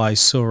Bawai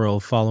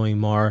Soro following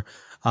Mar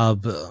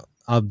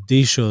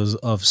Abdishos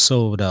of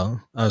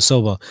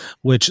Soba,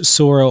 which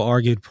Soro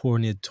argued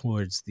pointed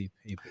towards the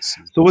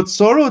papacy? So what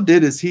Soro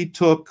did is he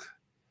took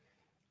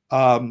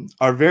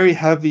our very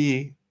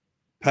heavy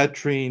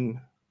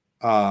Petrine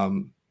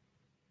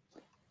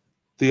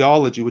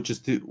theology, which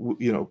is,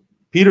 you know,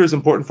 Peter is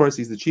important for us.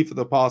 He's the chief of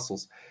the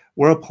apostles.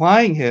 We're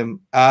applying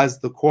him as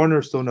the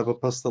cornerstone of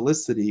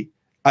apostolicity,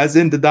 as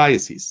in the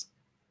diocese.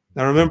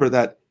 Now remember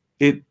that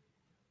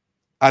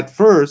at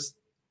first,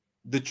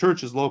 the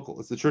church is local.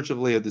 It's the Church of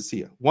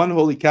Laodicea. One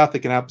holy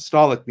Catholic and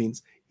Apostolic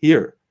means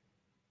here,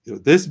 you know,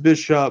 this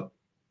bishop,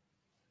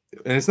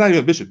 and it's not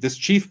even a bishop, this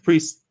chief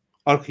priest,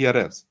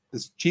 archiarevs,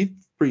 this chief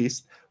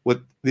priest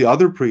with the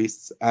other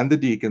priests and the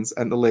deacons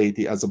and the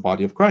laity as a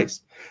body of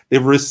Christ.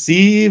 They've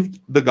received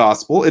the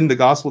gospel. In the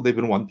gospel, they've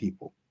been one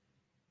people.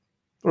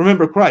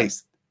 Remember,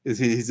 Christ,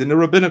 he's in a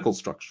rabbinical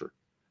structure.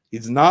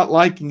 He's not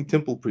liking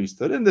temple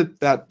priesthood, and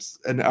that's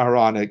an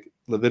Aaronic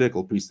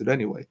Levitical priesthood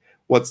anyway.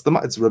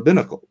 It's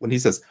rabbinical. When he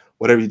says,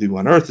 whatever you do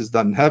on earth is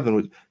done in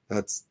heaven,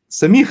 that's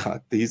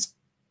semichat. He's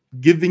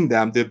giving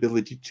them the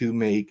ability to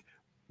make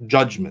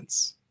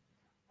judgments,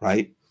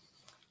 right?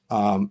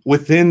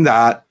 Within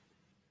that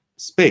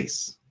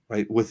space,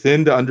 right?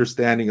 Within the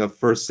understanding of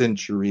first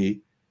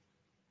century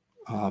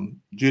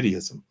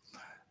Judaism.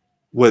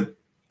 With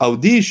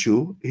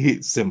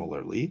Audishu,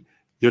 similarly,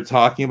 you're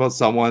talking about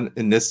someone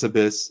in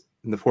Nisibis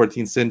in the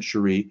 14th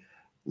century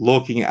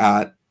looking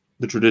at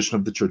the tradition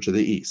of the Church of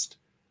the East.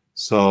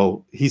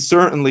 So he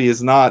certainly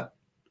is not,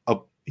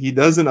 he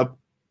doesn't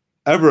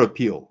ever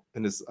appeal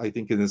in his, I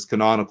think in his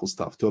canonical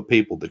stuff, to a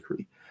papal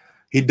decree.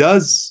 He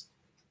does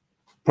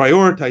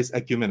prioritize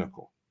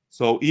ecumenical.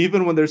 So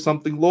even when there's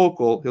something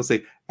local, he'll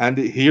say, and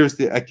here's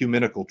the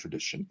ecumenical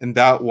tradition. And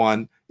that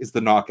one is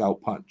the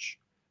knockout punch.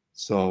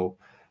 So,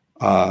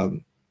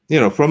 from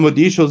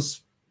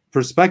Odisho's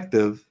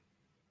perspective,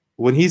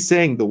 when he's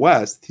saying the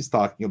West, he's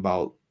talking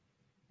about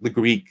the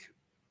Greek,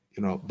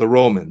 the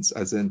Romans,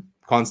 as in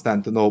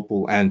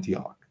Constantinople,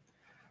 Antioch.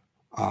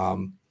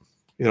 The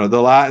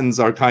Latins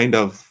are kind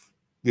of,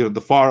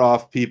 the far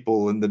off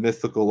people in the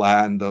mythical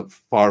land of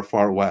far,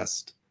 far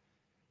west.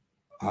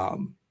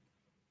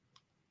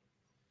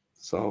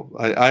 So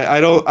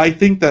I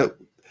think that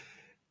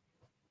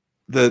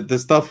the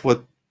stuff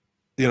with,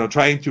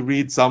 trying to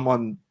read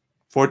someone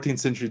 14th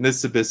century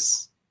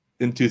Nisibis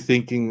into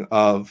thinking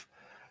of,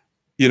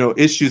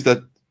 issues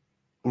that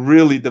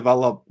really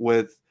develop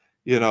with,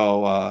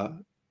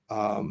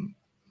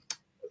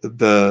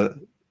 the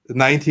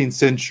 19th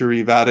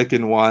century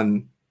Vatican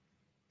I,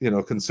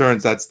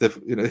 concerns. That's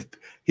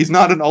he's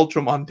not an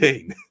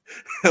ultramontane.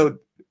 A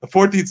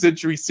 14th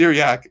century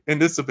Syriac in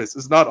Nisibis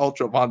is not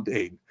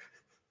ultramontane.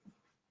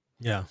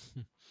 Yeah.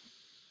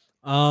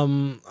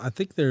 I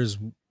think there's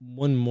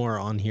one more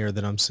on here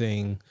that I'm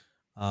seeing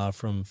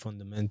from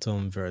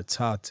Fundamentum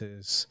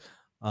Veritatis.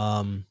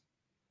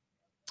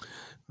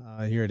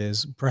 Here it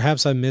is.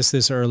 Perhaps I missed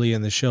this early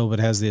in the show, but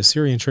has the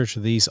Assyrian Church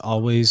of the East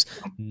always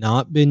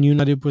not been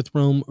united with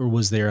Rome, or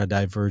was there a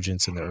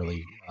divergence in the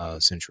early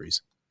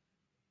centuries?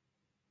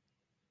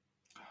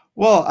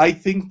 Well, I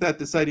think that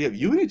this idea of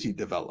unity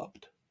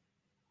developed.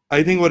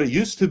 I think what it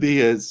used to be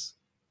is,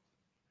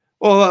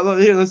 well,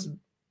 here, let's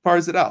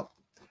parse it out.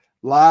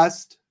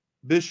 Last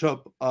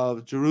bishop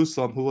of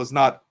Jerusalem, who was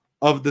not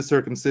of the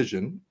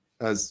circumcision,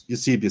 as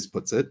Eusebius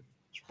puts it,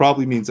 which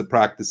probably means a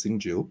practicing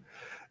Jew,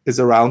 is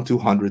around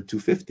 200,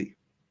 250,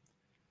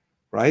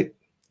 right?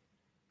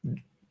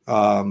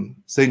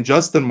 St.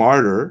 Justin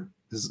Martyr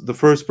is the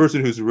first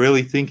person who's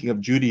really thinking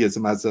of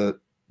Judaism as a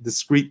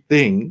discrete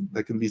thing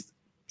that can be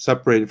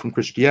separated from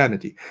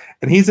Christianity.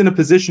 And he's in a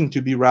position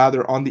to be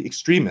rather on the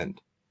extreme end.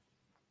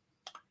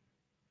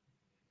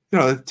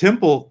 The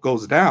temple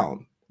goes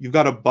down. You've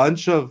got a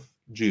bunch of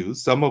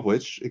Jews, some of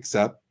which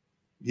accept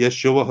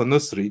Yeshua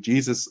HaNusri,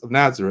 Jesus of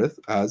Nazareth,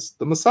 as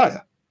the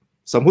Messiah.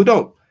 Some who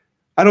don't.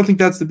 I don't think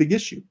that's the big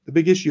issue. The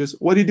big issue is,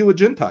 what do you do with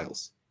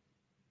Gentiles?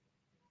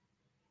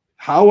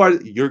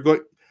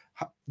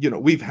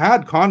 We've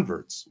had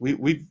converts.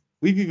 We've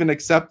even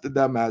accepted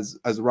them as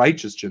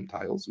righteous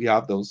Gentiles. We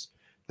have those,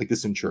 like the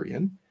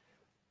centurion,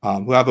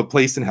 who have a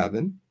place in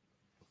heaven.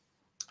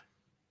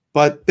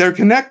 But they're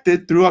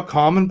connected through a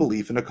common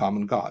belief in a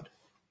common God,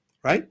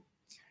 right?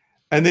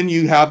 And then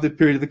you have the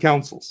period of the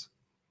councils.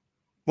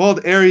 Well,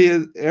 the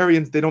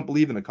Arians, they don't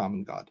believe in a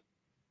common God.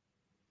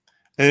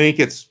 And then it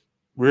gets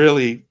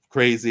really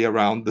crazy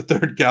around the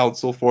third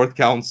council, fourth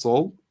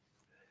council.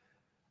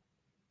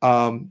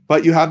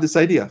 But you have this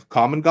idea of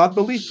common God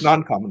belief,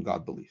 non-common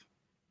God belief.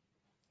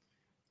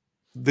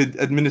 The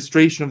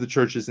administration of the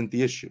church isn't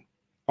the issue.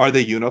 Are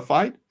they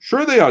unified?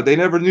 Sure they are. They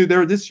never knew they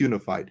were this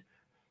unified.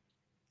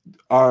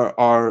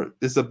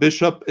 Is a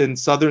bishop in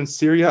southern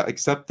Syria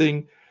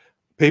accepting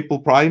papal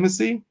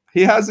primacy?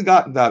 He hasn't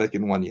gotten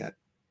Vatican I yet.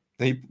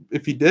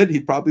 If he did,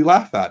 he'd probably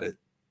laugh at it.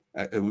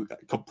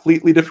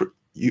 Completely different.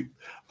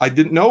 I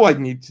didn't know I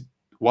need to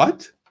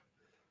what?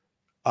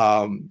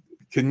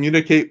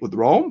 Communicate with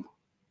Rome?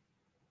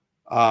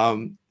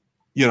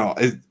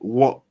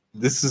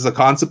 This is a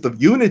concept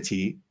of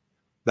unity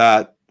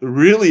that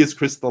really is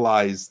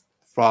crystallized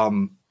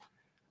from,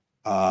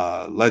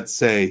 let's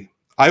say,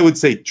 I would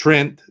say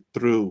Trent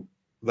through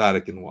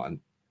Vatican I,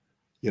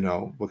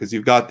 because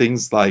you've got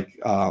things like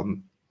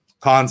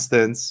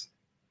Constance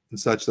and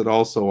such that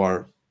also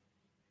are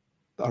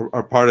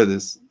part of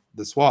this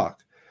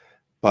walk.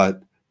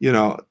 But,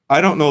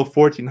 I don't know if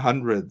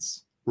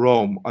 1400s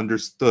Rome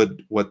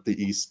understood what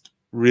the East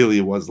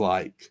really was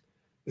like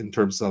in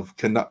terms of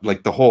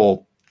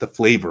the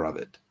flavor of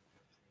it.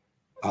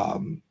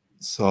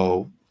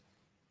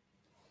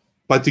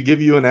 But to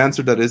give you an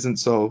answer that isn't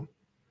so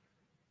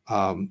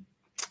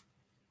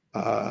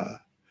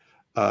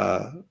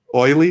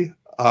oily,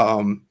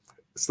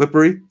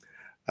 slippery.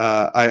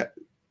 I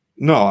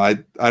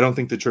don't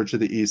think the Church of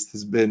the East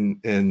has been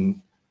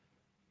in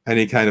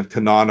any kind of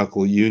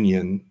canonical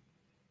union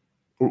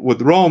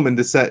with Rome in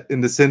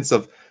the sense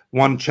of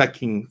one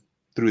checking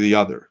through the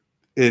other.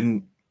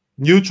 In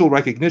mutual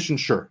recognition,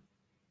 sure.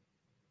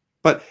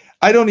 But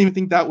I don't even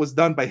think that was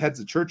done by heads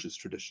of churches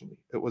traditionally.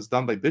 It was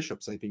done by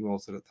bishops, I think,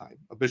 most of the time.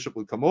 A bishop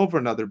would come over,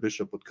 another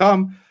bishop would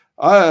come.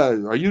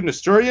 Are you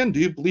Nestorian? Do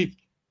you believe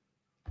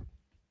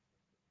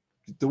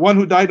the one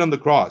who died on the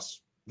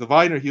cross,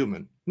 divine or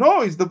human?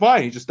 No, he's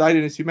divine. He just died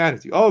in his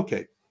humanity. Oh,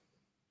 okay.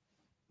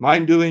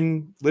 Mind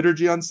doing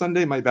liturgy on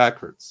Sunday? My back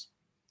hurts.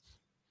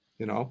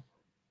 You know,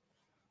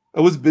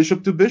 it was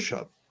bishop to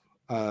bishop.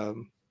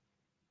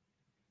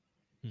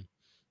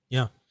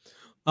 Yeah.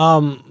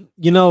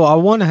 You know, I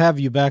want to have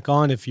you back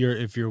on if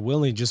you're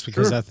willing, just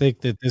because Sure. I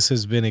think that this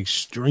has been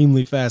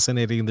extremely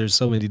fascinating. There's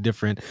so many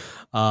different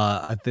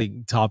I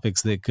think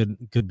topics that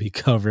could be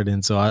covered,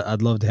 and so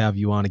I'd love to have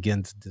you on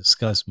again to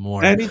discuss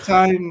more.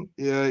 Anytime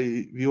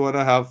you want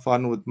to have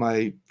fun with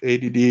my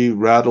ADD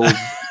rattled,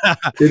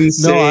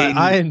 insane,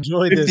 I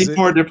enjoyed this.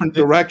 54 different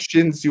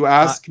directions. You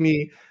ask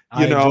me,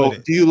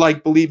 do you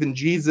like believe in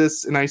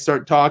Jesus? And I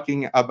start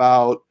talking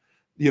about,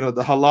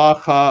 the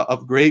halacha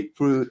of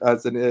grapefruit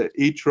as an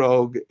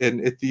etrog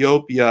in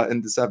Ethiopia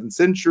in the 7th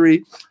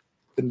century.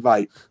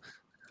 Invite.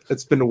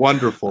 It's been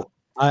wonderful.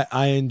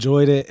 I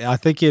enjoyed it. I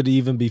think it'd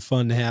even be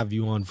fun to have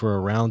you on for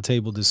a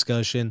roundtable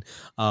discussion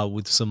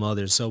with some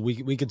others. So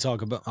we could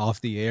talk about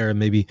off the air and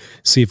maybe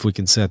see if we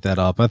can set that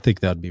up. I think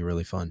that'd be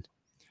really fun.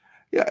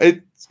 Yeah,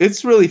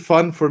 it's really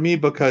fun for me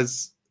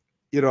because,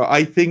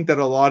 I think that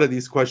a lot of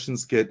these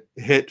questions get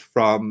hit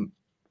from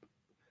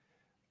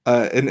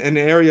an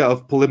area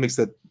of polemics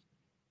that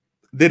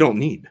they don't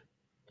need.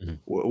 Mm-hmm.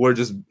 We're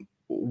just,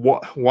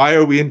 why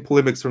are we in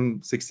polemics from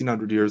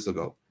 1600 years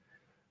ago?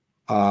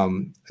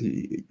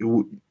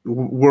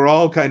 We're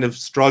all kind of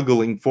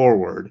struggling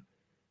forward.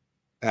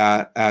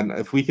 And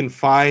if we can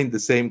find the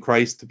same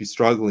Christ to be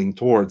struggling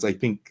towards, I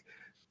think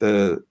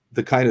the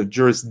kind of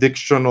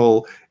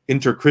jurisdictional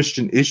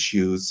inter-Christian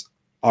issues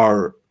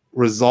are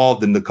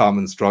resolved in the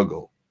common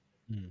struggle.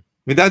 I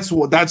mean, that's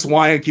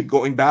why I keep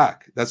going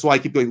back. That's why I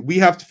keep going. We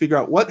have to figure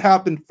out what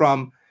happened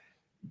from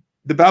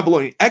the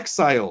Babylonian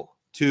exile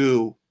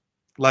to,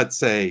 let's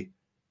say,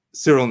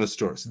 Cyril and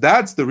Nestorius.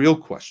 That's the real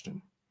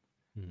question.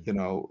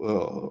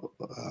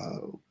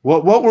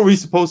 What were we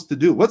supposed to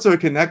do? What's our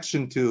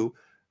connection to,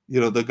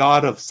 the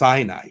God of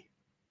Sinai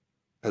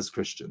as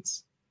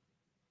Christians?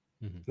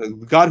 The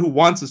God who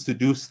wants us to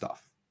do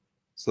stuff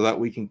so that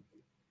we can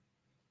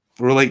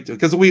relate to,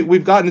 because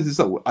we've gotten into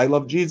this. I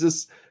love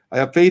Jesus. I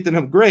have faith in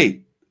him.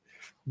 Great.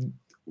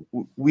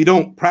 We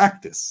don't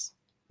practice.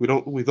 We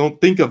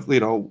don't think of,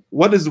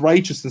 what does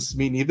righteousness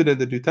mean even in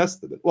the New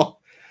Testament?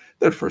 Well,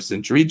 they're first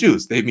century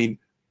Jews. They mean,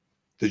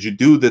 did you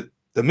do the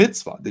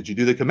mitzvah? Did you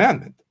do the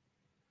commandment?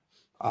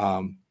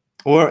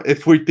 Or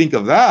if we think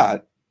of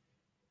that,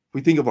 we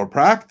think of our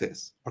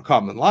practice, our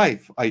common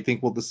life, I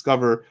think we'll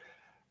discover,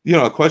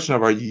 a question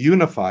of, are you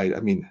unified? I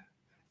mean,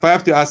 if I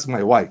have to ask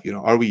my wife,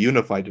 are we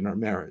unified in our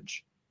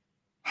marriage?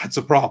 That's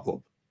a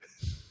problem.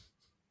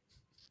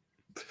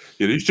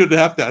 You shouldn't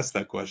have to ask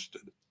that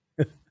question.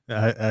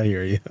 I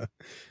hear you.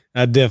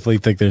 I definitely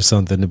think there's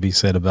something to be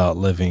said about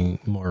living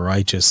more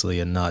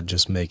righteously and not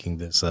just making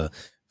this a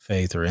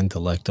faith or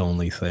intellect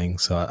only thing.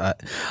 So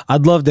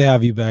I'd love to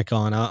have you back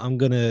on. I'm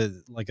gonna,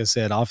 like I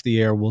said, off the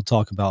air, we'll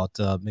talk about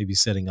maybe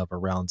setting up a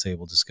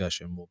roundtable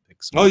discussion. We'll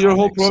pick some. Your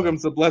whole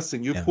program's a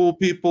blessing. You pull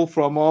people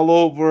from all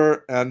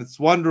over, and it's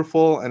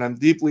wonderful. And I'm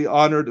deeply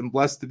honored and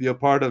blessed to be a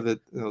part of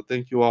it.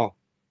 Thank you all.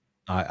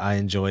 I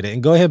enjoyed it.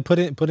 And go ahead, put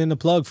in a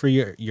plug for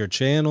your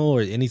channel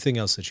or anything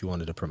else that you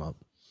wanted to promote.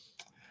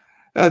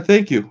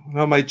 Thank you.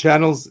 My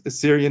channel's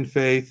Assyrian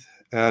Faith,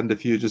 and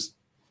if you just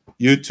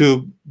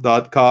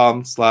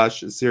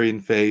youtube.com/Assyrian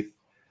Faith,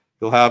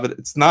 you'll have it.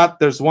 It's not,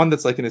 there's one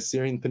that's like an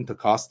Assyrian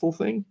Pentecostal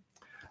thing.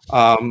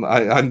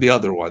 I'm the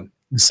other one.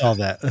 I saw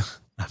that.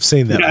 I've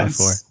seen that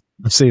before.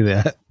 I've seen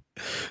that.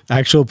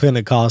 Actual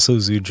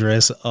Pentecostals who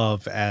dress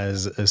up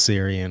as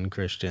Assyrian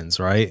Christians,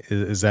 right?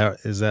 Is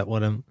that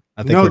what I'm?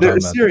 I think no, they're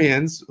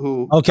Assyrians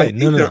who. Okay,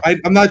 no.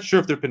 I'm not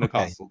sure if they're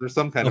Pentecostal. There's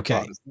some kind of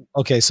Protestant.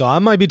 Okay, so I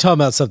might be talking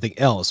about something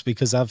else,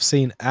 because I've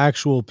seen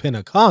actual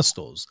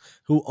Pentecostals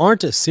who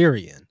aren't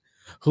Assyrian,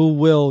 who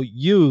will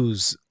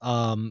use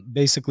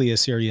basically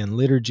Assyrian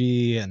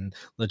liturgy and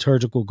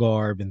liturgical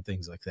garb and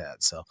things like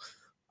that. So,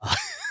 but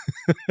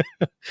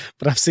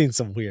I've seen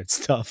some weird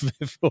stuff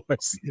before.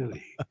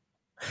 Really?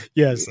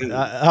 Yes, really?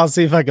 I'll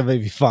see if I can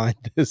maybe find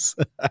this.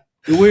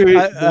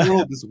 The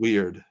world is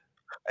weird.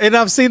 And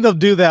I've seen them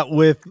do that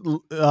with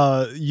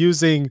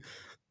using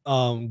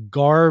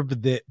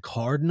garb that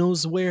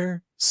cardinals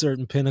wear.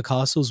 Certain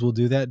Pentecostals will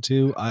do that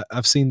too.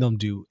 I've seen them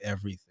do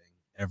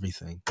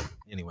everything.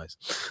 Anyways,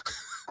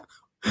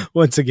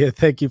 Once again,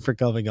 thank you for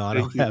coming on.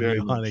 Thank I'll you have very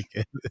you on much.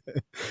 again.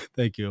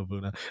 Thank you,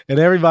 Abuna. And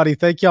everybody,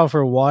 thank y'all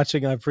for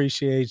watching. I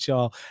appreciate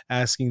y'all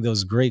asking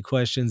those great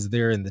questions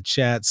there in the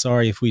chat.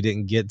 Sorry if we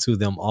didn't get to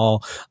them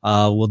all.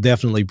 We'll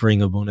definitely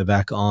bring Abuna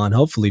back on,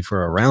 hopefully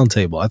for a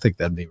roundtable. I think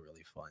that'd be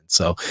really fun.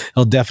 So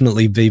he'll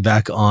definitely be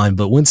back on.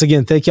 But once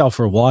again, thank y'all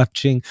for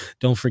watching.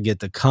 Don't forget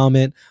to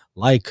comment,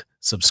 like,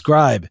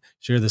 subscribe,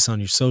 share this on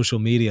your social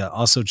media.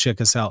 Also check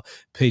us out,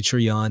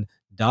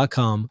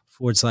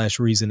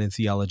 patreon.com/reason and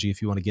theology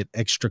if you want to get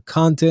extra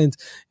content,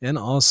 and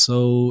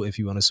also if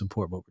you want to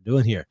support what we're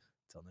doing here.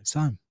 Until next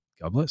time,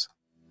 God bless.